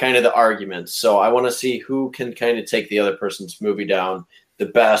kind of the arguments. So I want to see who can kind of take the other person's movie down the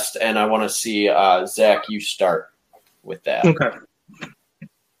best, and I want to see Zach, you start with that. Okay.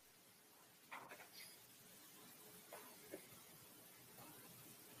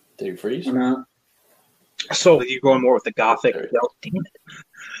 Did you freeze? No. So you're going more with the gothic,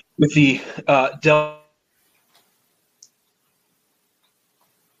 with the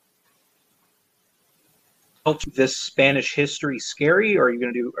this Spanish history scary, or are you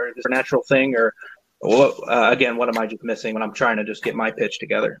going to do this natural thing, or again, what am I just missing when I'm trying to just get my pitch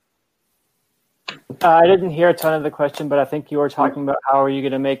together? I didn't hear a ton of the question, but I think you were talking about how are you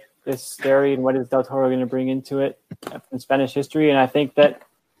going to make this scary and what is Del Toro going to bring into it from Spanish history, and I think that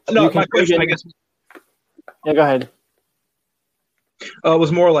no, my question, I guess. Yeah, go ahead. It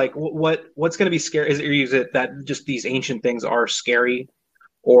was more like what's going to be scary? Is it that just these ancient things are scary,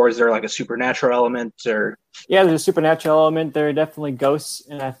 or is there like a supernatural element? Or yeah, there's a supernatural element. There are definitely ghosts,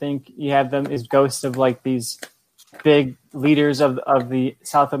 and I think you have them as ghosts of like these big leaders of the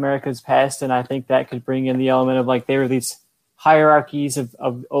South America's past, and I think that could bring in the element of like they were these hierarchies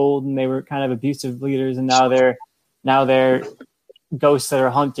of old, and they were kind of abusive leaders, and now they're ghosts that are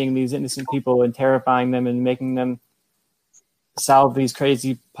hunting these innocent people and terrifying them and making them solve these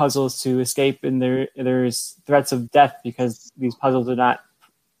crazy puzzles to escape. And there's threats of death because these puzzles are not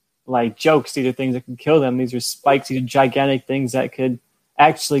like jokes. These are things that can kill them. These are spikes. These are gigantic things that could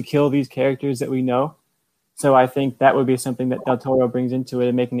actually kill these characters that we know. So I think that would be something that Del Toro brings into it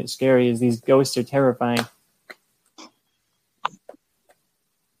and making it scary is these ghosts are terrifying.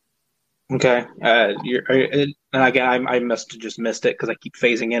 Okay. And again, I must have just missed it because I keep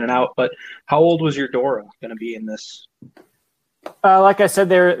phasing in and out. But how old was your Dora going to be in this? Like I said,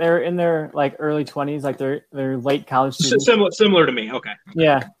 they're in their like early 20s, like they're late college students. Similar to me. Okay.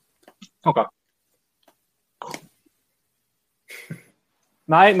 Yeah. Okay.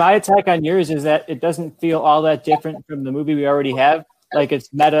 My attack on yours is that it doesn't feel all that different from the movie we already have. Like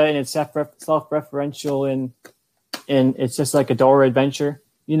it's meta and it's self-referential and it's just like a Dora adventure.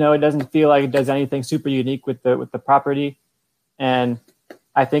 You know, it doesn't feel like it does anything super unique with the property. And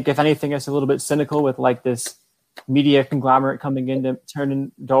I think if anything, it's a little bit cynical with like this media conglomerate coming in to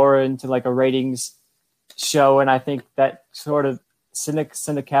turn Dora into like a ratings show. And I think that sort of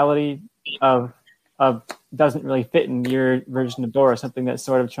cynicality of doesn't really fit in your version of Dora, something that's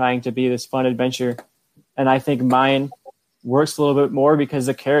sort of trying to be this fun adventure. And I think mine works a little bit more because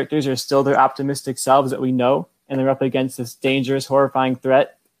the characters are still their optimistic selves that we know, and they're up against this dangerous, horrifying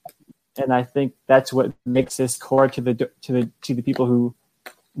threat. And I think that's what makes this core to the people who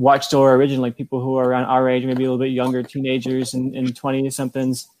watched Dora originally, people who are around our age, maybe a little bit younger, teenagers and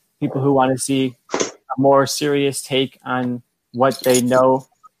 20-somethings, people who want to see a more serious take on what they know.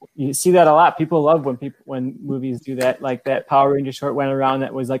 You see that a lot. People love when movies do that. Like that Power Ranger short went around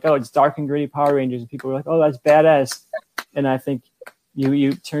that was like, oh, it's dark and gritty Power Rangers, and people were like, oh, that's badass. And I think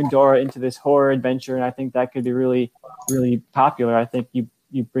you turn Dora into this horror adventure, and I think that could be really, really popular. I think you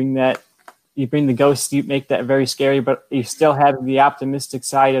bring the ghosts, you make that very scary, but you still have the optimistic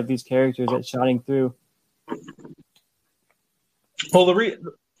side of these characters that's shining through. Well, I'm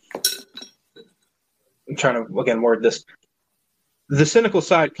trying to again word this. The cynical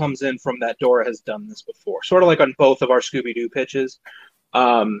side comes in from that Dora has done this before, sort of like on both of our Scooby-Doo pitches.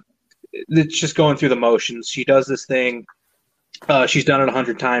 It's just going through the motions. She does this thing. She's done it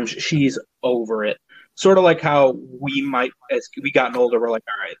 100 times. She's over it. Sort of like how we might, as we gotten older, we're like,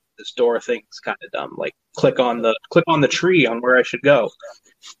 all right, this Dora thing is kind of dumb. Like, click on the tree on where I should go.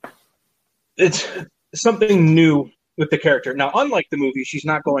 It's something new with the character. Now, unlike the movie, she's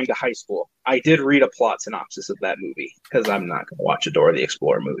not going to high school. I did read a plot synopsis of that movie because I'm not going to watch a Dora the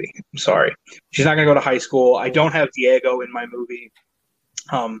Explorer movie. I'm sorry. She's not going to go to high school. I don't have Diego in my movie.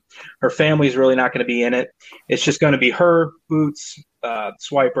 Her family's really not going to be in it. It's just going to be her, Boots,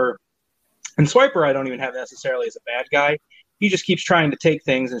 Swiper. And Swiper I don't even have necessarily as a bad guy. He just keeps trying to take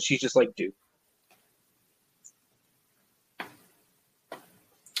things, and she's just like, dude.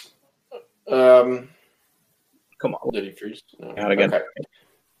 Come on. Did he freeze? No. Out again. Okay.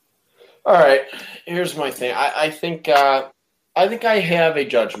 All right. Here's my thing. I think I have a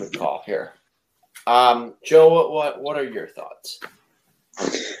judgment call here. Joe, what are your thoughts?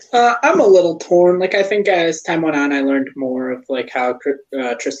 I'm a little torn. Like, I think as time went on, I learned more of like how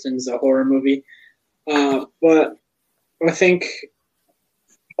Tristan's a horror movie. But I think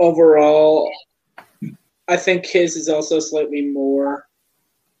overall, I think his is also slightly more.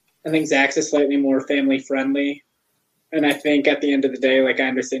 I think Zach's is slightly more family friendly. And I think at the end of the day, like, I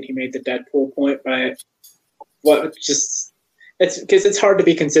understand he made the Deadpool point, but it's because it's hard to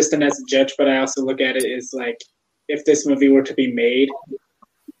be consistent as a judge, but I also look at it as like, if this movie were to be made,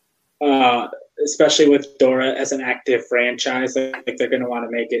 especially with Dora as an active franchise, like they're going to want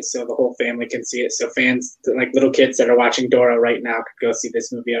to make it so the whole family can see it. So fans, like little kids that are watching Dora right now, could go see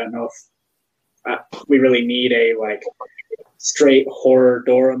this movie. I don't know if we really need a like straight horror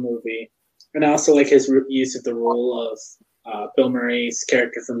Dora movie. And I also like his use of the rule of Bill Murray's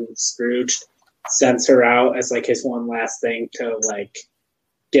character from Scrooge sends her out as like his one last thing to like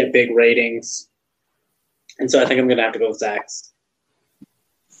get big ratings. And so I think I'm going to have to go with Zach's.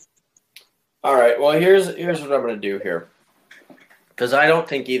 All right. Well, here's what I'm going to do here. Because I don't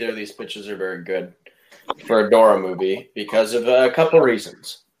think either of these pitches are very good for a Dora movie because of a couple of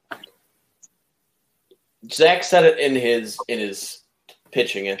reasons. Zach said it in his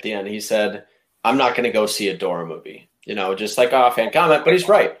pitching at the end. He said, I'm not going to go see a Dora movie. You know, just like an offhand comment, but he's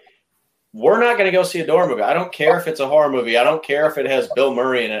right. we're not going to go see a Dora movie. I don't care if it's a horror movie. I don't care if it has Bill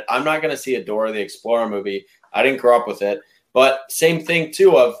Murray in it. I'm not going to see a Dora the Explorer movie. I didn't grow up with it. But same thing,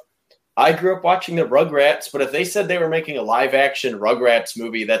 too, of I grew up watching the Rugrats, but if they said they were making a live-action Rugrats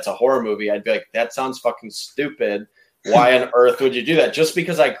movie that's a horror movie, I'd be like, that sounds fucking stupid. Why on earth would you do that? Just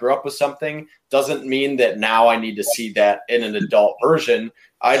because I grew up with something doesn't mean that now I need to see that in an adult version.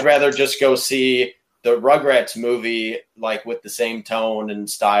 I'd rather just go see the Rugrats movie, like with the same tone and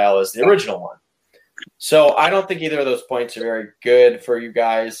style as the original one. So I don't think either of those points are very good for you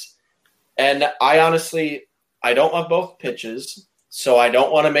guys. And I don't love both pitches, so I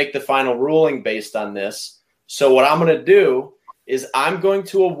don't want to make the final ruling based on this. So what I'm going to do is I'm going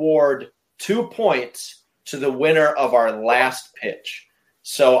to award 2 points to the winner of our last pitch.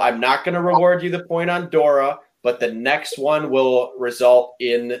 So I'm not going to reward you the point on Dora, but the next one will result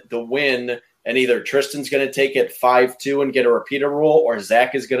in the win. And either Tristan's going to take it 5-2 and get a repeater rule, or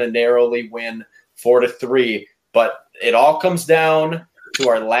Zach is going to narrowly win 4-3. But it all comes down to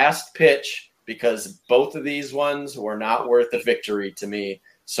our last pitch because both of these ones were not worth a victory to me.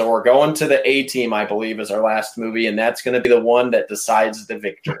 So we're going to the A-Team, I believe, as our last movie, and that's going to be the one that decides the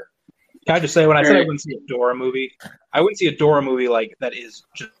victor. Can I just say, when I said I wouldn't see a Dora movie, I wouldn't see a Dora movie like that is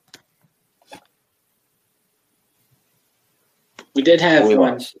just. We did have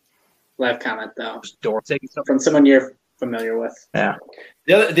one live comment, though, from someone you're familiar with. Yeah.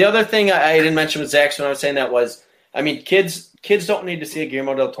 The other thing I didn't mention with Zach when I was saying that was, I mean, kids don't need to see a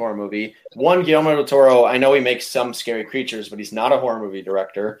Guillermo del Toro movie. One, Guillermo del Toro, I know he makes some scary creatures, but he's not a horror movie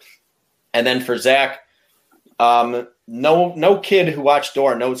director. And then for Zach, no kid who watched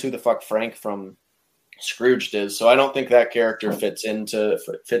Dora knows who the fuck Frank from Scrooged is. So I don't think that character fits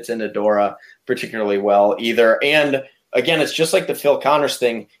into Dora particularly well either. And again, it's just like the Phil Connors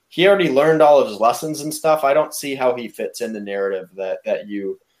thing. He already learned all of his lessons and stuff. I don't see how he fits in the narrative that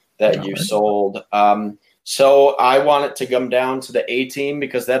you sold. So I want it to come down to the A-Team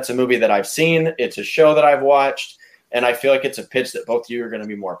because that's a movie that I've seen. It's a show that I've watched, and I feel like it's a pitch that both of you are going to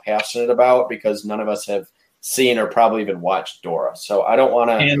be more passionate about because none of us have seen or probably even watched Dora. So I don't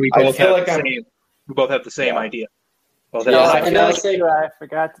want to. And we both have the same idea. I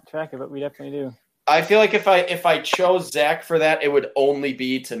forgot to track it, but we definitely do. I feel like if I chose Zach for that, it would only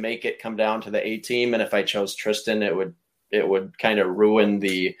be to make it come down to the A-Team, and if I chose Tristan, it would kind of ruin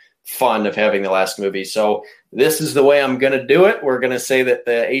the fun of having the last movie. So this is the way I'm going to do it. We're going to say that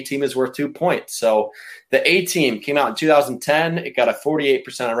the A-Team is worth 2 points. So the A-Team came out in 2010. It got a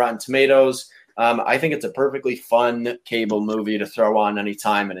 48% on Rotten Tomatoes. I think it's a perfectly fun cable movie to throw on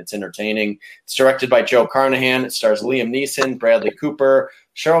anytime, and it's entertaining. It's directed by Joe Carnahan. It stars Liam Neeson, Bradley Cooper,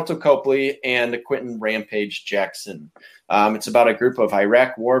 Charlton Copley, and Quentin Rampage Jackson. It's about a group of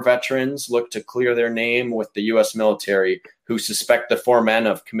Iraq war veterans look to clear their name with the U.S. military who suspect the 4 men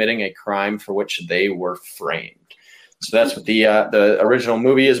of committing a crime for which they were framed. So that's what the original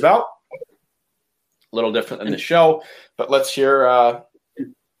movie is about. A little different than the show, but let's hear...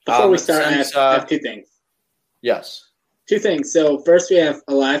 Before we start, I have 2 things. Yes. 2 things. So first we have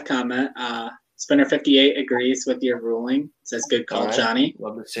a live comment. Spinner58 agrees with your ruling. It says, good call, right. Johnny.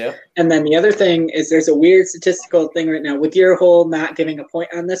 Love to see it. And then the other thing is there's a weird statistical thing right now. With your whole not giving a point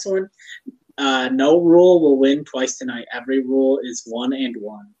on this one, no rule will win twice tonight. Every rule is 1 and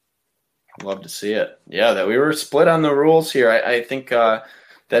 1. Love to see it. Yeah, that we were split on the rules here. I think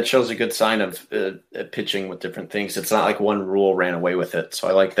that shows a good sign of pitching with different things. It's not like one rule ran away with it, so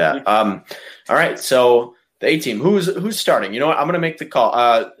I like that. All right, so the A-Team. Who's starting? You know what? I'm going to make the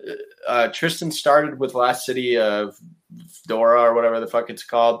call. Tristan started with Last City of Dora or whatever the fuck it's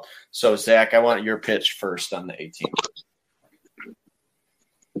called. So, Zach, I want your pitch first on the A-Team.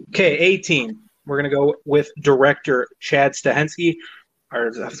 Okay, A-Team. We're going to go with director Chad Stahelski,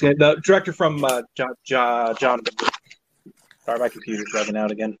 or the director from John. Sorry, my computer's bugging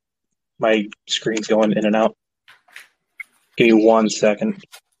out again. My screen's going in and out. Give me 1 second.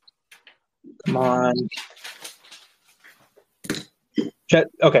 Come on.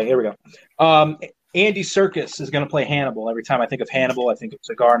 Okay, here we go. Andy Serkis is going to play Hannibal. Every time I think of Hannibal, I think of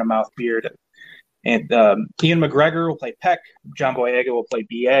cigar and a mouth beard. And Ian McGregor will play Peck. John Boyega will play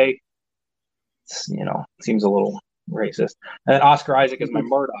B.A. Seems a little racist. And then Oscar Isaac is my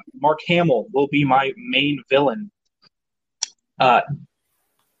Murdoch. Mark Hamill will be my main villain.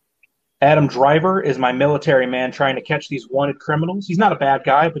 Adam Driver is my military man trying to catch these wanted criminals. He's not a bad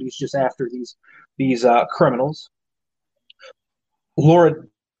guy, but he's just after these criminals. Laura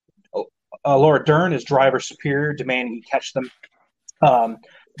Dern is Driver Superior, demanding he catch them.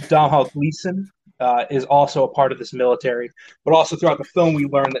 Domhnall Gleeson is also a part of this military, but also throughout the film we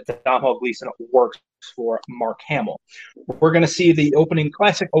learn that Domhnall Gleeson works for Mark Hamill. We're going to see the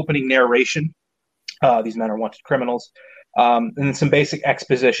classic opening narration. These men are wanted criminals. And then some basic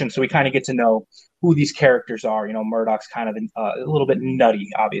exposition, so we kind of get to know who these characters are. You know, Murdoch's kind of a little bit nutty,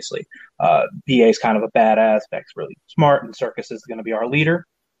 obviously. BA's kind of a badass. Beck's really smart, and Circus is going to be our leader.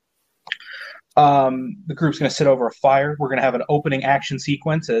 The group's going to sit over a fire. We're going to have an opening action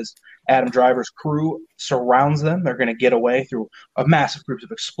sequence as Adam Driver's crew surrounds them. They're going to get away through a massive group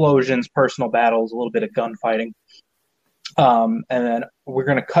of explosions, personal battles, a little bit of gunfighting. And then we're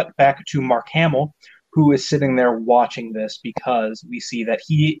going to cut back to Mark Hamill, who is sitting there watching this because we see that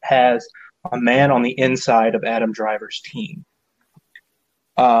he has a man on the inside of Adam Driver's team.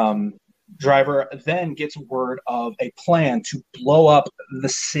 Driver then gets word of a plan to blow up the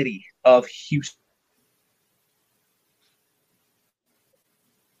city of Houston,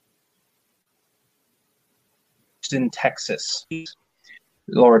 Texas.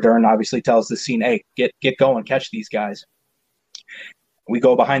 Laura Dern obviously tells the scene, hey, get going, catch these guys. We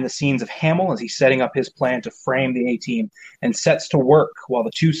go behind the scenes of Hamill as he's setting up his plan to frame the A-team and sets to work while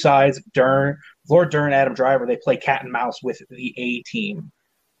the two sides, Laura Dern, Adam Driver, they play cat and mouse with the A-team.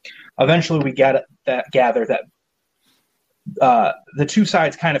 Eventually, we gather that the two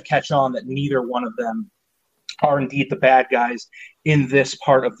sides kind of catch on that neither one of them are indeed the bad guys in this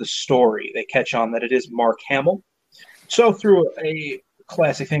part of the story. They catch on that it is Mark Hamill. So through a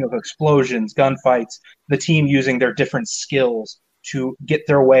classic thing of explosions, gunfights, the team using their different skills to get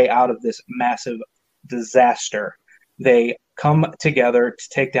their way out of this massive disaster, they come together to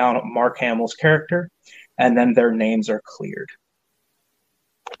take down Mark Hamill's character, and then their names are cleared.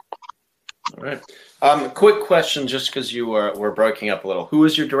 All right. Quick question, just because you were breaking up a little. Who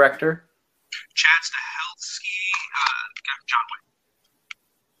is your director? Chad Stahelski, John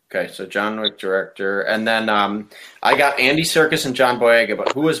Wick. Okay, so John Wick director. And then I got Andy Serkis and John Boyega,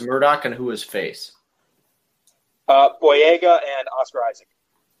 but who is Murdoch and who is Face? Boyega and Oscar Isaac.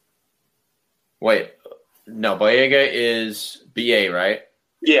 Wait, no, Boyega is BA, right?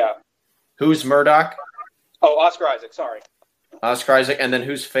 Yeah. Who's Murdoch? Oh, Oscar Isaac, sorry. Oscar Isaac, and then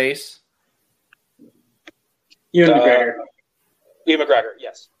who's Face? Ewan McGregor. Ewan McGregor,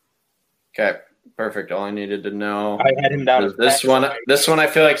 yes. Okay, perfect. All I needed to know. I had him down. This one I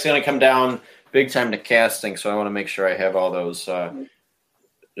feel like is going to come down big time to casting, so I want to make sure I have all those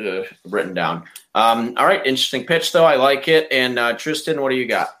written down. All right, interesting pitch, though. I like it. And Tristan, what do you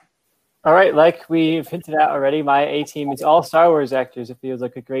got? All right, like we've hinted at already, my A-team is all Star Wars actors. It feels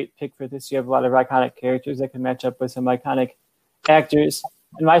like a great pick for this. You have a lot of iconic characters that can match up with some iconic actors.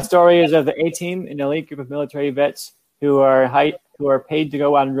 And my story is of the A-team, an elite group of military vets who are paid to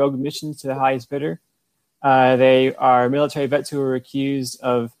go on rogue missions to the highest bidder. They are military vets who were kicked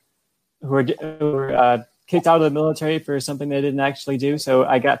out of the military for something they didn't actually do. So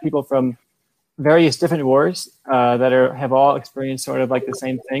I got people from various different wars that have all experienced sort of like the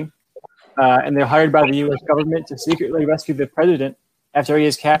same thing. And they're hired by the U.S. government to secretly rescue the president after he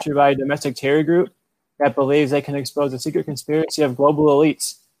is captured by a domestic terror group that believes they can expose a secret conspiracy of global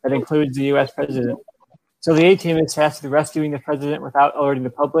elites that includes the U.S. president. So the A-team is tasked with rescuing the president without alerting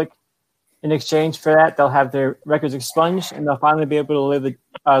the public. In exchange for that, they'll have their records expunged, and they'll finally be able to live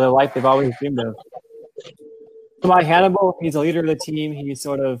the life they've always dreamed of. So my Hannibal, he's a leader of the team. He's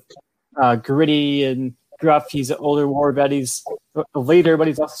sort of gritty and gruff. He's an older war vet. He's a leader, but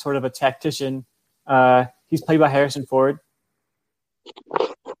he's also sort of a tactician. He's played by Harrison Ford.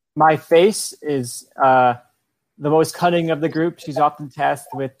 My Face is the most cunning of the group. She's often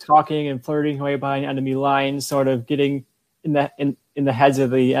tasked with talking and flirting her way behind enemy lines, sort of getting in the heads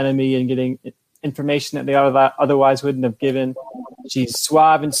of the enemy and getting information that they otherwise wouldn't have given. She's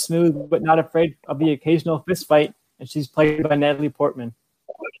suave and smooth, but not afraid of the occasional fist fight, and she's played by Natalie Portman.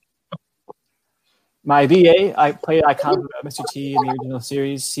 My VA, I played iconic Mr. T in the original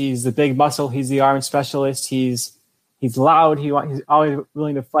series. He's the big muscle. He's the arm specialist. He's loud. He's always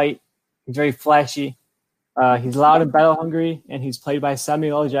willing to fight. He's very flashy. He's loud and battle hungry, and he's played by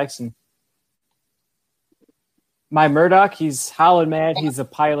Samuel L. Jackson. My Murdoch, he's hollow and mad. He's a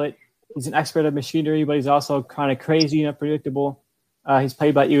pilot. He's an expert of machinery, but he's also kind of crazy and unpredictable. He's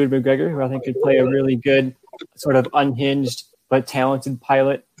played by Ewan McGregor, who I think could play a really good, sort of unhinged but talented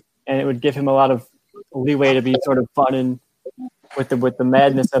pilot, and it would give him a lot of leeway to be sort of fun and with the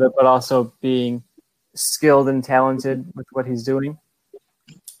madness of it, but also being skilled and talented with what he's doing.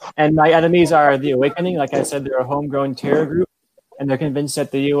 And my enemies are the Awakening. Like I said, they're a homegrown terror group, and they're convinced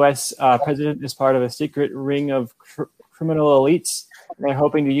that the U.S. President is part of a secret ring of criminal elites. And they're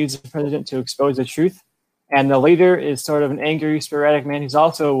hoping to use the president to expose the truth. And the leader is sort of an angry, sporadic man. He's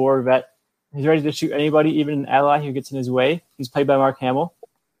also a war vet. He's ready to shoot anybody, even an ally who gets in his way. He's played by Mark Hamill.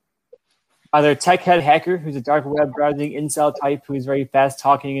 Either tech head hacker, who's a dark web browsing incel type, who's very fast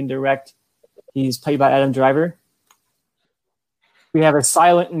talking and direct. He's played by Adam Driver. We have a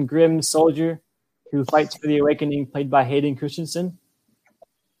silent and grim soldier who fights for the Awakening, played by Hayden Christensen.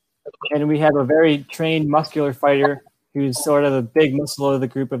 And we have a very trained muscular fighter who's sort of the big muscle of the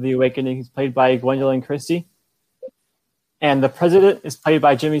group of the Awakening. He's played by Gwendolyn Christie. And the president is played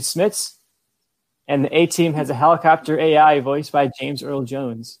by Jimmy Smits. And the A-Team has a helicopter AI voiced by James Earl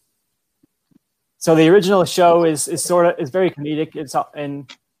Jones. So the original show is very comedic.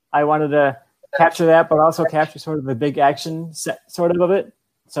 And I wanted to capture that, but also capture sort of the big action sort of it.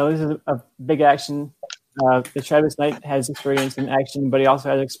 So this is a big action. The Travis Knight has experience in action, but he also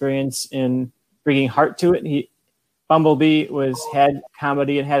has experience in bringing heart to it. Bumblebee had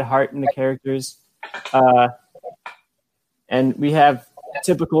comedy and had heart in the characters. And we have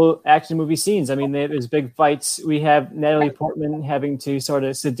typical action movie scenes. I mean, there's big fights. We have Natalie Portman having to sort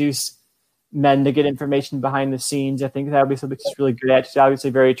of seduce men to get information behind the scenes. I think that would be something she's really good at. She's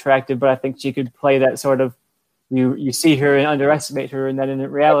obviously very attractive, but I think she could play that sort of, you see her and underestimate her, and then in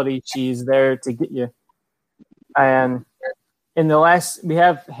reality, she's there to get you. And in the last, we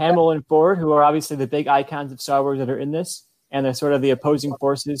have Hamill and Ford, who are obviously the big icons of Star Wars that are in this, and they're sort of the opposing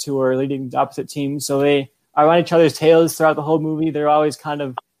forces who are leading the opposite teams. So they are on each other's tails throughout the whole movie. They're always kind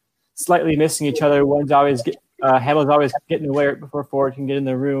of slightly missing each other. Hamill's always getting away right before Ford can get in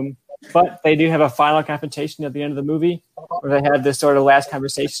the room. But they do have a final confrontation at the end of the movie where they have this sort of last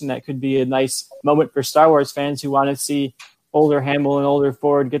conversation that could be a nice moment for Star Wars fans who want to see older Hamill and older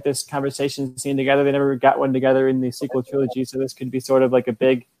Ford get this conversation scene together. They never got one together in the sequel trilogy, so this could be sort of like a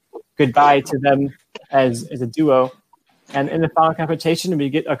big goodbye to them as a duo. And in the final confrontation, we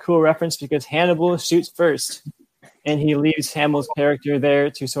get a cool reference because Hannibal shoots first, and he leaves Hamill's character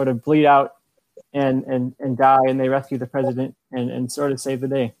there to sort of bleed out and die, and they rescue the president and sort of save the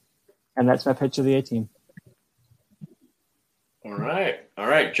day. And that's my pitch of the A-Team. All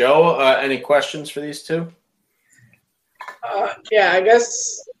right, Joe. Any questions for these two? Yeah, I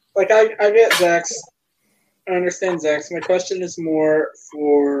guess I get Zach's. I understand Zach's. My question is more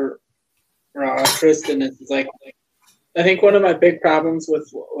for Tristan. It's like I think one of my big problems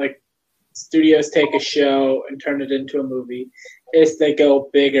with studios take a show and turn it into a movie is they go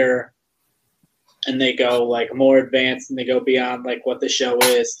bigger and they go more advanced and they go beyond what the show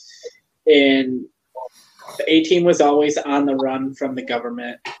is. And the A-Team was always on the run from the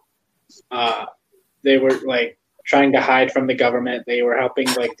government. They were trying to hide from the government. They were helping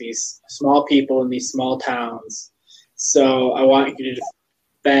these small people in these small towns. So I want you to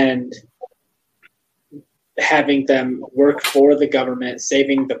defend having them work for the government,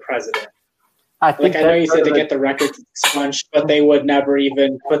 saving the president. I know you said to get the records expunged, but they would never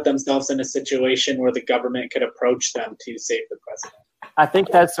even put themselves in a situation where the government could approach them to save the president. I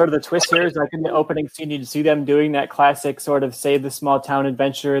think that's sort of the twist here is in the opening scene, you see them doing that classic sort of save the small town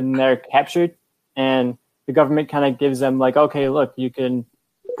adventure and they're captured. And the government kind of gives them okay, look, you can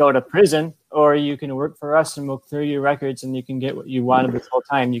go to prison or you can work for us and we'll clear your records and you can get what you wanted this whole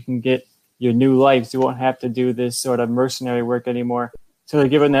time. You can get your new lives. You won't have to do this sort of mercenary work anymore. So they're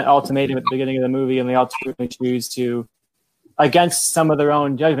given that ultimatum at the beginning of the movie and they ultimately choose to, against some of their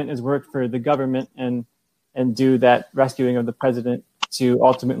own judgment, is work for the government and do that rescuing of the president to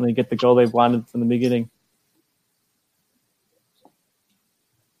ultimately get the goal they wanted from the beginning.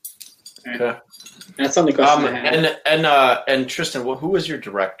 Okay. That's on the question I had. And Tristan, who was your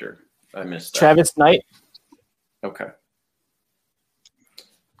director? I missed that. Travis Knight. Okay.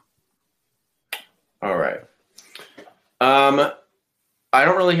 All right. I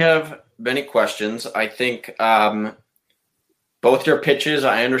don't really have many questions. I think both your pitches,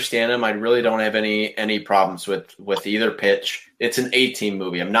 I understand them. I really don't have any problems with either pitch. It's an A-Team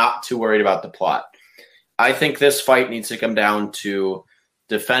movie. I'm not too worried about the plot. I think this fight needs to come down to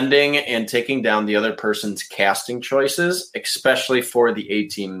defending and taking down the other person's casting choices, especially for the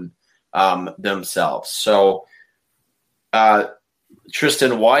A-Team themselves. So,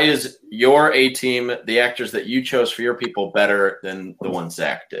 Tristan, why is your A-Team, the actors that you chose for your people, better than the ones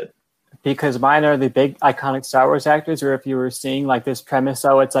Zach did? Because mine are the big iconic Star Wars actors, or if you were seeing this premise,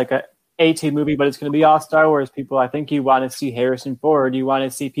 it's a A-Team movie, but it's going to be all Star Wars people. I think you want to see Harrison Ford. You want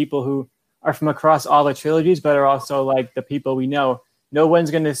to see people who are from across all the trilogies, but are also the people we know. No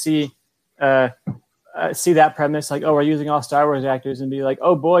one's going to see that premise we're using all Star Wars actors and be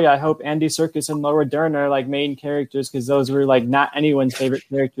oh boy, I hope Andy Serkis and Laura Dern are main characters, because those were not anyone's favorite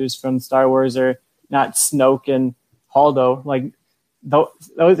characters from Star Wars, or not Snoke and Holdo.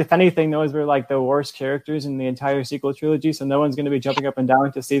 Those, if anything, those were the worst characters in the entire sequel trilogy. So no one's going to be jumping up and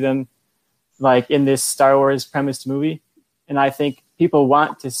down to see them in this Star Wars premised movie. And I think people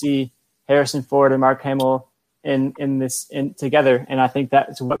want to see Harrison Ford and Mark Hamill in together. And I think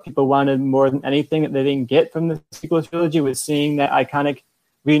that's what people wanted more than anything that they didn't get from the sequel trilogy, was seeing that iconic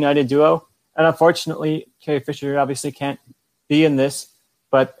reunited duo. And unfortunately, Carrie Fisher obviously can't be in this,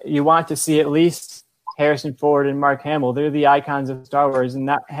 but you want to see at least Harrison Ford and Mark Hamill. They're the icons of Star Wars, and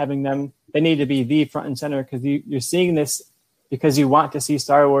not having them, they need to be the front and center, because you're seeing this because you want to see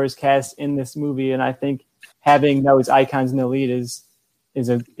Star Wars cast in this movie. And I think having those icons in the lead is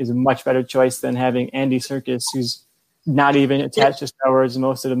a much better choice than having Andy Serkis, who's not even attached to Star Wars in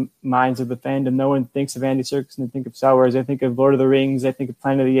most of the minds of the fandom. No one thinks of Andy Serkis and they think of Star Wars. They think of Lord of the Rings. They think of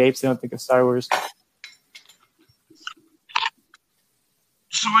Planet of the Apes. They don't think of Star Wars.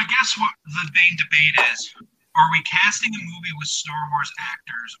 So I guess what the main debate is, are we casting a movie with Star Wars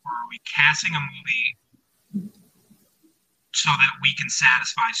actors, or are we casting a movie so that we can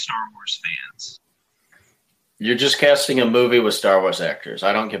satisfy Star Wars fans? You're just casting a movie with Star Wars actors.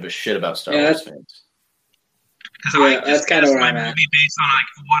 I don't give a shit about Star Wars fans. Because that's kind of where I'm at. Based on like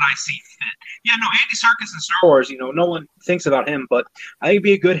what I see fit. Yeah, no, Andy Serkis in Star Wars, no one thinks about him, but I think he'd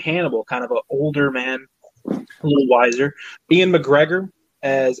be a good Hannibal, kind of an older man, a little wiser. Ian McGregor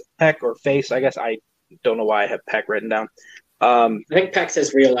as Peck or Face, I guess. I don't know why I have Peck written down. I think Peck's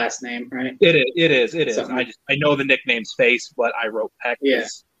his real last name, right? It is. I know the nickname's Face, but I wrote Peck. Yeah.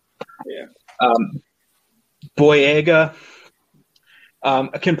 Boyega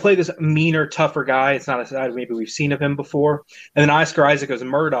can play this meaner, tougher guy. It's not a side maybe we've seen of him before. And then Oscar Isaac as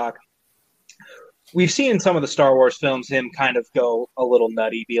Murdoch. We've seen in some of the Star Wars films him kind of go a little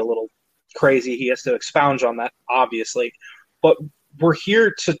nutty, be a little crazy. He has to expound on that, obviously. But we're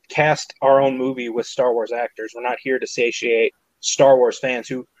here to cast our own movie with Star Wars actors. We're not here to satiate Star Wars fans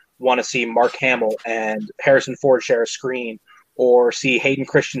who want to see Mark Hamill and Harrison Ford share a screen, or see Hayden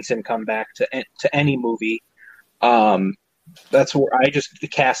Christensen come back to any movie. That's where I just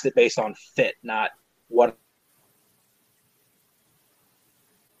cast it based on fit, not what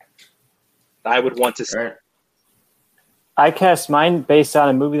I would want to see. Right. I cast mine based on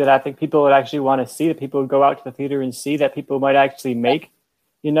a movie that I think people would actually want to see, that people would go out to the theater and see, that people might actually make,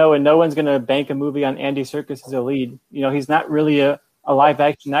 and no one's going to bank a movie on Andy Serkis as a lead. He's not really a live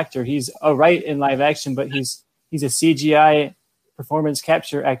action actor. He's all right in live action, but he's a CGI performance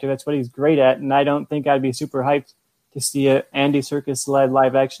capture actor. That's what he's great at. And I don't think I'd be super hyped to see a Andy Serkis led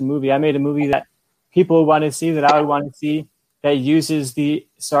live action movie. I made a movie that people want to see, that I would want to see, that uses the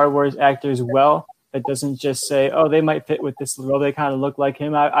Star Wars actors well, that doesn't just say, oh, they might fit with this role, they kind of look like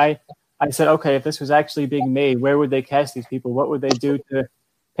him. I said, okay, if this was actually being made, where would they cast these people? What would they do to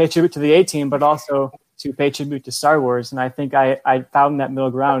pay tribute to the A-Team, but also to pay tribute to Star Wars? And I think I found that middle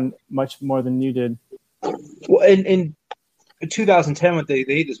ground much more than you did. Well, in 2010, when they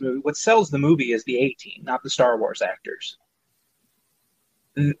made this movie, what sells the movie is the A-Team, not the Star Wars actors.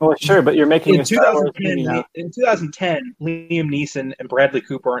 Well, sure, but you're making in 2010. In 2010, Liam Neeson and Bradley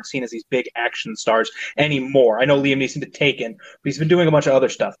Cooper aren't seen as these big action stars anymore. I know Liam Neeson did Taken, but he's been doing a bunch of other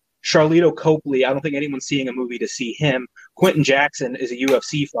stuff. Charlito Copley, I don't think anyone's seeing a movie to see him. Quentin Jackson is a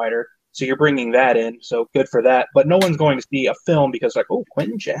UFC fighter, so you're bringing that in, so good for that. But no one's going to see a film because, like, oh,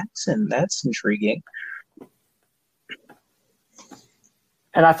 Quentin Jackson, that's intriguing.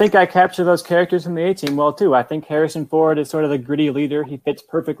 And I think I capture those characters from the A-Team well, too. I think Harrison Ford is sort of the gritty leader. He fits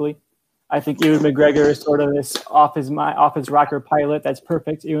perfectly. I think Ewan McGregor is sort of this off his rocker pilot. That's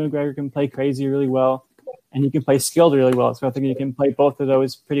perfect. Ewan McGregor can play crazy really well, and he can play skilled really well. So I think he can play both of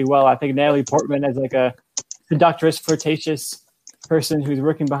those pretty well. I think Natalie Portman is like a seductress, flirtatious person who's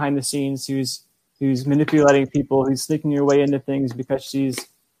working behind the scenes, who's manipulating people, who's sneaking her way into things because she's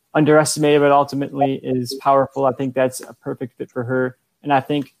underestimated but ultimately is powerful. I think that's a perfect fit for her. And I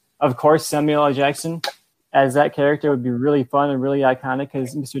think, of course, Samuel L. Jackson as that character would be really fun and really iconic,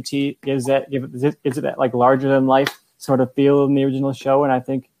 because Mr. T gives it that like larger than life sort of feel in the original show. And I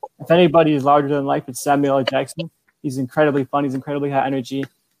think if anybody is larger than life, it's Samuel L. Jackson. He's incredibly fun. He's incredibly high energy.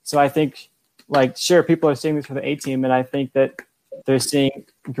 So I think, like, sure, people are seeing this for the A-Team, and I think that they're seeing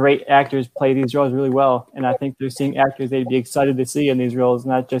great actors play these roles really well. And I think they're seeing actors they'd be excited to see in these roles,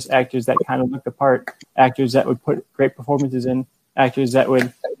 not just actors that kind of look the part, actors that would put great performances in, actors that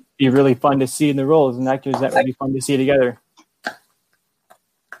would be really fun to see in the roles, and actors that would be fun to see together.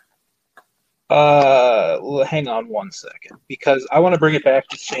 Hang on one second, because I want to bring it back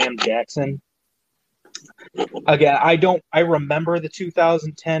to Sam Jackson. Again, I remember the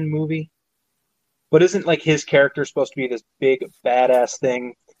 2010 movie, but isn't like his character supposed to be this big badass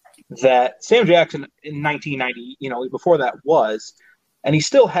thing that Sam Jackson in 1990, before that was, and he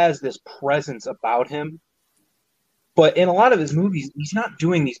still has this presence about him. But in a lot of his movies, he's not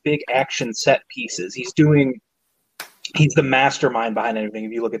doing these big action set pieces. He's doing he's the mastermind behind anything.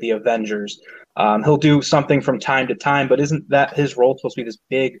 If you look at the Avengers, he'll do something from time to time, but isn't that his role supposed to be this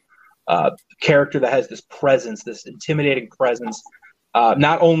big character that has this presence, this intimidating presence,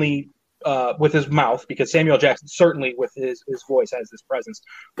 not only with his mouth, because Samuel Jackson certainly with his voice has this presence,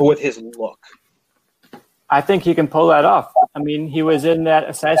 but with his look. I think he can pull that off. I mean, he was in that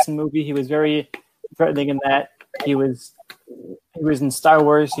Assassin movie. He was very threatening in that. He was in Star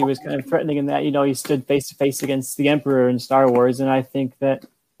Wars. He was kind of threatening in that. He stood face to face against the Emperor in Star Wars, and I think that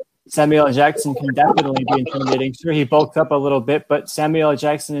Samuel L. Jackson can definitely be intimidating. Sure, he bulked up a little bit, but Samuel L.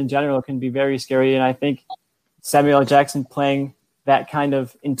 Jackson in general can be very scary, and I think Samuel L. Jackson playing that kind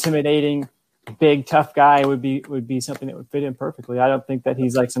of intimidating, big, tough guy would be something that would fit him perfectly. I don't think that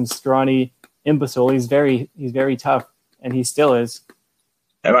he's like some scrawny imbecile. He's very tough, and he still is.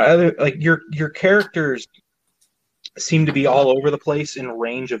 Like your characters seem to be all over the place in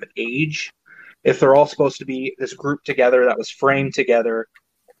range of age. If they're all supposed to be this group together that was framed together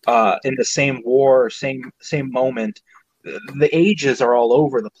in the same war, same moment, the ages are all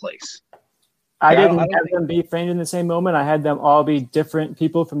over the place. I didn't have them be framed in the same moment. I had them all be different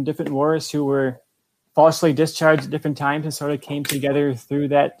people from different wars who were falsely discharged at different times and sort of came together through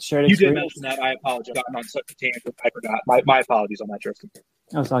that shared experience. You did mention that. I apologize. I'm on such a tangent. I forgot. My apologies on that, Tristan.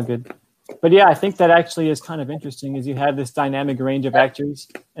 That's all good. But yeah, I think that actually is kind of interesting is you have this dynamic range of actors.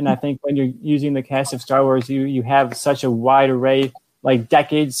 And I think when you're using the cast of Star Wars, you have such a wide array, like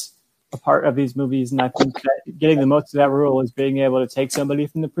decades apart of these movies. And I think that getting the most of that rule is being able to take somebody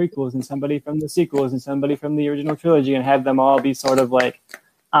from the prequels and somebody from the sequels and somebody from the original trilogy and have them all be sort of like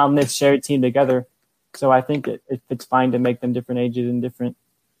on this shared team together. So I think it fits fine to make them different ages and different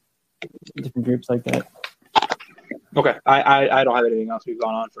groups like that. Okay, I don't have anything else. We've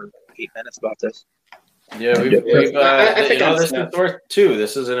gone on for 8 minutes about this. Yeah, I think this is worth 2.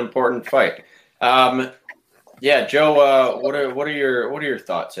 This is an important fight. Yeah, Joe. What are your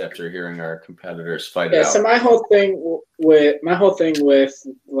thoughts after hearing our competitors fight it out? So my whole thing with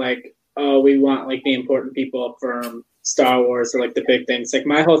like, we want like the important people from Star Wars or like the big things. Like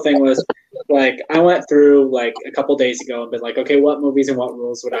my whole thing was like I went through like a couple days ago and been like, okay, what movies and what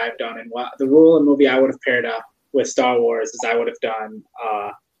rules would I have done, and what the rule and movie I would have paired up with Star Wars is I would have done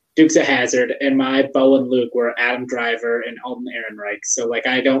Dukes of Hazzard, and my Bo and Luke were Adam Driver and Alden Ehrenreich. So like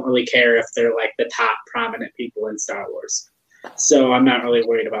I don't really care if they're like the top prominent people in Star Wars. So I'm not really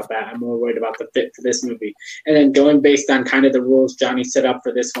worried about that. I'm more worried about the fit for this movie. And then going based on kind of the rules Johnny set up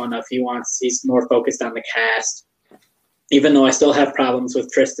for this one, if he's more focused on the cast. Even though I still have problems with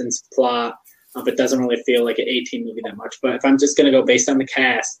Tristan's plot, it doesn't really feel like an 18 movie that much. But if I'm just going to go based on the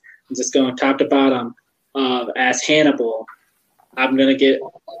cast, I'm just going top to bottom. As Hannibal, I'm going to get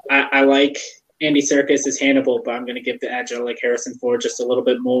 – I like Andy Serkis as Hannibal, but I'm going to give the edge. I like Harrison Ford just a little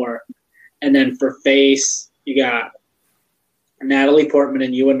bit more. And then for face, you got Natalie Portman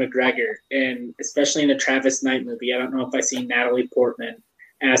and Ewan McGregor. And especially in a Travis Knight movie, I don't know if I've seen Natalie Portman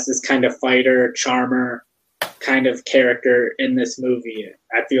as this kind of fighter, charmer kind of character in this movie.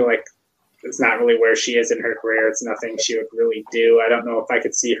 I feel like it's not really where she is in her career. It's nothing she would really do. I don't know if I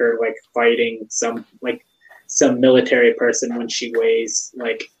could see her like fighting some military person when she weighs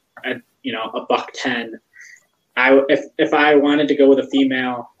like $110. If I wanted to go with a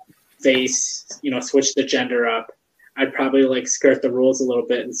female face, switch the gender up, I'd probably like skirt the rules a little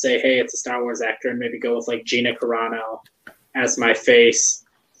bit and say, hey, it's a Star Wars actor, and maybe go with like Gina Carano as my face.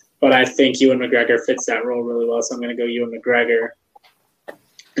 But I think Ewan McGregor fits that role really well, so I'm going to go Ewan McGregor.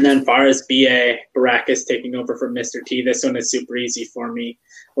 And then as far as B.A. Baracus taking over from Mr. T, this one is super easy for me.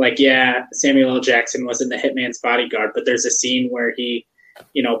 Like, yeah, Samuel L. Jackson was in The Hitman's Bodyguard, but there's a scene where he,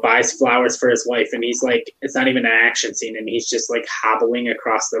 buys flowers for his wife, and he's like, it's not even an action scene, and he's just like hobbling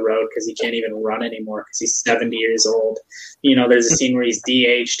across the road because he can't even run anymore because he's 70 years old. There's a scene where he's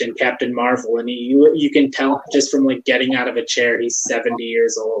de-aged in Captain Marvel, and you can tell just from like getting out of a chair, he's 70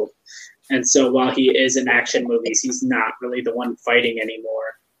 years old. And so while he is in action movies, he's not really the one fighting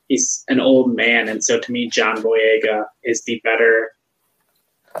anymore. He's an old man, and so to me, John Boyega is the better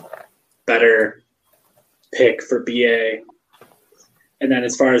pick for BA. And then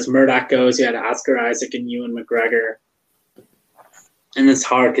as far as Murdoch goes, you had Oscar Isaac and Ewan McGregor. And it's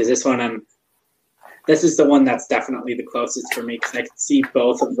hard because this is the one that's definitely the closest for me because I can see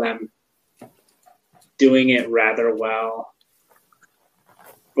both of them doing it rather well.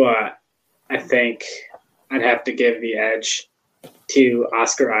 But I think I'd have to give the edge to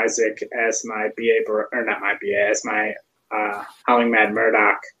Oscar Isaac as my as my Howling Mad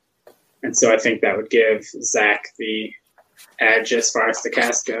Murdoch. And so I think that would give Zach the edge as far as the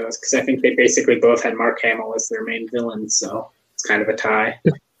cast goes, because I think they basically both had Mark Hamill as their main villain, so it's kind of a tie.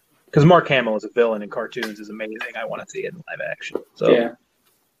 because Mark Hamill as a villain in cartoons is amazing. I want to see it in live action. So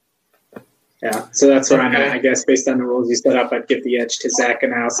yeah. So that's where I'm at. I guess based on the rules you set up, I'd give the edge to Zach,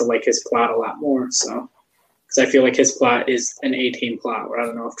 and I also like his plot a lot more. So because I feel like his plot is an A-Team plot, where I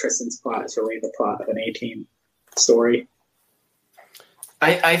don't know if Tristan's plot is really the plot of an A-Team story.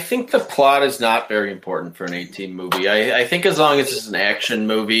 I think the plot is not very important for an A-Team movie. I think as long as it's an action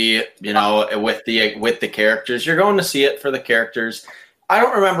movie, you know, with the characters, you're going to see it for the characters. I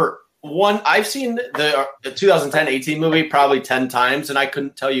don't remember one. I've seen the 2010 A-Team movie probably 10 times, and I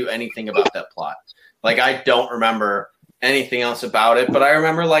couldn't tell you anything about that plot. Like, I don't remember anything else about it, but I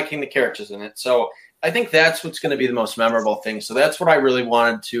remember liking the characters in it. So I think that's what's going to be the most memorable thing. So that's what I really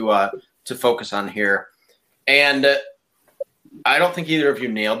wanted to focus on here. And I don't think either of you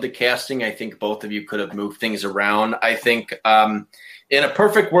nailed the casting. I think both of you could have moved things around. I think in a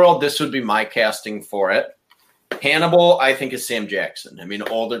perfect world, this would be my casting for it. Hannibal, I think, is Sam Jackson. I mean,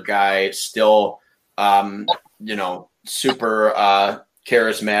 older guy, still, super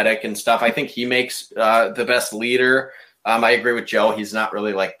charismatic and stuff. I think he makes the best leader. I agree with Joe. He's not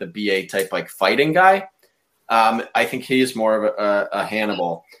really like the BA type, like fighting guy. I think he's more of a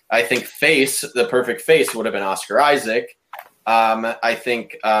Hannibal. I think the perfect face would have been Oscar Isaac. I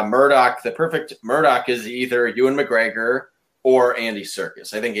think Murdoch, the perfect Murdoch is either Ewan McGregor or Andy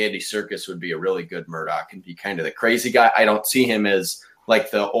Serkis. I think Andy Serkis would be a really good Murdoch and be kind of the crazy guy. I don't see him as like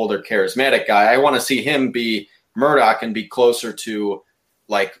the older charismatic guy. I want to see him be Murdoch and be closer to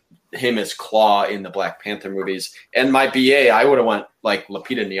like him as Claw in the Black Panther movies. And my BA, I would have went like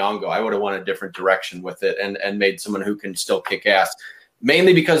Lupita Nyong'o. I would have went a different direction with it and made someone who can still kick ass.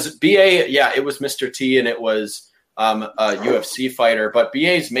 Mainly because BA, it was Mr. T and it was a UFC fighter, but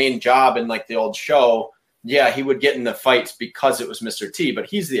BA's main job in like the old show, he would get in the fights because it was Mr. T, but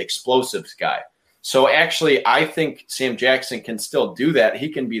he's the explosives guy. So actually, I think Sam Jackson can still do that. He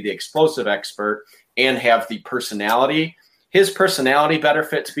can be the explosive expert and have the personality. His personality better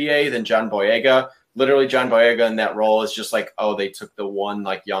fits BA than John Boyega. Literally, John Boyega in that role is just like, oh, they took the one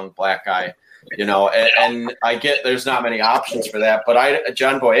like young black guy, you know. And I get there's not many options for that, but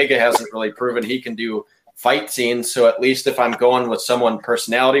John Boyega hasn't really proven he can do fight scenes. So at least if I'm going with someone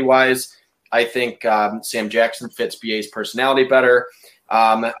personality-wise, I think Sam Jackson fits BA's personality better.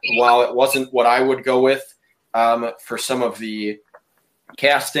 While it wasn't what I would go with for some of the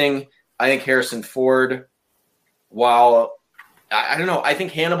casting, I think Harrison Ford, while I don't know, I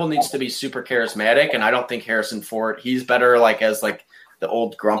think Hannibal needs to be super charismatic, and I don't think Harrison Ford, he's better like as like the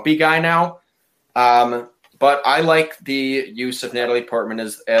old grumpy guy now. But I like the use of Natalie Portman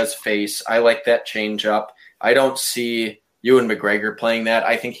as face. I like that change up. I don't see Ewan McGregor playing that.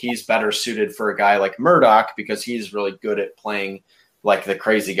 I think he's better suited for a guy like Murdoch because he's really good at playing like the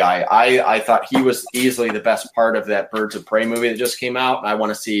crazy guy. I thought he was easily the best part of that Birds of Prey movie that just came out, and I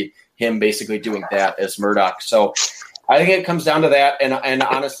want to see him basically doing that as Murdoch. So I think it comes down to that. And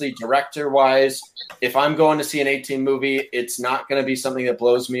honestly, director-wise, if I'm going to see an A-Team movie, it's not going to be something that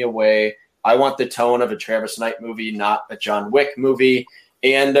blows me away. I want the tone of a Travis Knight movie, not a John Wick movie.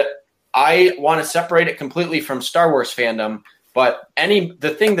 And I want to separate it completely from Star Wars fandom. But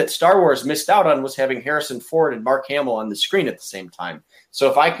the thing that Star Wars missed out on was having Harrison Ford and Mark Hamill on the screen at the same time.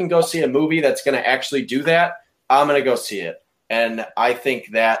 So if I can go see a movie that's going to actually do that, I'm going to go see it. And I think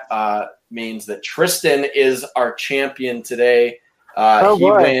that means that Tristan is our champion today.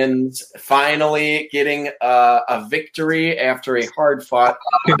 He wins, finally getting a victory after a hard-fought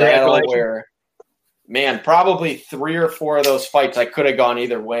battle where, man, probably 3 or 4 of those fights I could have gone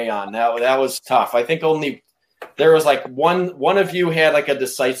either way on. That was tough. I think only there was like one of you had like a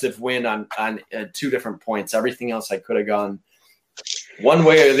decisive win on 2 different points. Everything else I could have gone one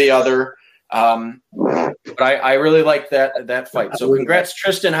way or the other. But I really like that fight. So congrats,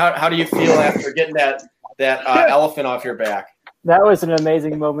 Tristan. How do you feel after getting that elephant off your back? That was an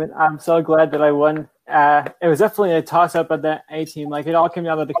amazing moment. I'm so glad that I won. It was definitely a toss-up at that A-Team. Like, it all came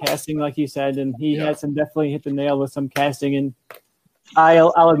down to the casting, like you said, and he had definitely hit the nail with some casting. And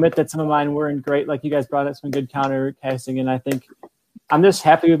I'll admit that some of mine weren't great. Like, you guys brought up some good counter casting, and I think I'm just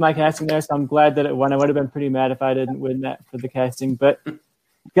happy with my casting there. So I'm glad that it won. I would have been pretty mad if I didn't win that for the casting. But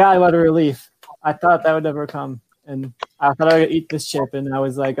God, what a relief! I thought that would never come. And I thought I would eat this chip, and I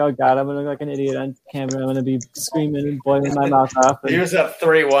was like, "Oh God, I'm gonna look like an idiot on camera. I'm gonna be screaming and boiling my mouth off." He was up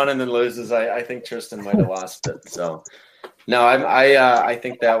 3-1 and then loses. I think Tristan might have lost it. So, no, I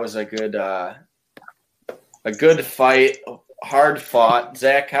think that was a good fight, hard fought.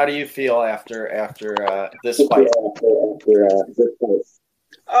 Zach, how do you feel after this fight?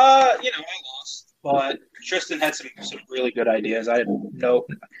 I lost, but Tristan had some really good ideas. I didn't know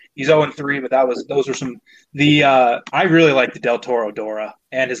he's 0-3, but those were some. I really like the Del Toro Dora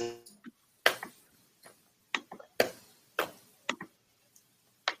and his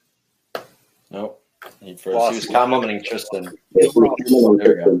Nope. He was complimenting Tristan. There we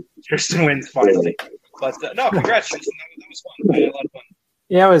go. Tristan wins finally. But no, congrats, Tristan. That was fun. I had a lot of fun.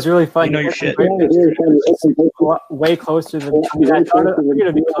 Yeah, it was really fun. You know your shit. Way closer than I thought it was going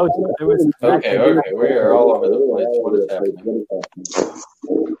to be close. It was okay. We are all over the place. What is happening?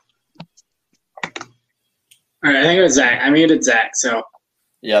 All right, I think it was Zach. I muted Zach, so.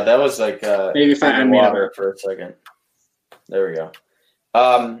 Yeah, that was like maybe if I unmute water for a second. There we go.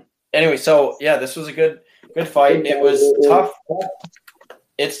 Anyway, so yeah, this was a good fight. It was tough.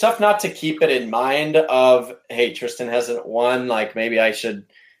 It's tough not to keep it in mind of, hey, Tristan hasn't won. Like maybe I should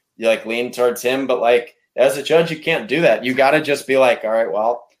lean towards him. But like as a judge, you can't do that. You got to just be like, all right,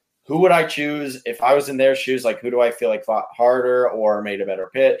 well, who would I choose if I was in their shoes? Like who do I feel like fought harder or made a better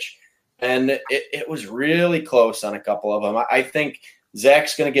pitch? And it was really close on a couple of them. I think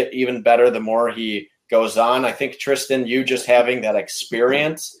Zach's going to get even better the more he goes on. I think Tristan, you just having that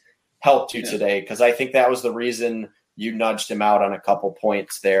experience helped you today because I think that was the reason you nudged him out on a couple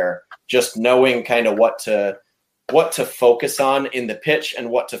points there. Just knowing kind of what to focus on in the pitch and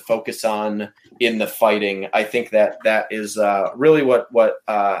what to focus on in the fighting. I think that is really what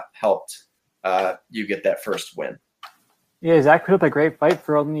helped you get that first win. Yeah, Zach put up a great fight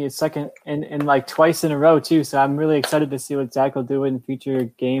for only a second and like twice in a row too. So I'm really excited to see what Zach will do in future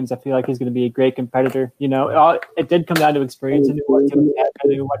games. I feel like he's going to be a great competitor. You know, it did come down to experience and what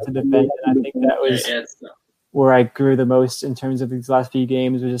to defend. And I think that was where I grew the most in terms of these last few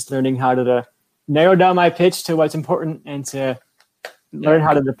games, was just learning how to narrow down my pitch to what's important and to learn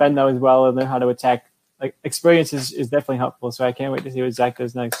how to defend those well and learn how to attack. Like experience is definitely helpful. So I can't wait to see what Zach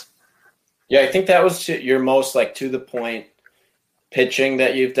does next. Yeah, I think that was your most like to the point pitching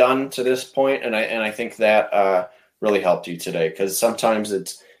that you've done to this point, and I think that really helped you today because sometimes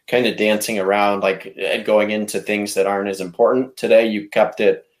it's kind of dancing around like going into things that aren't as important. Today you kept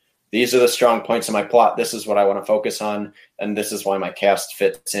it. These are the strong points of my plot. This is what I want to focus on, and this is why my cast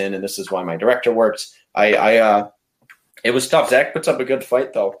fits in, and this is why my director works. It was tough. Zach puts up a good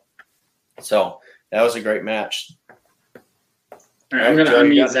fight though, so that was a great match. All right, I'm going to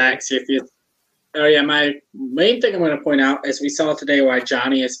unmute Zach. See if you. Oh yeah, my main thing I'm going to point out is we saw today why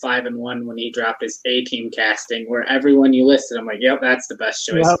Johnny is 5-1 when he dropped his A-team casting, where everyone you listed, I'm like, yep, that's the best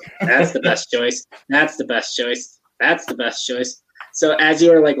choice. Yep. That's the best choice. That's the best choice. That's the best choice. So as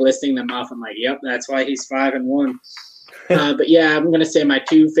you were like listing them off, I'm like, yep, that's why he's 5-1. But yeah, I'm going to say my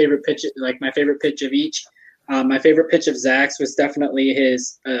two favorite pitches, like my favorite pitch of each. My favorite pitch of Zach's was definitely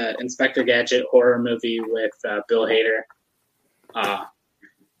his Inspector Gadget horror movie with Bill Hader.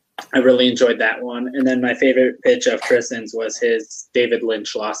 I really enjoyed that one. And then my favorite pitch of Tristan's was his David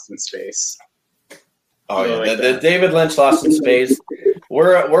Lynch Lost in Space. Oh, yeah. The David Lynch Lost in Space.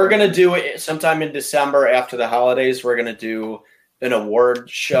 We're going to do it sometime in December after the holidays. We're going to do an award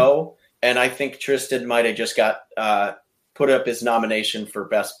show. And I think Tristan might have just got put up his nomination for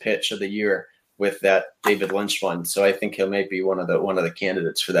Best Pitch of the Year with that David Lynch one. So I think he'll maybe be one of the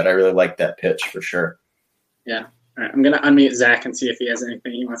candidates for that. I really like that pitch for sure. Yeah. All right, I'm going to unmute Zach and see if he has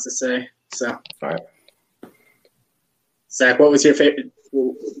anything he wants to say. So, all right. Zach, what was your favorite?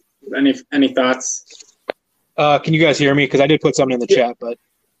 Any thoughts? Can you guys hear me? Because I did put something in the chat, but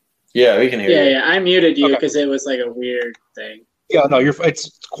yeah, we can hear you. Yeah, I muted you because it was like a weird thing. Yeah, no,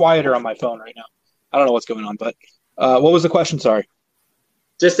 it's quieter on my phone right now. I don't know what's going on, but what was the question? Sorry.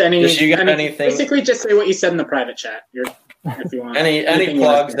 Just anything. Basically, just say what you said in the private chat. If you want. any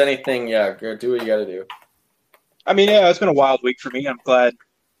plugs, anything. Yeah, do what you got to do. I mean, yeah, it's been a wild week for me. I'm glad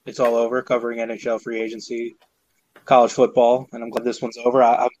it's all over, covering NHL free agency, college football, and I'm glad this one's over.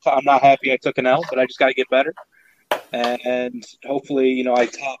 I'm not happy I took an L, but I just got to get better. And hopefully, I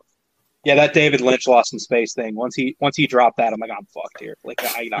top. Yeah, that David Lynch Lost in Space thing. Once he dropped that, I'm like, I'm fucked here. Like,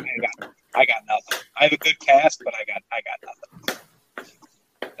 I got nothing. I have a good cast, but I got nothing.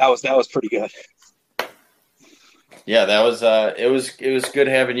 That was pretty good. Yeah, that was it was good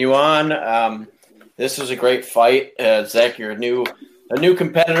having you on. This was a great fight. Zach, you're a new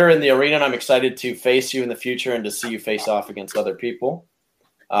competitor in the arena, and I'm excited to face you in the future and to see you face off against other people.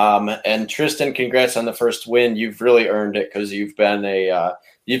 And Tristan, congrats on the first win. You've really earned it because you've been a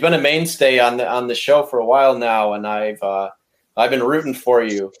mainstay on the show for a while now, and I've been rooting for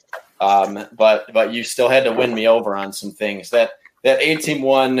you. But you still had to win me over on some things. That A-team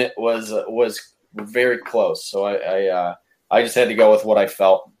one was very close. So I just had to go with what I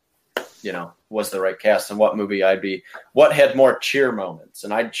felt, was the right cast and what movie what had more cheer moments.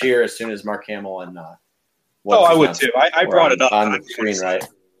 And I'd cheer as soon as Mark Hamill and I would too. I brought it up on the screen, right?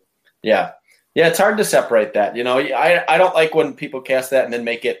 Yeah. Yeah, it's hard to separate that. I don't like when people cast that and then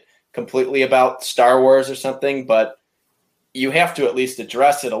make it completely about Star Wars or something, but you have to at least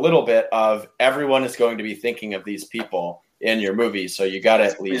address it a little bit of everyone is going to be thinking of these people in your movie. So you got to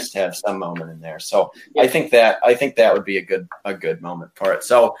at least have some moment in there. So I think that would be a good moment for it.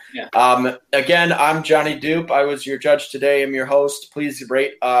 So again, I'm Johnny Dupe. I was your judge today. I'm your host. Please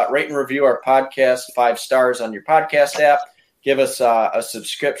rate and review our podcast 5 stars on your podcast app. Give us a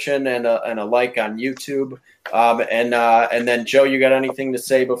subscription and a like on YouTube. And then Joe, you got anything to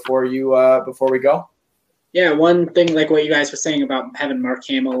say before we go? Yeah, one thing like what you guys were saying about having Mark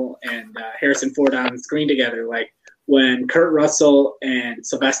Hamill and Harrison Ford on screen together, like when Kurt Russell and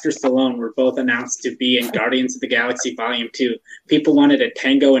Sylvester Stallone were both announced to be in Guardians of the Galaxy Volume 2, people wanted a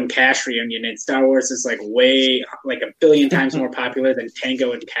Tango and Cash reunion, and Star Wars is like way, like a billion times more popular than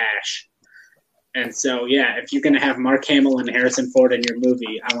Tango and Cash. And so, yeah, if you're going to have Mark Hamill and Harrison Ford in your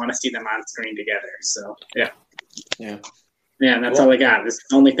movie, I want to see them on screen together. So, yeah, and that's all I got. This is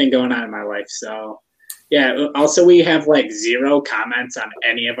the only thing going on in my life. So, yeah, also we have like 0 comments on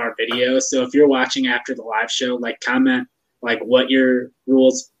any of our videos. So if you're watching after the live show, like comment like what your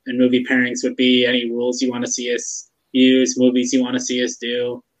rules and movie pairings would be, any rules you want to see us use, movies you want to see us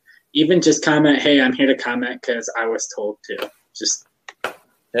do. Even just comment, hey, I'm here to comment because I was told to.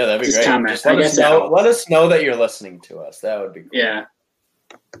 That'd be just great. Comment. Just let us know that you're listening to us. That would be cool. Yeah.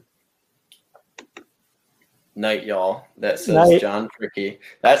 Night, y'all. That says John Tricky.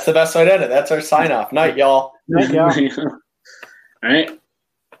 That's the best way to end it. That's our sign off. Night, y'all. Night, y'all. All right.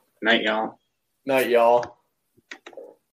 Night, y'all. Night, y'all.